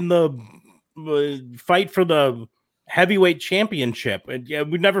the fight for the heavyweight championship? And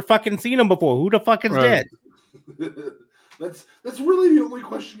we've never fucking seen him before. Who the fuck is this? That's really the only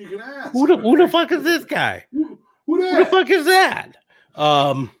question you can ask. Who the fuck is this guy? Who the fuck is that?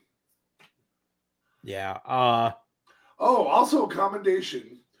 Yeah. Also a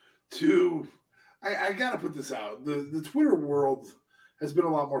commendation to I gotta put this out. The Twitter world has been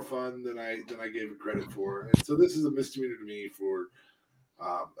a lot more fun than I gave it credit for, and so this is a misdemeanor to me for.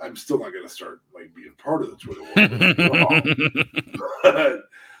 I'm still not gonna start like being part of the Twitter world. But,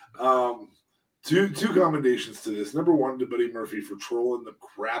 two commendations to this. Number one, to Buddy Murphy for trolling the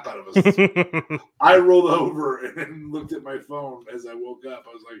crap out of us. I rolled over and looked at my phone as I woke up.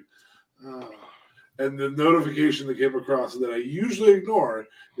 I was like, oh. And the notification that came across that I usually ignore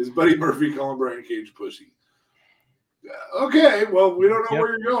is Buddy Murphy calling Brian Cage pussy. Okay, well, we don't know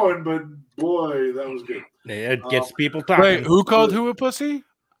where you're going, but boy, that was good. It gets people talking. Wait, who called who a pussy?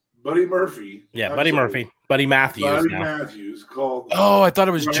 Buddy Murphy. Yeah, Buddy Murphy. Buddy Matthews. Buddy Matthews called. Oh, I thought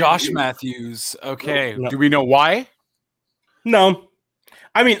it was Josh Matthews. Okay. No. Do we know why? No.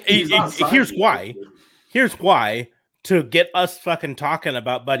 I mean, here's why. Here's why. To get us fucking talking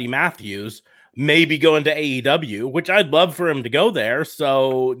about Buddy Matthews, maybe going to AEW, which I'd love for him to go there.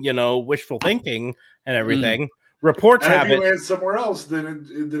 So, wishful thinking and everything. Reports have it. If he lands somewhere else, then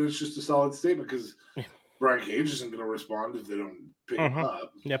it's just a solid statement because Brian Cage isn't going to respond if they don't pick him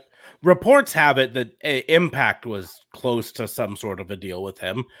up. Yep. Reports have it that Impact was close to some sort of a deal with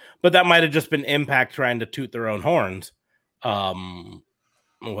him, but that might have just been Impact trying to toot their own horns.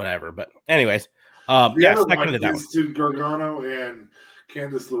 Whatever. But anyways, second to that one. To Gargano and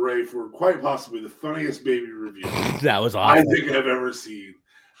Candice LeRae for quite possibly the funniest baby review that was awesome. I think I've ever seen.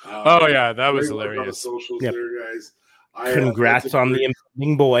 That was hilarious. Socials there, guys. Congrats on the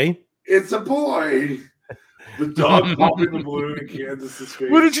impending boy. It's a boy. The dog popping the balloon in Candace's face.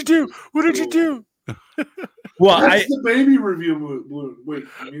 What did you do? What did you do? Well, that's the baby review balloon. Wait,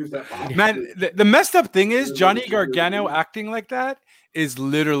 use that pop. Man, the messed up thing is Johnny Gargano acting like that is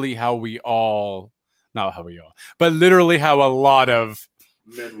literally how we all, not how we all, but literally how a lot of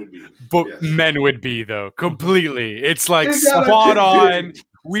men would be. Men would be, though, completely. It's like spot on.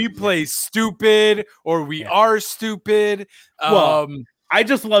 We play stupid or we are stupid. I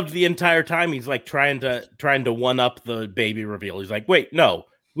just loved the entire time he's like trying to one up the baby reveal. He's like, wait, no,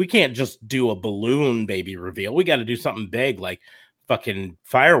 we can't just do a balloon baby reveal. We got to do something big like fucking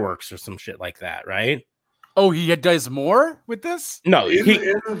fireworks or some shit like that, right? Oh, he does more with this? No, in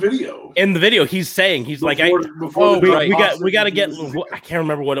the video. In the video, he's saying we got to get. I can't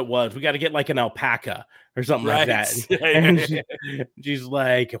remember what it was. We got to get like an alpaca or something like that. And she's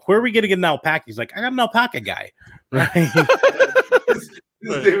like, "Where are we going to get an alpaca?" He's like, "I got an alpaca guy." Right? His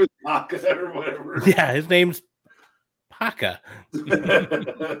name is Paca or whatever. Yeah, his name's Paca.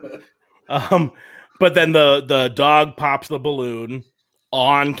 But then the dog pops the balloon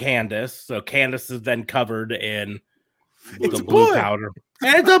on Candace, so Candace is then covered in the blue powder.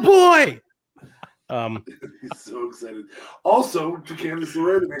 It's a boy. He's so excited. Also, to Candice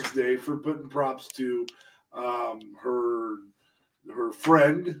LeRae the next day for putting props to her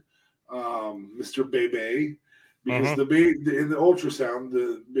friend, Mr. Bebe, because the baby in the ultrasound,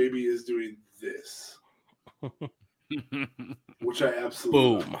 the baby is doing this, which I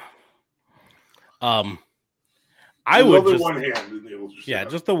absolutely boom. I would just one hand.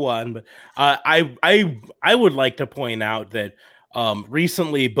 Just the one. But I would like to point out that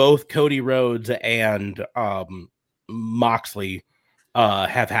recently both Cody Rhodes and Moxley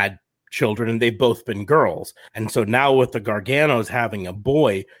have had children, and they've both been girls. And so now with the Garganos having a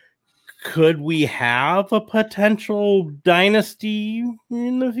boy, could we have a potential dynasty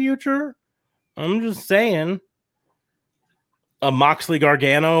in the future? I'm just saying. A Moxley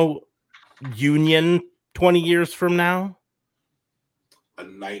Gargano union 20 years from now? A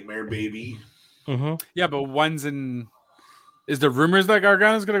nightmare baby. Mm-hmm. Yeah, but is there rumors that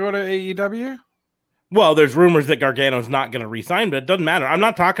Gargano's going to go to AEW? Well, there's rumors that Gargano's not going to resign, but it doesn't matter. I'm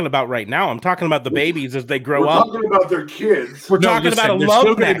not talking about right now. I'm talking about the babies as they grow up. We're talking about their kids. We're talking about a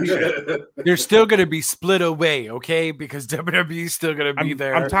love match. They're still going to be split away, okay? Because WWE's still going to be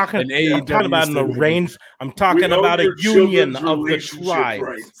there. I'm talking about an arranged. I'm talking about a union of the tribes.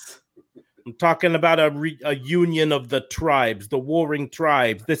 Rights. I'm talking about a union of the tribes, the warring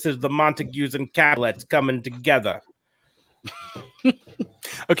tribes. This is the Montagues and Capulets coming together.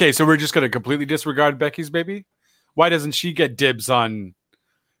 Okay, so we're just going to completely disregard Becky's baby? Why doesn't she get dibs on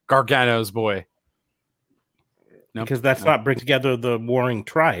Gargano's boy? Nope. Because that's not bring together the warring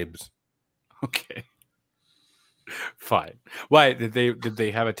tribes. Okay. Fine. Why did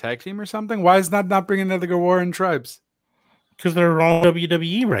they have a tag team or something? Why is that not bringing together the warring tribes? Because they're all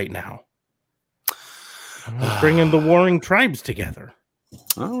WWE right now. Bringing the warring tribes together.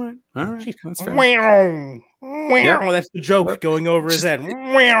 All right. That's fair. Wow, that's the joke going over his head.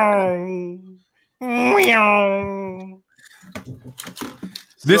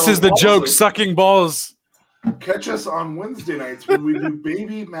 This is the joke, sucking balls. Catch us on Wednesday nights when we do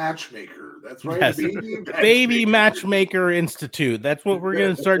Baby Matchmaker. That's right, yes. Baby Matchmaker Institute. That's what we're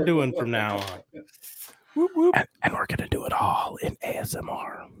going to start doing from now on. Whoop, whoop. And we're going to do it all in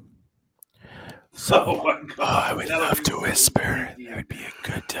ASMR. So, I would love to whisper. It would be a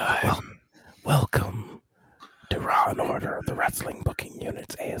good time. Welcome to Raw and Order, the Wrestling Booking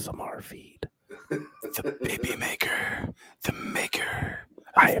Unit's ASMR feed. The Baby Maker, the Maker.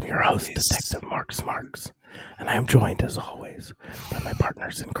 I am your host, Detective Mark Smarks, and I am joined, as always, by my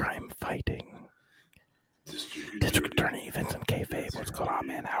partners in crime fighting. District Attorney Vincent Kayfabe. What's going on,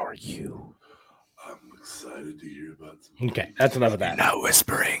 man? How are you? I'm excited to hear about some. Okay, that's enough of that. Now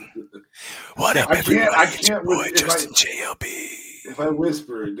whispering. What up, I can't boy, Justin JLB. If I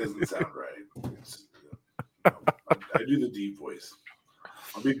whisper, it doesn't sound right. I do the deep voice.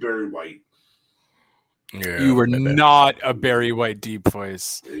 I'll be Barry White. Yeah, you were not a Barry White deep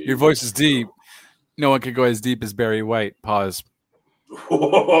voice. Your voice is deep. No one could go as deep as Barry White. Pause.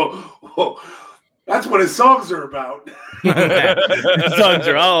 Whoa. That's what his songs are about. His songs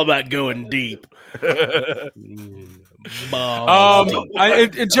are all about going deep. In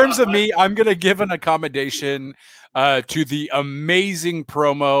terms of me, I'm going to give an accommodation to the amazing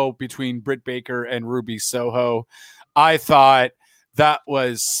promo between Britt Baker and Ruby Soho. I thought that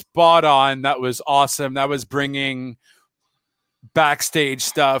was spot on. That was awesome. That was bringing backstage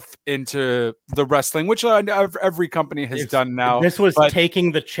stuff into the wrestling, which every company has done now. This was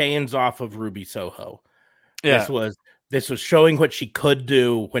taking the chains off of Ruby Soho. Yeah. This was showing what she could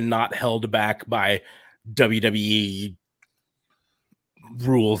do when not held back by WWE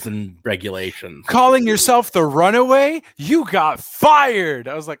rules and regulations. Calling yourself the Runaway? You got fired.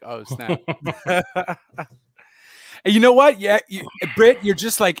 I was like, oh, snap. And you know what? Yeah, Britt, you're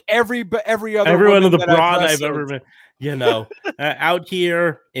just like every one of the broad I've ever been. You know, out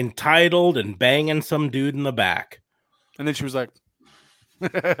here entitled and banging some dude in the back. And then she was like,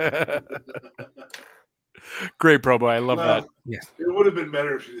 great promo. I love that. Yes. It would have been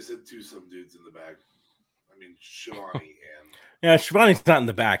better if she just said some dudes in the back. I mean, Shivani and. Yeah, Shivani's not in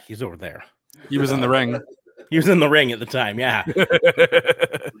the back. He's over there. He was in the ring. He was in the ring at the time. Yeah.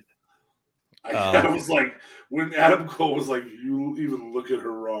 I was like, when Adam Cole was like, you even look at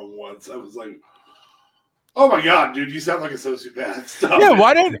her wrong once, I was like, oh my God, dude, you sound like a sociopath. Stop it.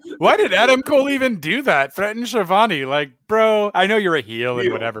 Why did Adam Cole even do that? Threaten Shivani? Like, bro, I know you're a heel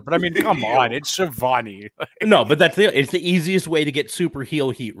and whatever, but I mean, come on, it's Shivani. No, but it's the easiest way to get super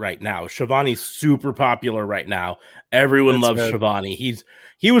heel heat right now. Shivani's super popular right now. Everyone loves Shivani.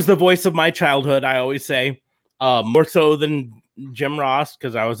 He was the voice of my childhood, I always say. More so than Jim Ross,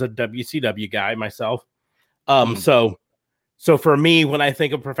 because I was a WCW guy myself. So for me, when I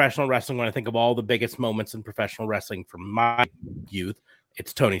think of professional wrestling, when I think of all the biggest moments in professional wrestling from my youth,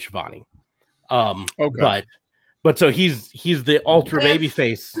 it's Tony Schiavone. But so he's the ultra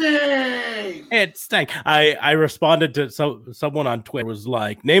babyface. It's Sting. I responded to someone on Twitter was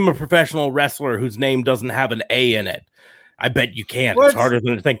like, name a professional wrestler whose name doesn't have an A in it. I bet you can't. It's harder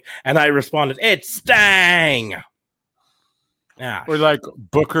than you think. And I responded, it's Stang. Or like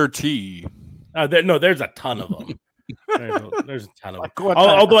Booker T. There's a ton of them. There's a ton of them.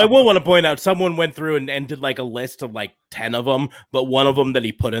 Although I will want to point out, someone went through and did like a list of like 10 of them, but one of them that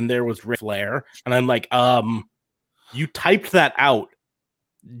he put in there was Ric Flair, and I'm like, you typed that out.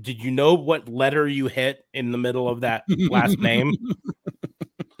 Did you know what letter you hit in the middle of that last name?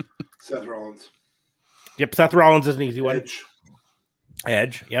 Seth Rollins. Yep, Seth Rollins is an easy one.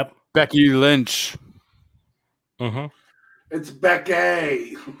 Edge. Yep. Becky Lynch. Mm-hmm. It's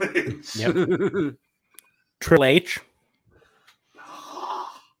Becky. Yep. Triple H.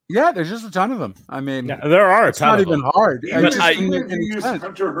 Yeah, there's just a ton of them. I mean, there are a ton of them. Not even hard. Even if you use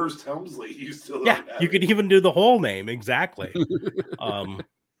Hunter Hearst Helmsley, you still you could even do the whole name exactly.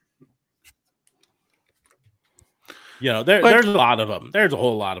 There's a lot of them. There's a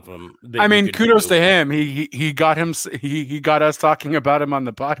whole lot of them. I mean, kudos to him. He got him. He got us talking about him on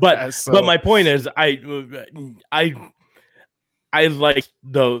the podcast. But my point is, I like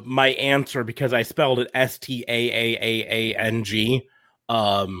my answer because I spelled it Staang.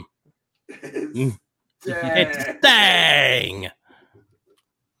 It's Stang.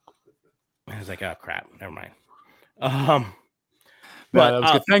 I was like, oh crap, never mind.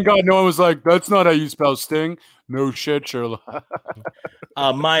 But thank God no one was like, that's not how you spell Sting. No shit, Sherlock.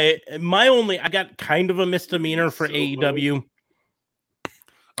 I got kind of a misdemeanor for AEW.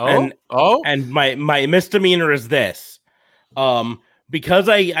 And my misdemeanor is this. Because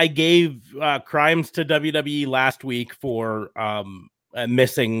I gave crimes to WWE last week for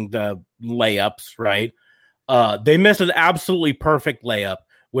missing the layups, right? They missed an absolutely perfect layup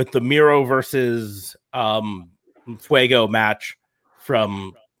with the Miro versus Fuego match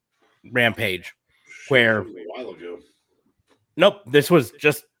from Rampage, where a while ago. Nope, this was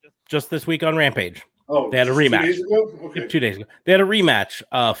just this week on Rampage. Oh, they had a rematch 2 days ago? Okay. 2 days ago. They had a rematch.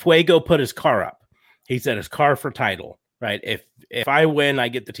 Fuego put his car up. He said his car for title. Right. If I win, I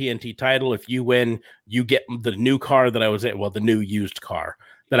get the TNT title. If you win, you get the new car that the new used car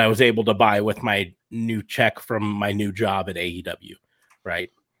that I was able to buy with my new check from my new job at AEW.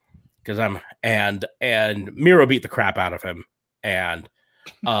 Right. Because and Miro beat the crap out of him. And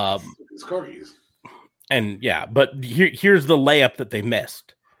his car keys. And yeah, but here's the layup that they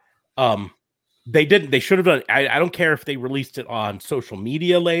missed. They should have done. I don't care if they released it on social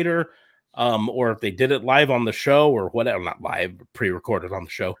media later. Or if they did it live on the show or whatever, not live, pre-recorded on the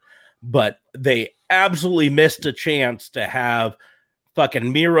show, but they absolutely missed a chance to have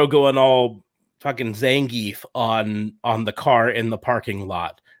fucking Miro going all fucking Zangief on the car in the parking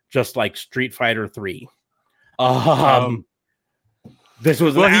lot, just like Street Fighter 3. This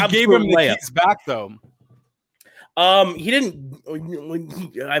was he gave him the keys back though. He didn't.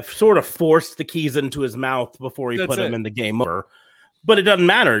 I've sort of forced the keys into his mouth before he put them in the game over. But it doesn't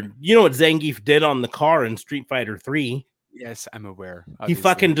matter. You know what Zangief did on the car in Street Fighter 3? Yes, I'm aware. Obviously. He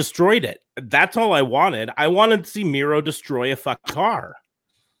fucking destroyed it. That's all I wanted. I wanted to see Miro destroy a fucking car.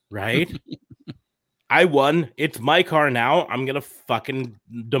 Right? I won. It's my car now. I'm going to fucking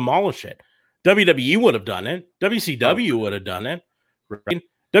demolish it. WWE would have done it. WCW would have done it. Right?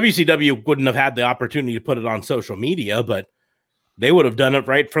 WCW wouldn't have had the opportunity to put it on social media, but they would have done it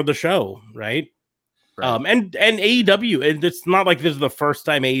right for the show. Right? Right. And AEW, and it's not like this is the first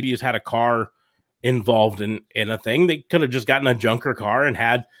time AEW has had a car involved in a thing. They could have just gotten a junker car and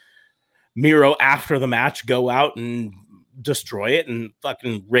had Miro after the match go out and destroy it and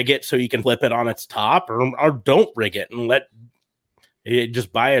fucking rig it so you can flip it on its top, or don't rig it and let it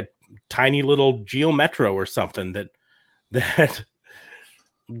just buy a tiny little Geo Metro or something that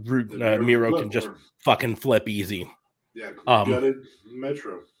Miro can just fucking flip easy. Yeah, gutted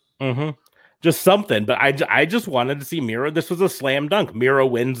Metro. Mm-hmm. Just something, but I just wanted to see Miro. This was a slam dunk. Miro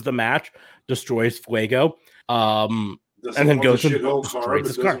wins the match, destroys Fuego, and then goes and destroys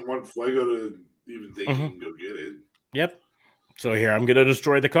his car. Doesn't want Fuego to even think he can go get it. Yep. So here, I'm going to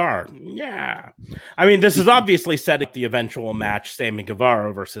destroy the car. Yeah. I mean, this is obviously setting the eventual match, Sammy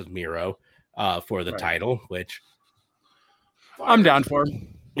Guevara versus Miro for the title, which I'm down for.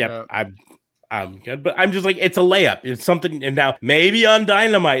 Yep. I'm good, but I'm just like, it's a layup. It's something, and now maybe on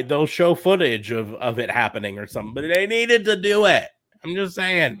Dynamite they'll show footage of it happening or something, but they needed to do it. I'm just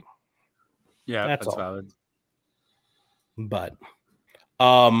saying. Yeah, that's valid. But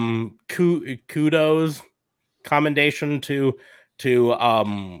kudos, commendation to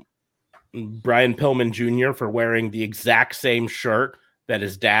Brian Pillman Jr. for wearing the exact same shirt that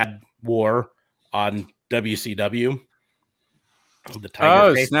his dad wore on WCW. The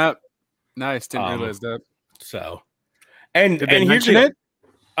Tiger face. Snap. Nice, didn't realize that. So, and here's it.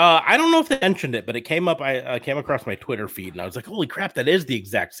 I don't know if they mentioned it, but it came up. I came across my Twitter feed, and I was like, "Holy crap, that is the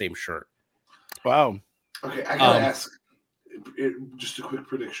exact same shirt!" Wow. Okay, I gotta ask: just a quick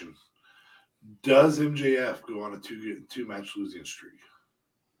prediction. Does MJF go on a two-match losing streak?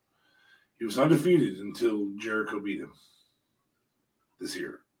 He was undefeated until Jericho beat him this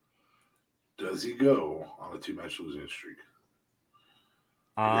year. Does he go on a two-match losing streak?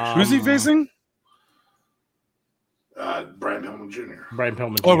 Who's he facing? Brian Pillman Jr. Brian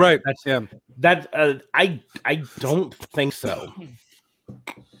Pillman Jr. Oh, right. I don't think so.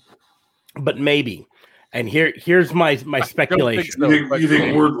 But maybe. And here's my speculation. You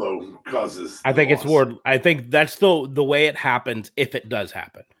think Wardlow causes? I think it's Ward. I think that's the way it happens if it does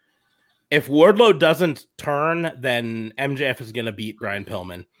happen. If Wardlow doesn't turn, then MJF is going to beat Brian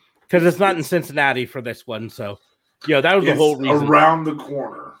Pillman because it's not in Cincinnati for this one. So, that was the whole reason. Around the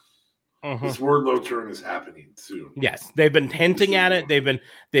corner. This Wardlow turn is happening soon. Yes, they've been hinting at it.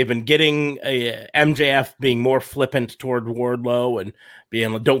 They've been getting MJF being more flippant toward Wardlow and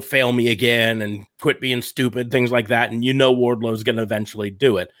being like, "Don't fail me again" and quit being stupid, things like that. And Wardlow's going to eventually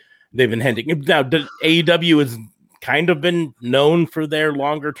do it. They've been hinting. Now, AEW has kind of been known for their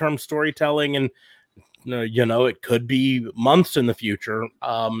longer term storytelling, and it could be months in the future.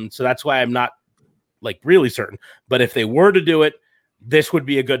 So that's why I'm not really certain. But if they were to do it, this would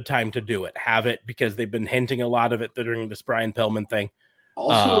be a good time to do it. Have it, because they've been hinting a lot of it during this Brian Pillman thing.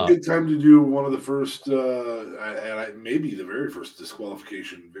 Also, a good time to do one of the first, and maybe the very first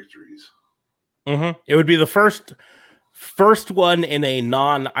disqualification victories. It would be the first one in a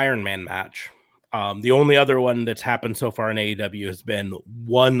non-Iron Man match. The only other one that's happened so far in AEW has been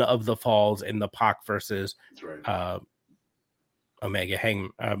one of the falls in the Pac versus Omega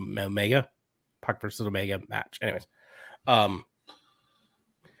Pac versus Omega match. Anyways,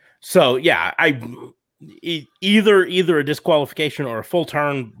 so yeah, either a disqualification or a full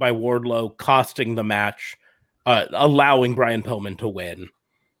turn by Wardlow costing the match, allowing Brian Pillman to win.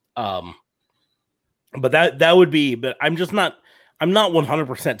 But that would be. But I'm not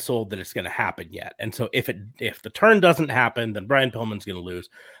 100% sold that it's going to happen yet. And so if the turn doesn't happen, then Brian Pillman's going to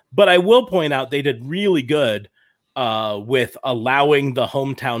lose. But I will point out they did really good with allowing the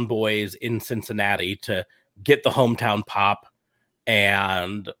hometown boys in Cincinnati to get the hometown pop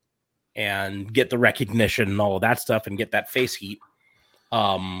and get the recognition and all of that stuff and get that face heat.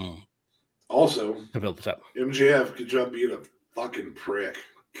 Also, to build this up. MJF, good job being a fucking prick.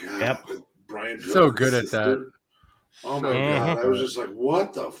 God, yep. Brian so good at that. Oh my God. I was just like,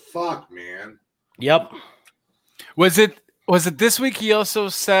 what the fuck, man? Yep. Was it this week he also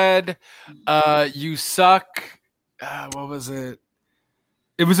said you suck? What was it?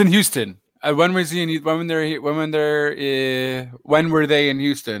 It was in Houston. When was he in when were they in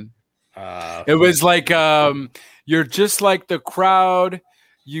Houston? It was like you're just like the crowd,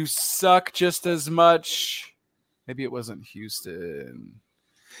 you suck just as much. Maybe it wasn't Houston.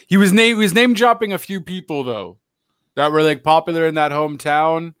 He was name dropping a few people though that were popular in that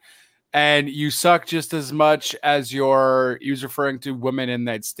hometown, and you suck just as much as he was referring to women in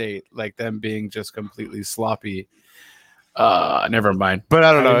that state, like them being just completely sloppy. Never mind. But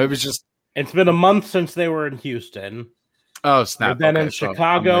I don't know. It was just. It's been a month since they were in Houston. Oh, snap. But then in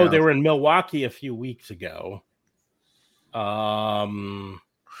Chicago, they were in Milwaukee a few weeks ago. I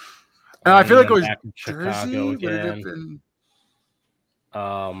feel like it was Chicago again.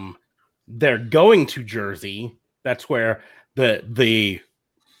 They're going to Jersey. That's where the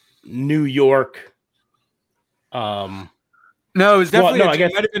New York. No, it was definitely. I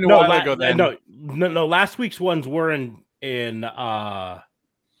guess it might have been a while ago. Then no. Last week's ones were in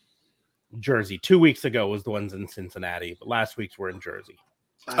Jersey. 2 weeks ago was the ones in Cincinnati, but last week's were in Jersey.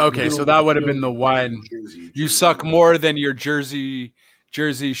 Okay, so that would have been the one. You suck more than your Jersey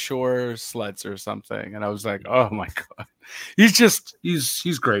Shore sluts or something, and I was like, oh my God, he's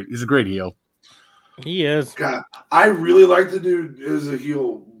great. He's a great heel. He is. God, I really like the dude as a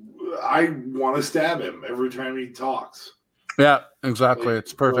heel. I want to stab him every time he talks. Yeah, exactly.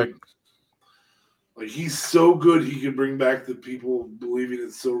 It's perfect. Like he's so good, he can bring back the people believing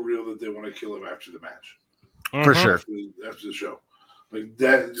it's so real that they want to kill him after the match. For sure. After the show. Like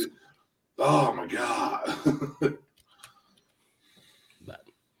that. Oh my God.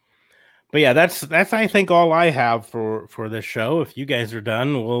 But yeah, that's I think all I have for this show. If you guys are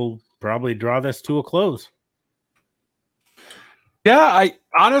done, we'll probably draw this to a close. Yeah,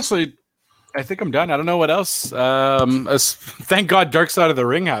 I think I'm done. I don't know what else. Thank God Dark Side of the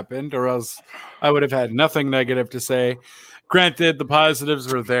Ring happened, or else I would have had nothing negative to say. Granted, the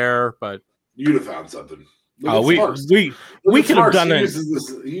positives were there, but you'd have found something. We could have done it.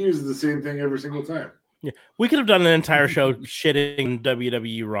 He uses the same thing every single time. Yeah, we could have done an entire show shitting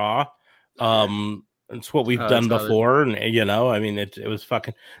WWE Raw. It's what we've done before, and I mean, it was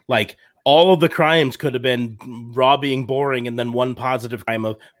fucking like all of the crimes could have been Raw being boring and then one positive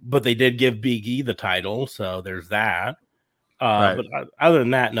crime but they did give Big E the title, so there's that. Right. But other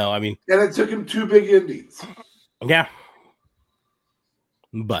than that, no. I mean, and it took him 2 big indies. Yeah,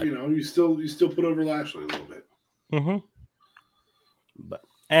 but you still put over Lashley a little bit. Mm-hmm. But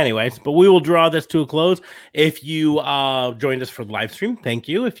anyways, we will draw this to a close. If you joined us for the live stream, thank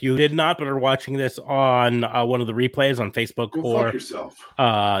you. If you did not, but are watching this on one of the replays on Facebook or fuck yourself.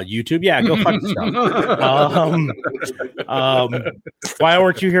 YouTube, yeah, go fuck yourself. Why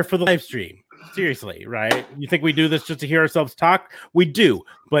weren't you here for the live stream? Seriously, right? You think we do this just to hear ourselves talk? We do,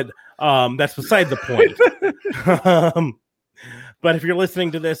 but that's beside the point. But if you're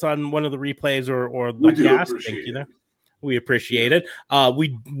listening to this on one of the replays or the cast, thank you. We appreciate it.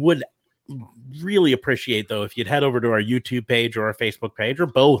 We would really appreciate, though, if you'd head over to our YouTube page or our Facebook page, or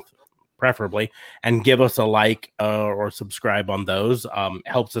both, preferably, and give us a like or subscribe on those.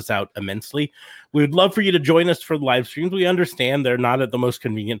 Helps us out immensely. We would love for you to join us for the live streams. We understand they're not at the most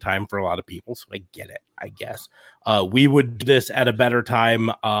convenient time for a lot of people, so I get it, I guess. We would do this at a better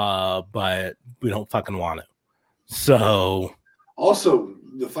time, but we don't fucking want to. So... Also,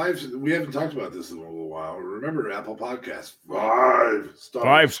 the 5, we haven't talked about this in a little while. Remember Apple Podcasts, 5 stars.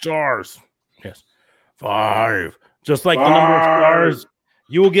 5 stars. Yes. 5. Just like 5. The number of stars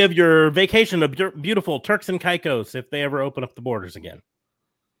you will give your vacation to beautiful Turks and Caicos if they ever open up the borders again.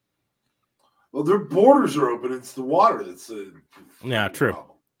 Well, their borders are open. It's the water that's true. Problem.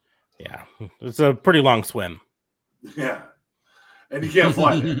 Yeah. It's a pretty long swim. Yeah. And you can't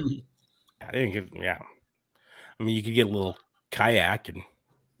fly there. Yeah. I mean, you could get a little kayak and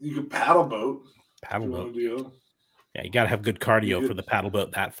you can paddle boat. Yeah, you gotta have good cardio for the paddle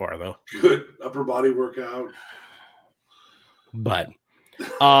boat that far, though. Good upper body workout. But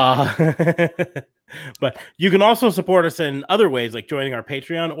but you can also support us in other ways, like joining our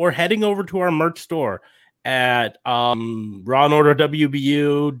Patreon or heading over to our merch store at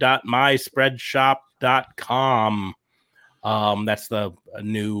rawandorderwbu.myspreadshop.com. That's the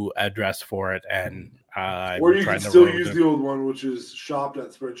new address for it, and or you can still use the old one, which is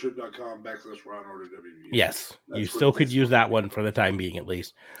shop.spreadshirt.com/rawandorderwbu. Yes, you still could use that one for the time being, at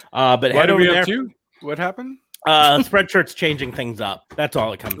least. But head over there. What happened? Spreadshirt's changing things up. That's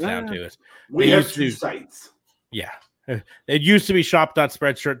all it comes down to. Is we have 2 sites. Yeah. It used to be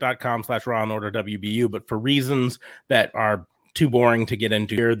shop.spreadshirt.com/rawandorderwbu, but for reasons that are too boring to get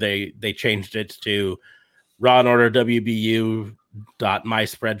into here, they changed it to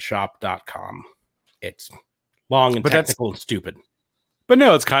rawandorderwbu.myspreadshop.com. It's long and technical and stupid. But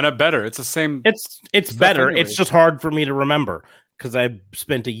no, it's kind of better. It's the same. It's better. Anyway. It's just hard for me to remember because I've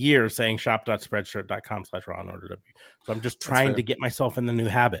spent a year saying shop.spreadshirt.com/rawandorderwbu. So I'm just trying to get myself in the new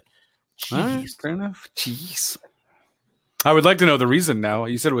habit. Jeez. Fair enough. Jeez. I would like to know the reason now.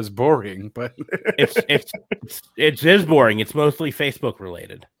 You said it was boring, but it is boring. It's mostly Facebook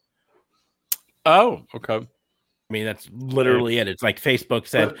related. Oh, okay. I mean, that's literally it. It's like Facebook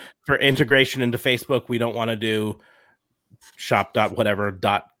said, for integration into Facebook, we don't want to do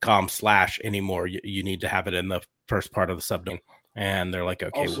shop.whatever.com/ anymore. You need to have it in the first part of the subdomain. And they're like,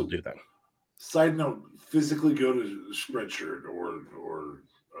 okay, we'll do that. Side note, physically go to Spreadshirt or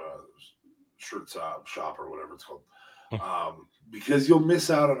Shirt Shop or whatever it's called. Because you'll miss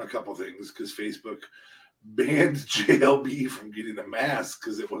out on a couple things because Facebook banned JLB from getting a mask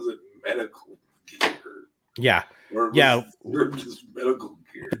because it wasn't medical gear. Yeah. Or just medical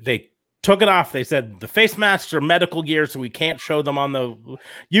gear. They took it off. They said the face masks are medical gear, so we can't show them on the.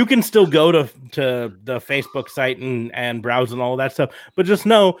 You can still go to the Facebook site and browse and all of that stuff, but just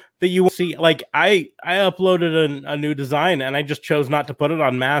know that you will see. Like I uploaded a new design and I just chose not to put it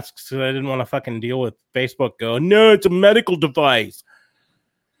on masks because I didn't want to fucking deal with Facebook going, no, it's a medical device.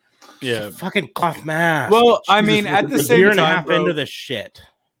 Yeah, fucking cloth mask. Well, Jesus, I mean, at the same time, year and a half into this shit,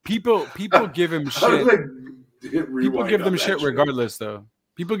 people give him shit. People give them shit regardless, though.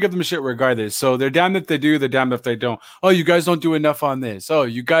 People give them shit regardless. So they're damned if they do, they're damned if they don't. Oh, you guys don't do enough on this. Oh,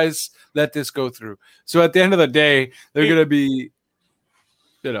 you guys let this go through. So at the end of the day, they're going to be,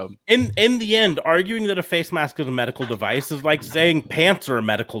 In the end, arguing that a face mask is a medical device is like saying pants are a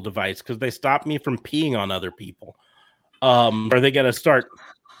medical device because they stop me from peeing on other people. Are they going to start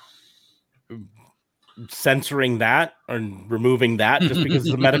censoring that or removing that just because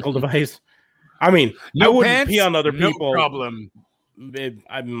it's a medical device? I mean, I wouldn't pee on other people. No problem.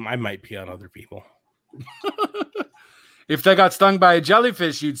 I might pee on other people. If they got stung by a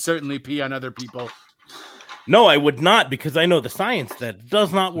jellyfish, you'd certainly pee on other people. No, I would not, because I know the science that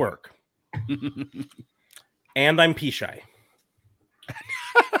does not work. And I'm pee shy.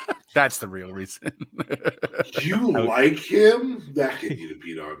 That's the real reason. You like him? That kid you to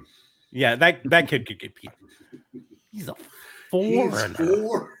pee on. Yeah, that kid could get Pete. He's a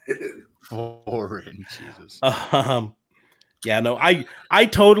foreigner. Foreign, Jesus. Yeah, no, I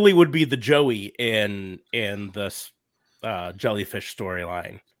totally would be the Joey in this jellyfish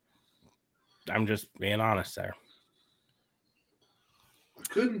storyline. I'm just being honest there. I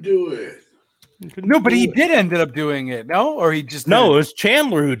couldn't do it. No, but he did end up doing it. No, or he just it was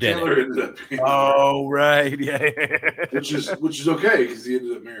Chandler who did Chandler it. Ended up oh, right, yeah. which is okay because he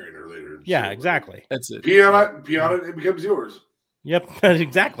ended up marrying her later. Yeah, exactly. That's it. Piana, it becomes yours. Yep,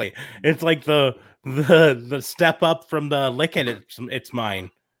 exactly. It's like the step up from the lick it. It's mine.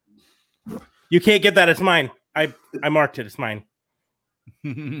 You can't get that. It's mine. I marked it. It's mine.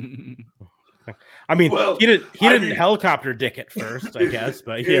 I mean, well, he didn't helicopter dick it first, I guess,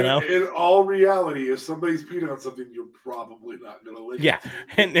 but you know. In all reality, if somebody's peeing on something, you're probably not going to lick it. Yeah,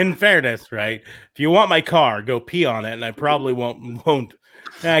 in fairness, right? If you want my car, go pee on it, and I probably won't.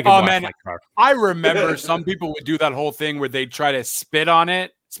 I can wash my car. I remember some people would do that whole thing where they'd try to spit on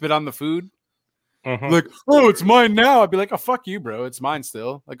the food. Like, oh, it's mine now. I'd be like, oh, fuck you, bro. It's mine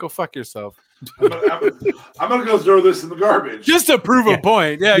still. Like, go fuck yourself. I'm gonna go throw this in the garbage just to prove a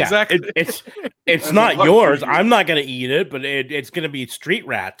point. Yeah, exactly. It's not yours. I'm not gonna eat it, but it's gonna be street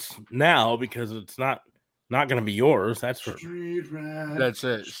rats now because it's not gonna be yours. That's for street rat. That's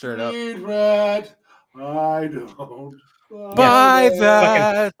it. Straight up. Street rat. I don't buy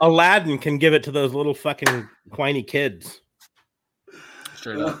that. Fucking Aladdin can give it to those little fucking whiny kids.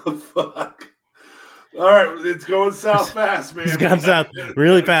 Straight up. Oh, fuck. All right, it's going south fast, man. It's gone south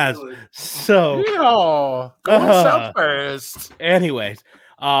really fast. So, going south fast. Anyways,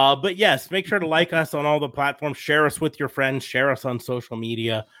 but yes, make sure to like us on all the platforms. Share us with your friends. Share us on social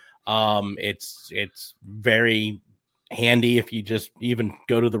media. It's very handy if you just even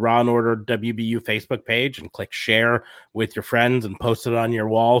go to the Raw and Order WBU Facebook page and click share with your friends and post it on your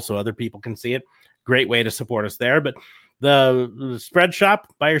wall so other people can see it. Great way to support us there, but. The spread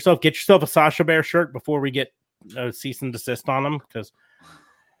shop by yourself. Get yourself a Sasha Bear shirt before we get a cease and desist on them because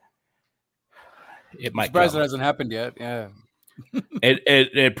it might. Surprised it hasn't happened yet. Yeah,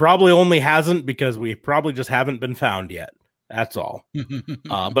 it probably only hasn't because we probably just haven't been found yet. That's all.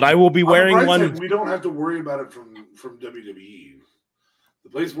 But I will be wearing one. We don't have to worry about it from WWE. The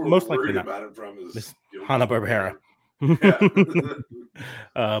place we're most worried likely about it from is Hanna-Barbera.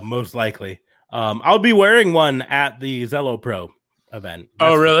 Yeah. Most likely. I'll be wearing one at the Zello Pro event.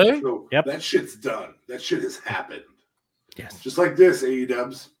 Oh, really? So yep. That shit's done. That shit has happened. Yes. Just like this,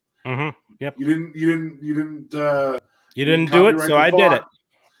 AEWs. Yep. You didn't do it, so I did it.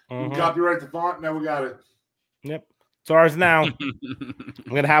 You copyright the font. Now we got it. Yep. It's ours now. I'm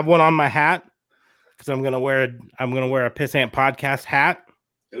gonna have one on my hat because I'm gonna wear a Pissant Podcast hat.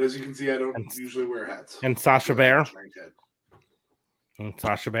 And as you can see, I don't usually wear hats. And Sasha Bear. And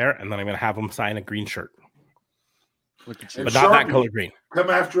Sasha Bear, and then I'm going to have him sign a green shirt. But not Sharpie, that color green. Come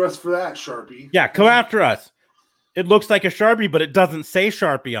after us for that, Sharpie. Yeah, come after us. It looks like a Sharpie, but it doesn't say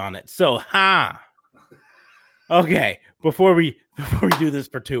Sharpie on it. So, Okay, before we do this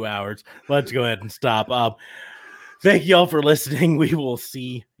for 2 hours, let's go ahead and stop. Thank you all for listening. We will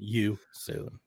see you soon.